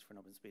notch for an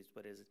open space,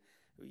 but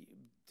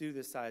due to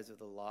the size of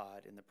the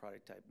lot and the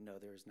product type, no,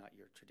 there is not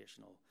your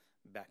traditional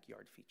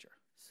backyard feature.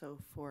 So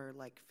for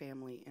like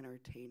family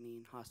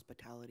entertaining,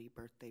 hospitality,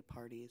 birthday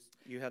parties?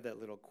 You have that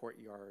little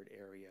courtyard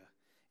area.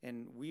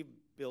 And we've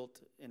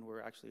built, and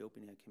we're actually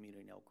opening a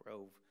community in Elk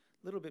Grove,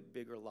 a little bit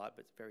bigger lot,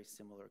 but very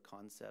similar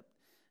concept.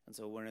 And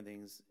so one of the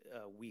things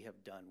we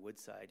have done,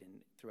 Woodside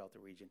and throughout the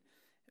region,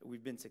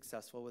 we've been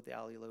successful with the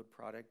alley load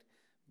product,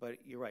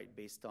 but you're right,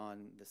 based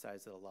on the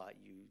size of the lot,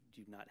 you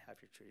do not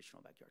have your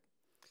traditional backyard.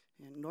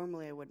 And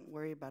normally I wouldn't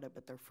worry about it,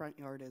 but their front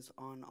yard is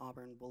on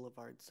Auburn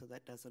Boulevard, so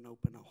that doesn't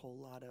open a whole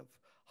lot of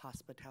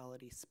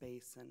hospitality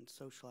space and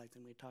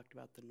socializing. We talked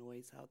about the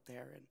noise out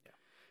there and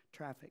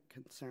traffic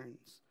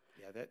concerns.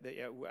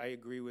 Yeah, I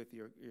agree with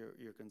your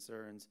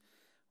concerns.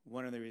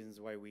 One of the reasons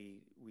why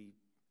we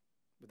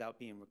without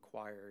being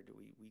required,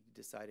 we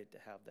decided to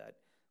have that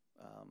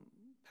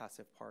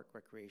passive park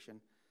recreation.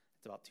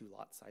 It's about 2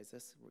 lot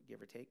sizes,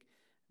 give or take,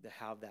 to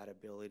have that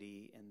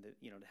ability and to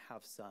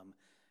have some.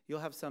 You'll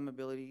have some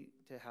ability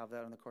to have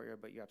that on the courtyard,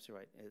 but you're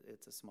absolutely right.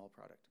 It's a small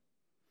product.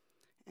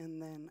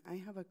 And then I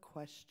have a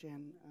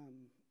question,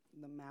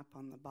 the map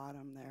on the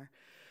bottom there,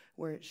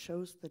 where it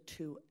shows the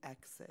 2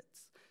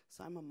 exits.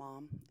 So I'm a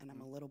mom, and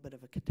I'm a little bit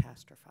of a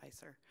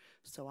catastrophizer.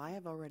 So I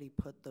have already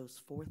put those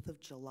 4th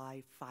of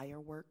July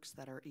fireworks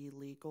that are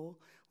illegal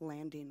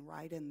landing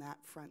right in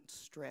that front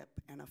strip,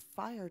 and a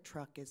fire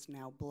truck is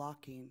now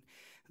blocking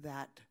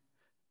that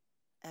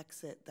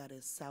exit that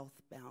is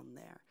southbound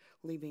there,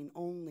 leaving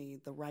only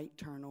the right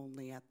turn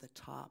only at the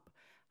top.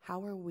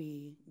 How are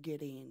we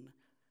getting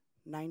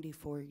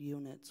 94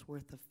 units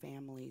worth of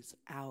families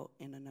out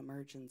in an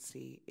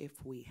emergency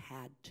if we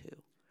had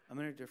to? I'm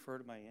going to defer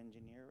to my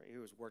engineer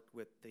who has worked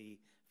with the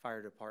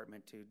fire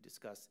department to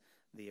discuss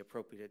the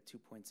appropriate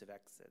 2 points of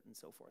exit and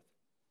so forth.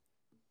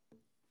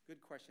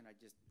 Good question. I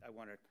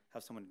want to have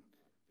someone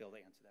be able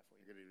to answer that for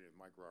you. Good evening,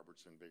 Mike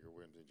Robertson, Baker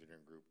Williams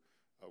Engineering Group.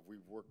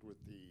 We've worked with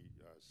the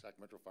Sac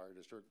Metro Fire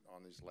District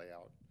on this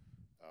layout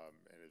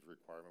and its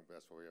requirement,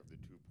 but that's why we have the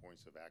 2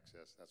 points of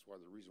access. That's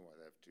why the reason why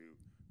they have 2,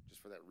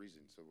 just for that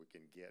reason, so we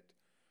can get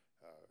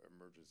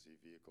emergency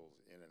vehicles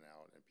in and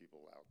out and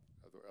people out.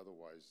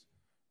 Otherwise,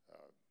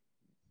 the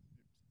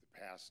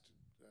past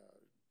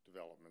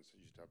developments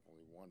used to have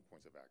only 1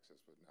 point of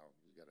access, but now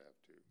you got to have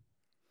 2.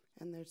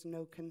 And there's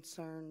no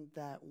concern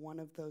that one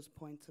of those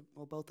points,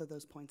 both of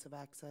those points of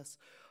access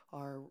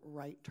are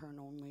right turn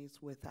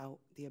onlys without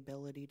the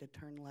ability to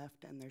turn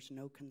left, and there's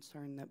no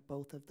concern that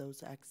both of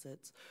those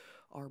exits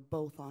are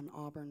both on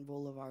Auburn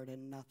Boulevard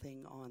and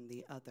nothing on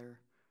the other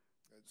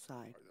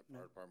side. The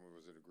fire department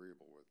was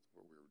agreeable with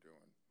what we were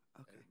doing.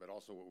 Okay. But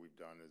also what we've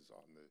done is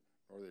on the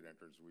northern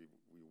entrance, we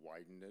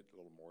widened it a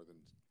little more than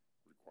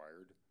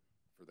required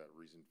for that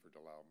reason, to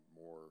allow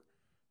more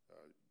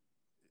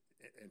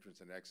entrance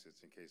and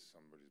exits in case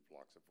somebody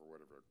blocks it for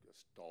whatever, a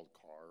stalled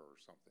car or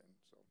something.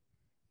 So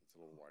it's a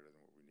little wider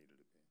than what we needed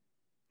it to be.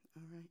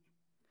 All right.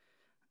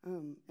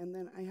 And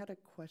then I had a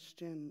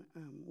question.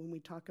 When we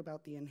talk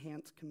about the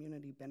enhanced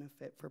community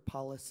benefit for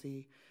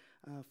policy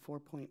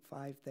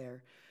 4.5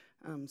 there,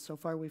 so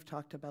far we've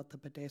talked about the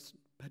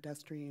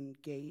pedestrian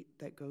gate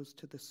that goes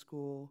to the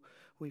school.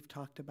 We've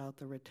talked about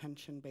the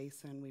retention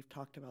basin. We've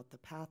talked about the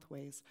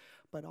pathways.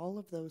 But all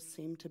of those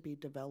seem to be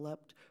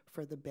developed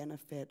for the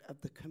benefit of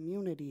the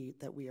community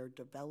that we are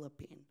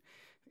developing.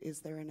 Is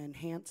there an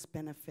enhanced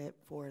benefit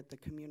for the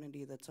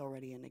community that's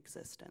already in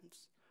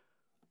existence?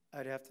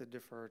 I'd have to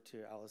defer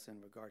to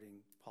Allison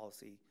regarding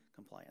policy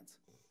compliance.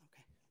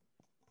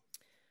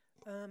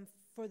 Okay.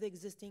 For the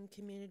existing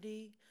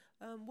community,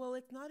 well,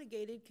 it's not a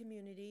gated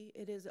community.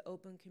 It is an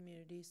open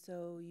community,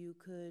 so you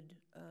could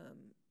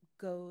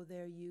go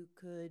there. You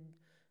could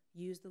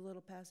use the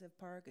little passive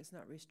park. It's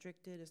not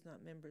restricted. It's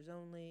not members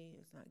only.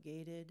 It's not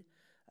gated.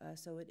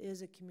 So it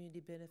is a community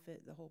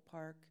benefit, the whole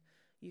park.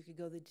 You could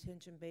go to the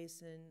detention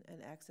basin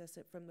and access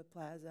it from the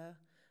plaza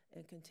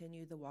and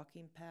continue the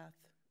walking path,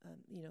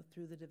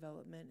 through the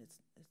development. It's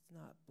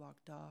not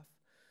blocked off.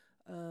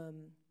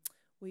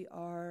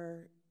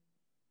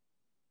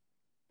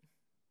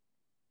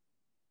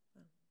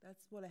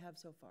 That's what I have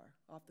so far,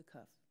 off the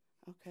cuff.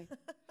 Okay.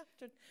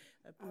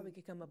 I probably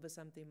could come up with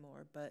something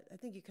more, but I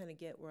think you kind of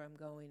get where I'm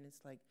going.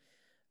 It's like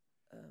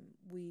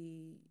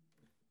we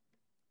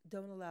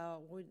don't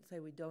allow, I wouldn't say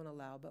we don't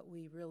allow, but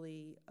we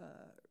really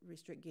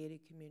restrict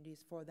gated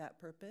communities for that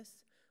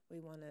purpose. We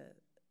want a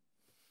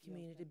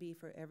community to be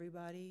for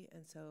everybody,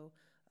 and so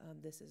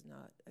this is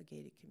not a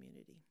gated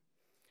community.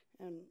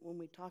 And when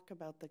we talk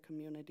about the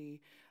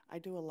community, I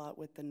do a lot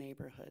with the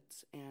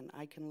neighborhoods, and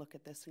I can look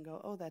at this and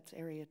go, oh, that's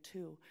Area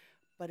 2.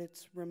 But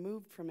it's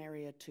removed from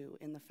Area 2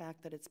 in the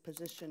fact that it's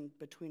positioned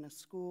between a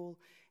school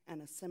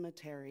and a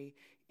cemetery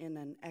in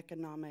an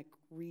economic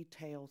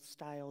retail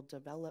style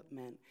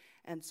development.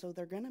 And so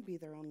they're going to be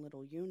their own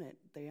little unit.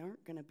 They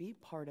aren't going to be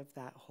part of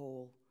that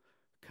whole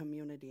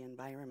community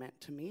environment.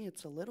 To me,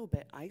 it's a little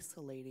bit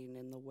isolating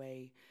in the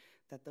way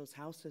that those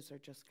houses are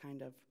just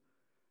kind of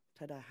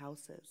to-da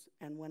houses.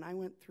 And when I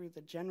went through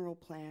the general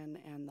plan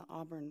and the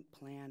Auburn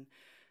plan,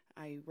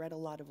 I read a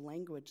lot of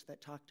language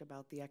that talked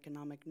about the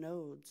economic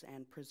nodes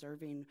and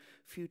preserving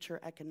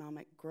future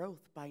economic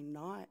growth by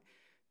not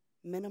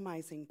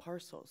minimizing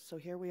parcels. So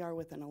here we are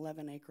with an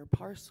 11-acre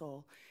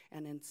parcel,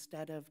 and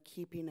instead of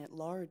keeping it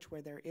large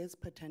where there is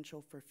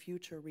potential for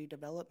future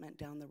redevelopment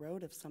down the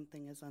road if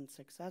something is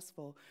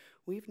unsuccessful,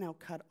 we've now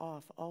cut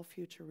off all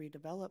future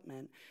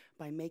redevelopment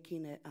by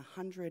making it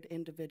 100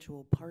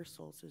 individual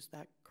parcels. Is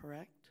that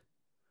correct?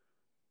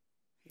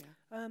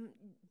 Yeah.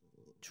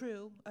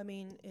 True. I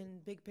mean, in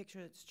big picture,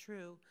 it's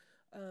true.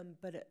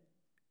 But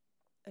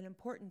an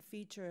important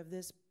feature of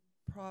this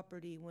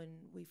property when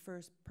we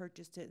first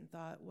purchased it and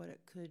thought what it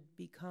could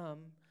become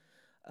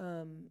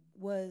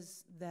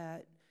was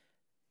that,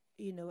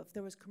 you know, if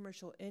there was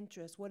commercial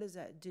interest, what does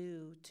that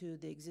do to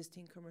the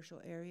existing commercial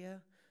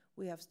area?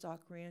 We have Stock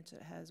Ranch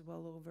that has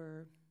well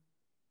over,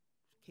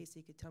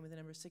 Casey could tell me the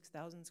number,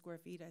 6,000 square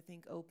feet, I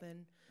think,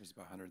 open. There's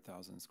about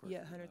 100,000 square feet.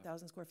 Yeah,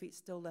 100,000 square feet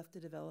still left to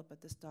develop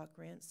at the Stock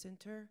Ranch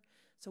Center.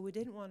 So we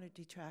didn't want to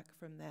detract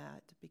from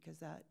that because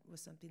that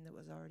was something that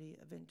was already,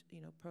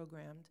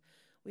 programmed.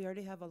 We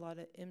already have a lot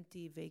of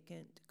empty,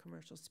 vacant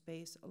commercial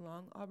space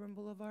along Auburn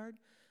Boulevard.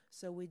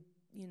 So we,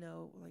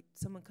 like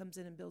someone comes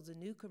in and builds a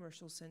new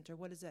commercial center,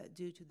 what does that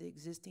do to the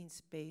existing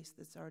space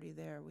that's already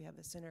there? We have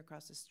a center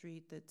across the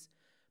street that's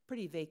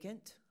pretty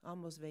vacant,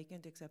 almost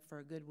vacant except for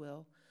a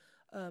Goodwill.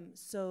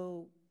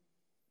 So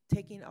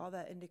taking all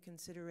that into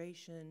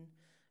consideration,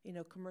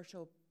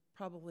 commercial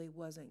probably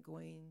wasn't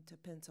going to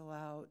pencil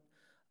out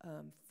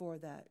for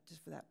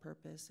that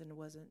purpose, and it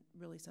wasn't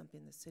really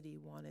something the city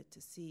wanted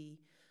to see.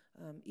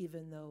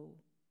 Even though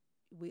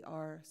we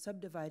are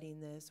subdividing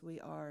this, we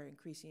are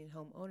increasing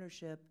home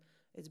ownership.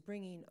 It's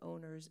bringing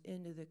owners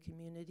into the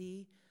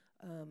community,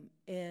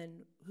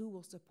 and who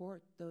will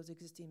support those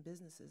existing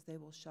businesses? They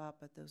will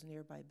shop at those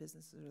nearby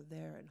businesses that are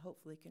there and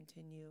hopefully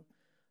continue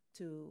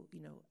to,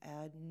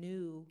 add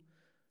new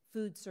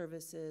food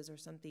services or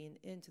something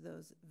into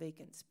those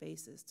vacant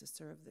spaces to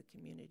serve the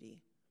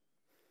community.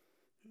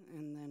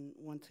 And then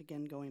once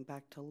again, going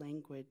back to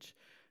language,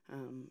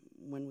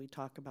 when we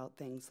talk about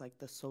things like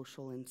the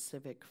social and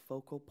civic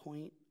focal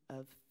point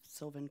of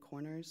Sylvan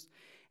Corners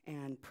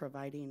and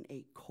providing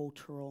a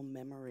cultural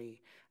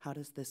memory, how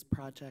does this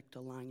project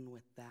align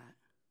with that?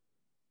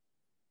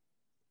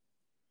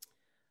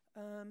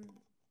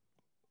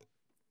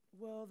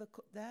 Well,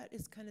 that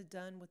is kind of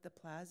done with the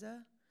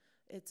plaza.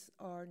 It's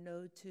our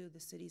node to the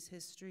city's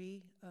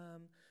history.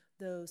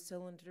 Those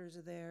cylinders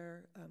are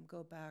there,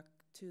 go back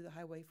to the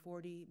Highway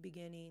 40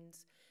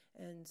 beginnings,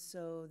 and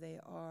so they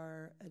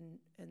are, and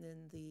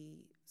then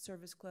the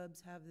service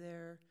clubs have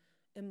their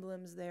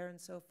emblems there and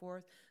so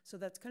forth. So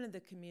that's kind of the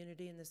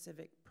community and the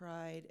civic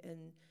pride,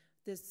 and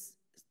this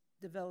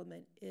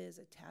development is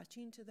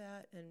attaching to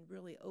that and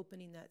really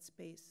opening that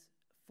space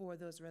for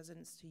those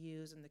residents to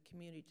use and the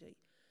community to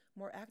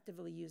more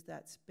actively use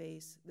that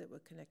space that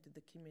would connect to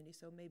the community.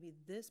 So maybe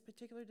this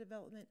particular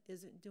development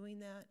isn't doing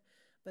that,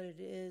 but it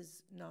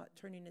is not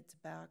turning its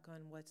back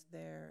on what's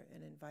there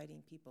and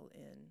inviting people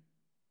in.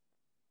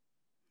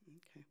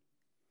 Okay.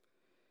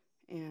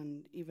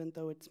 And even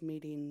though it's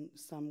meeting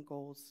some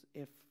goals,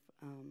 if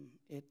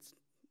it's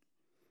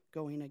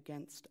going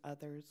against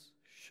others,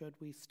 should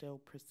we still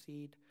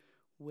proceed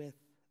with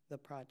the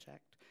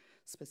project?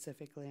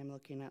 Specifically, I'm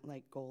looking at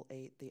like Goal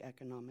 8, the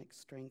economic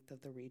strength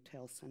of the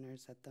retail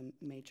centers at the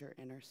major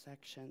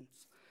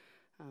intersections.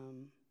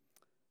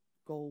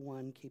 Goal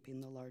 1,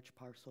 keeping the large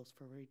parcels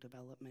for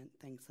redevelopment,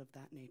 things of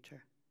that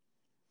nature.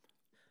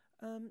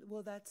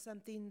 Well, that's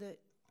something that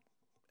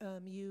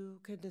you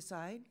could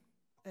decide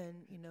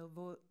and,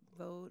 vote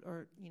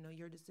or,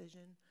 your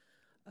decision.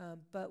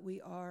 But we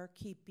are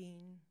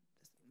keeping,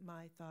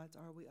 my thoughts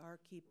are we are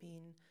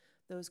keeping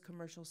those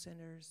commercial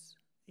centers,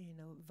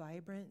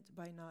 vibrant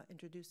by not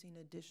introducing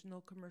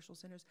additional commercial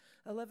centers.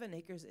 11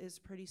 acres is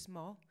pretty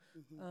small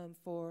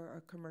for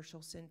a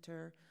commercial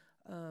center.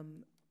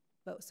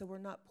 But so we're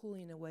not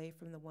pulling away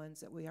from the ones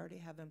that we already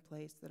have in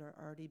place that are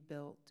already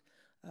built,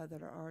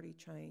 that are already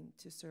trying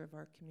to serve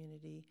our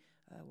community.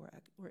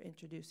 We're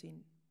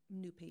introducing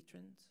new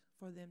patrons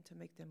for them to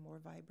make them more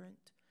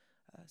vibrant.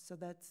 So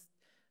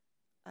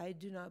I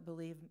do not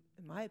believe,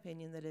 in my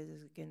opinion, that it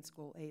is against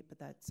Goal 8, but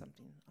that's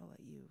something I'll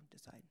let you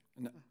decide.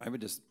 No, I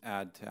would just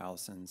add to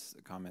Allison's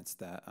comments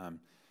that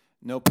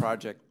no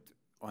project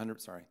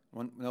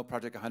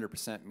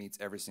 100% meets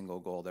every single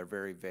goal. They're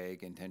very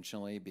vague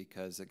intentionally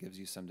because it gives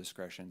you some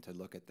discretion to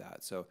look at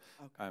that. So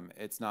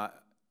it's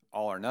not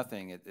all or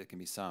nothing, it can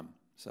be some.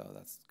 So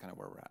that's kind of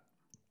where we're at.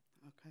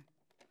 Okay.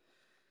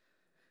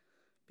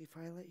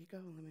 Before I let you go,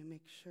 let me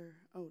make sure.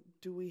 Oh,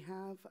 do we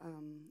have,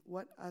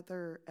 what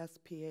other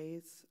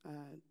SPAs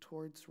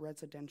towards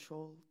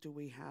residential do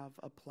we have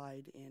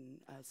applied in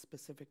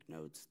specific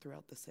nodes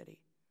throughout the city?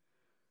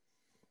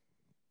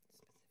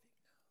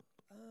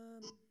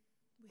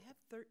 We have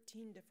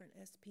 13 different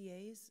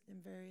SPAs in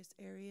various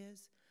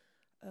areas.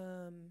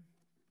 Trying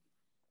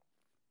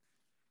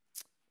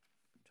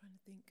to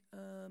think.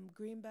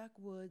 Greenback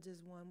Woods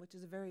is one, which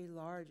is a very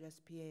large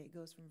SPA. It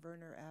goes from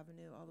Werner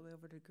Avenue all the way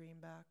over to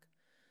Greenback.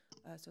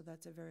 So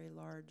that's a very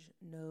large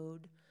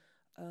node.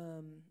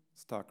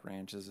 Stock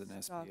Ranch is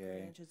an Stock SPA.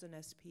 Ranch is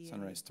an SPA.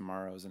 Sunrise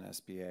Tomorrow is an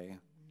SPA.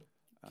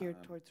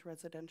 Geared towards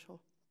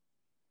residential?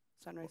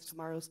 Sunrise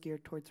Tomorrow's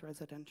geared towards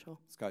residential.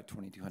 It's got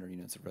 2,200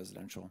 units of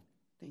residential.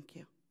 Thank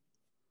you.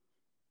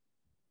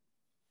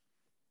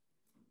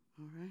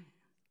 All right.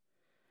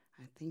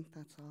 I think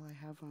that's all I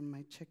have on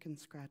my chicken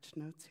scratch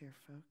notes here,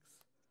 folks.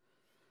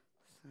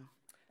 So,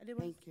 I did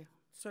want thank you.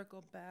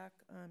 circle back.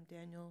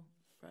 Daniel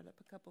brought up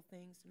a couple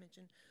things to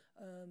mention.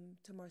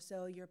 To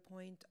Marcel, your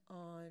point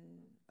on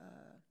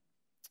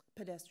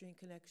pedestrian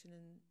connection,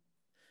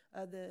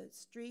 and the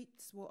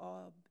streets will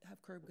all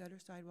have curb gutter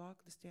sidewalk,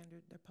 the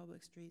standard, they're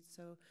public streets,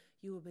 so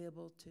you will be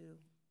able to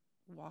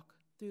walk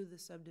through the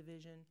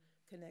subdivision,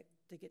 connect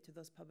to get to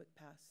those public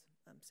paths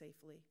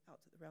safely out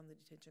to, around the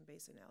detention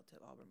basin out to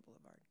Auburn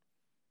Boulevard.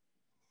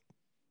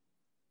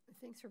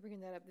 Thanks for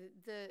bringing that up.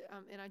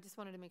 And I just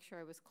wanted to make sure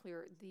I was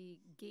clear. The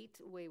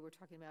gateway we're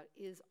talking about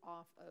is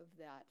off of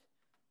that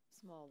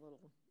small little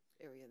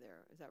area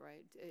there. Is that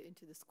right?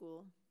 Into the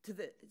school? To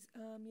the,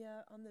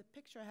 yeah, on the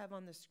picture I have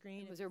on the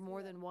screen. Was there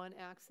more than one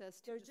access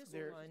to There's the just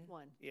school?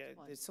 one. Yeah,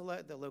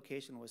 the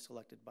location was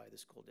selected by the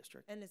school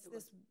district. And it's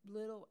this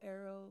little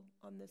arrow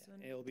on this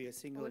one. It'll be a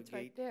singular Oh, it's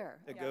right gate there.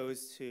 that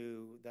goes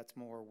to, that's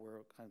more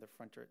where kind of the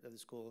front of the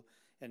school,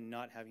 and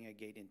not having a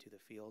gate into the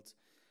fields.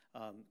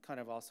 Kind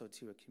of also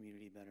to a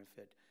community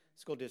benefit.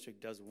 School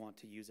district does want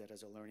to use that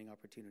as a learning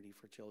opportunity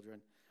for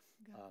children.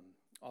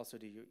 Also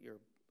to your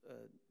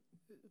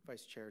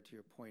Vice Chair, to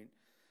your point,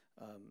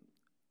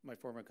 my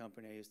former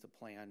company used to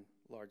plan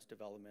large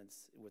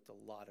developments with a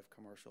lot of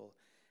commercial,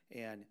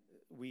 and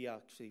we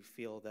actually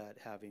feel that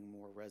having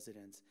more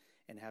residents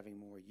and having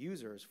more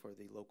users for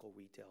the local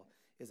retail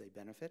is a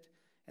benefit.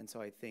 And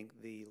so I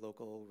think the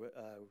local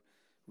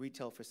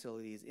retail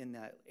facilities in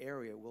that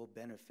area will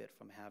benefit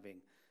from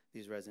having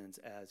these residents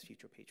as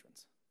future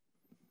patrons.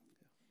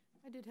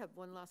 I did have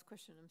one last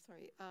question, I'm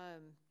sorry.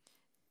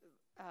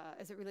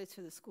 As it relates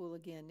to the school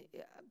again,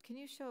 can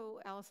you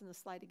show Allison the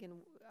slide again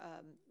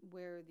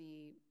where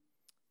the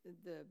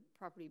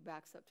property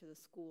backs up to the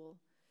school?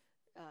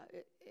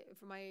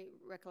 From my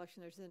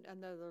recollection, there's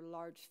another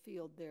large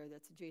field there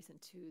that's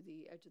adjacent to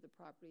the edge of the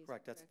property.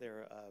 Correct, that's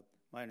their,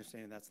 my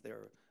understanding, that's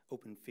their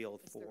open field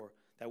for,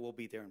 that will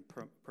be there in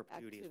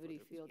perpetuity. Activity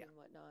field and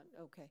whatnot,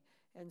 okay.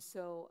 And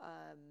so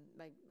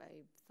my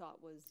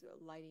thought was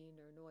lighting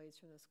or noise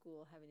from the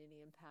school having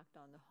any impact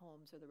on the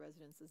homes or the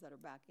residences that are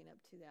backing up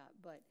to that.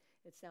 But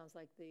it sounds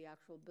like the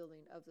actual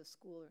building of the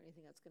school or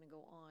anything that's going to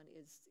go on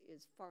is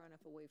far enough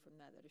away from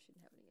that it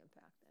shouldn't have any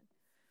impact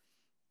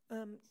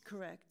then.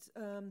 Correct.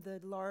 The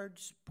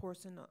large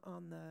portion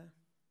on the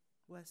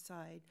west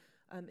side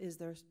is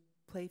their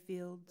play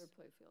fields. Their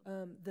play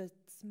field. The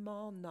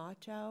small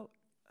notch out,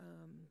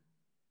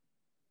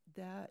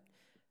 that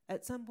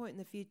at some point in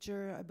the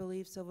future, I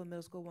believe Silva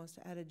Middle School wants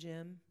to add a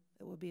gym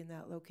that will be in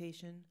that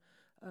location.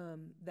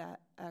 That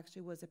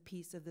actually was a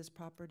piece of this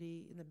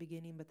property in the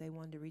beginning, but they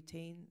wanted to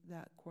retain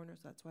that corner,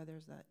 so that's why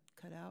there's that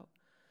cutout.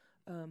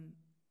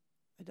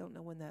 I don't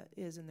know when that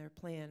is in their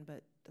plan,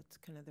 but that's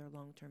kind of their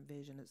long-term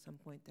vision. At some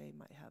point, they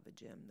might have a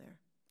gym there.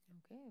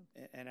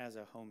 Okay. And as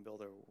a home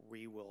builder,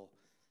 we will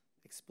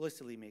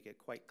explicitly make it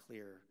quite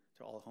clear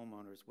to all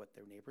homeowners what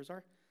their neighbors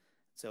are.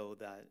 So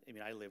that, I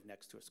mean, I live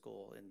next to a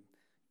school, and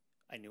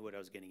I knew what I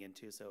was getting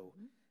into, so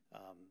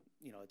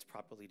you know, it's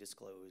properly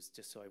disclosed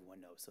just so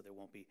everyone knows. So there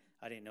won't be,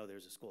 I didn't know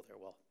there's a school there.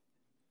 Well,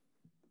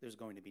 there's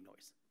going to be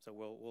noise. So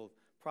we'll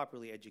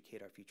properly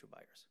educate our future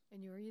buyers.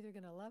 And you're either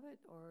going to love it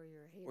or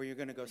you're hating it. Or you're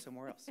going to go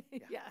somewhere else. Yeah.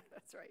 Yeah,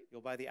 that's right.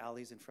 You'll buy the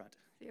alleys in front.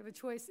 So you have a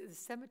choice, the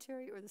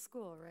cemetery or the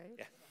school, right?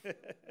 Yeah. Like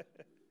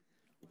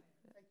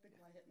the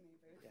quiet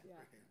neighbors. Yeah,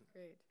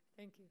 great.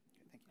 Thank you.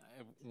 Thank you. I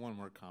have one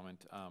more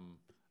comment.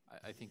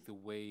 I think the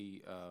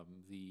way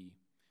the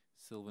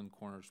Sylvan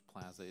Corners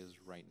Plaza is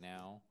right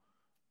now,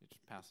 it's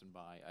just passing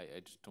by, I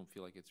just don't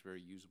feel like it's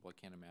very usable. I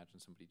can't imagine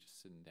somebody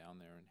just sitting down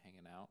there and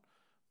hanging out.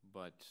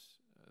 But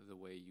the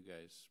way you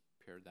guys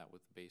paired that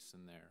with the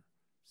basin there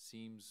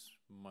seems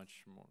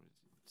much more,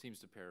 seems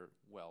to pair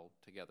well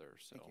together.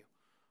 So, Thank you.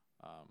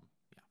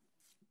 Yeah.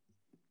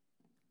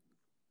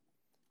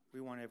 We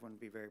want everyone to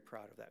be very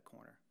proud of that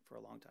corner for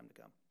a long time to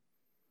come.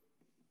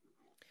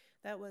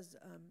 That was,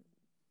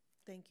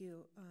 thank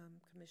you,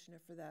 Commissioner,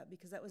 for that,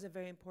 because that was a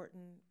very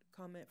important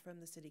comment from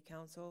the City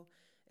Council,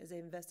 is they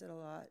invested a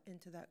lot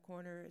into that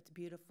corner. It's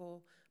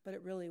beautiful, but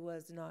it really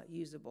was not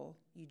usable.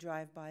 You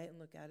drive by it and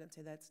look at it and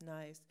say, that's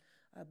nice.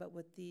 But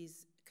with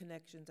these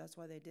connections, that's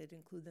why they did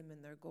include them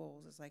in their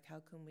goals. It's like,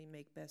 how can we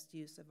make best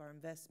use of our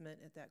investment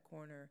at that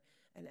corner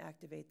and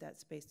activate that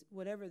space?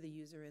 Whatever the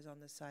user is on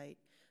the site,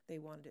 they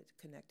wanted it to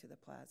connect to the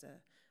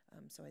plaza.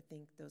 So I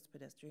think those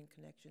pedestrian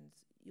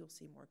connections, you'll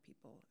see more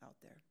people out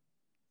there.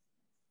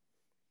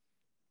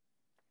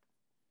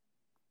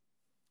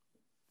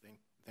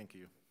 Thank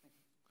you.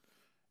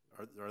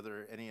 Are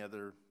there any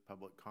other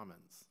public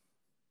comments?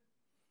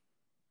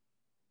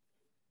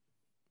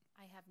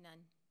 I have none.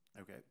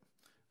 Okay.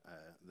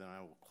 Then I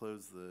will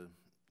close the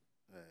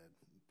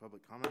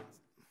public comments.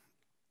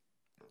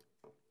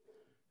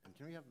 And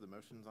can we have the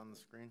motions on the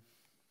screen?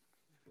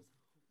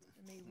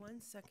 Give me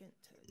 1 second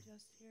to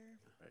adjust here.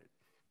 Right.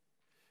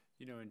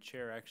 You know, and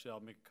Chair, actually, I'll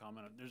make a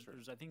comment.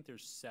 I think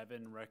there's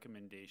 7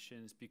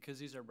 recommendations. Because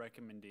these are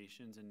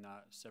recommendations and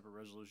not separate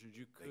resolutions,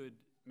 you could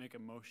make a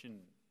motion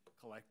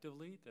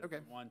collectively that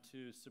Okay. want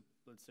to,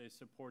 let's say,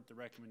 support the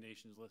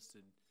recommendations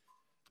listed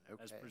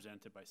as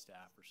presented by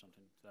staff or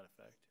something to that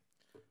effect.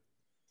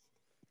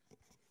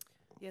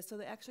 Yeah, so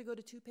they actually go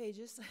to 2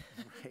 pages.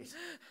 Okay.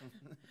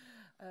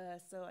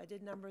 So I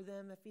did number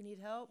them if you need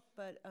help,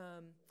 but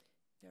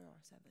there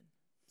are 7.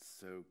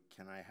 So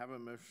can I have a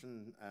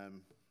motion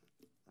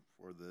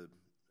for the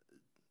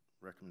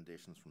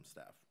recommendations from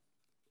staff?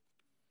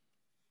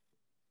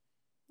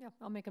 Yeah,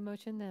 I'll make a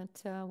motion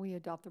that we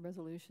adopt the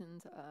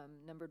resolutions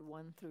numbered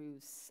 1 through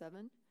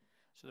 7.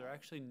 So there are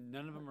actually,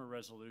 none of them are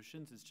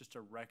resolutions. It's just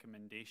a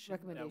recommendation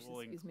that Recommendations, will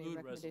excuse me, include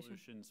recommendation.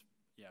 resolutions,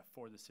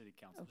 for the city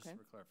council, just Okay.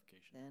 for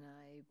clarification. Then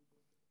I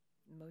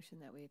motion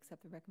that we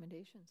accept the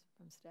recommendations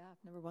from staff,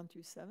 number 1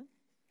 through 7. Is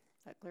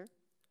that clear?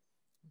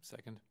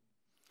 Second.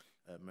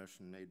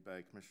 Motion made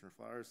by Commissioner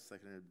Flowers,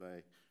 seconded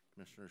by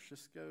Commissioner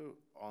Shisco.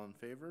 All in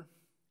favor?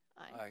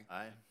 Aye.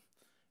 Aye.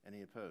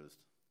 Any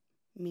opposed?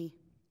 Me.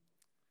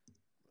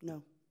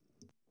 No.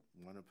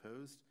 1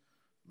 opposed.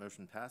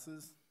 Motion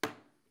passes.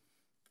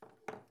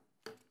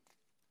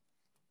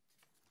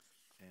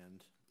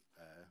 And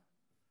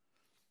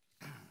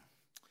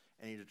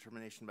any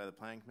determination by the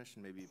Planning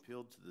Commission may be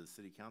appealed to the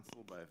City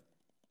Council by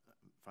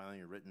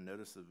filing a written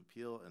notice of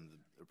appeal and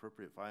the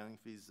appropriate filing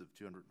fees of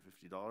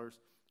 $250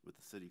 with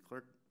the city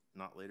clerk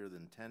not later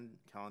than 10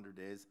 calendar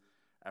days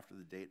after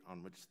the date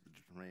on which the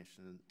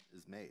determination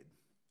is made.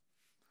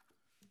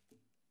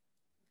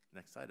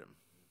 Next item.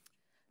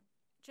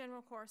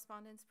 General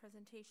correspondence,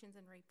 presentations,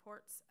 and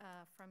reports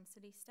from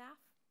city staff.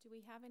 Do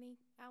we have any,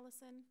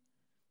 Allison?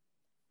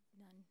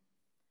 None.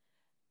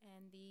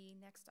 And the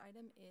next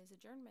item is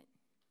adjournment.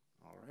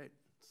 All right,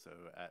 so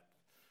at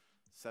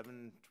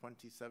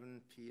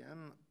 7:27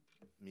 p.m.,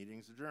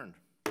 meeting's adjourned.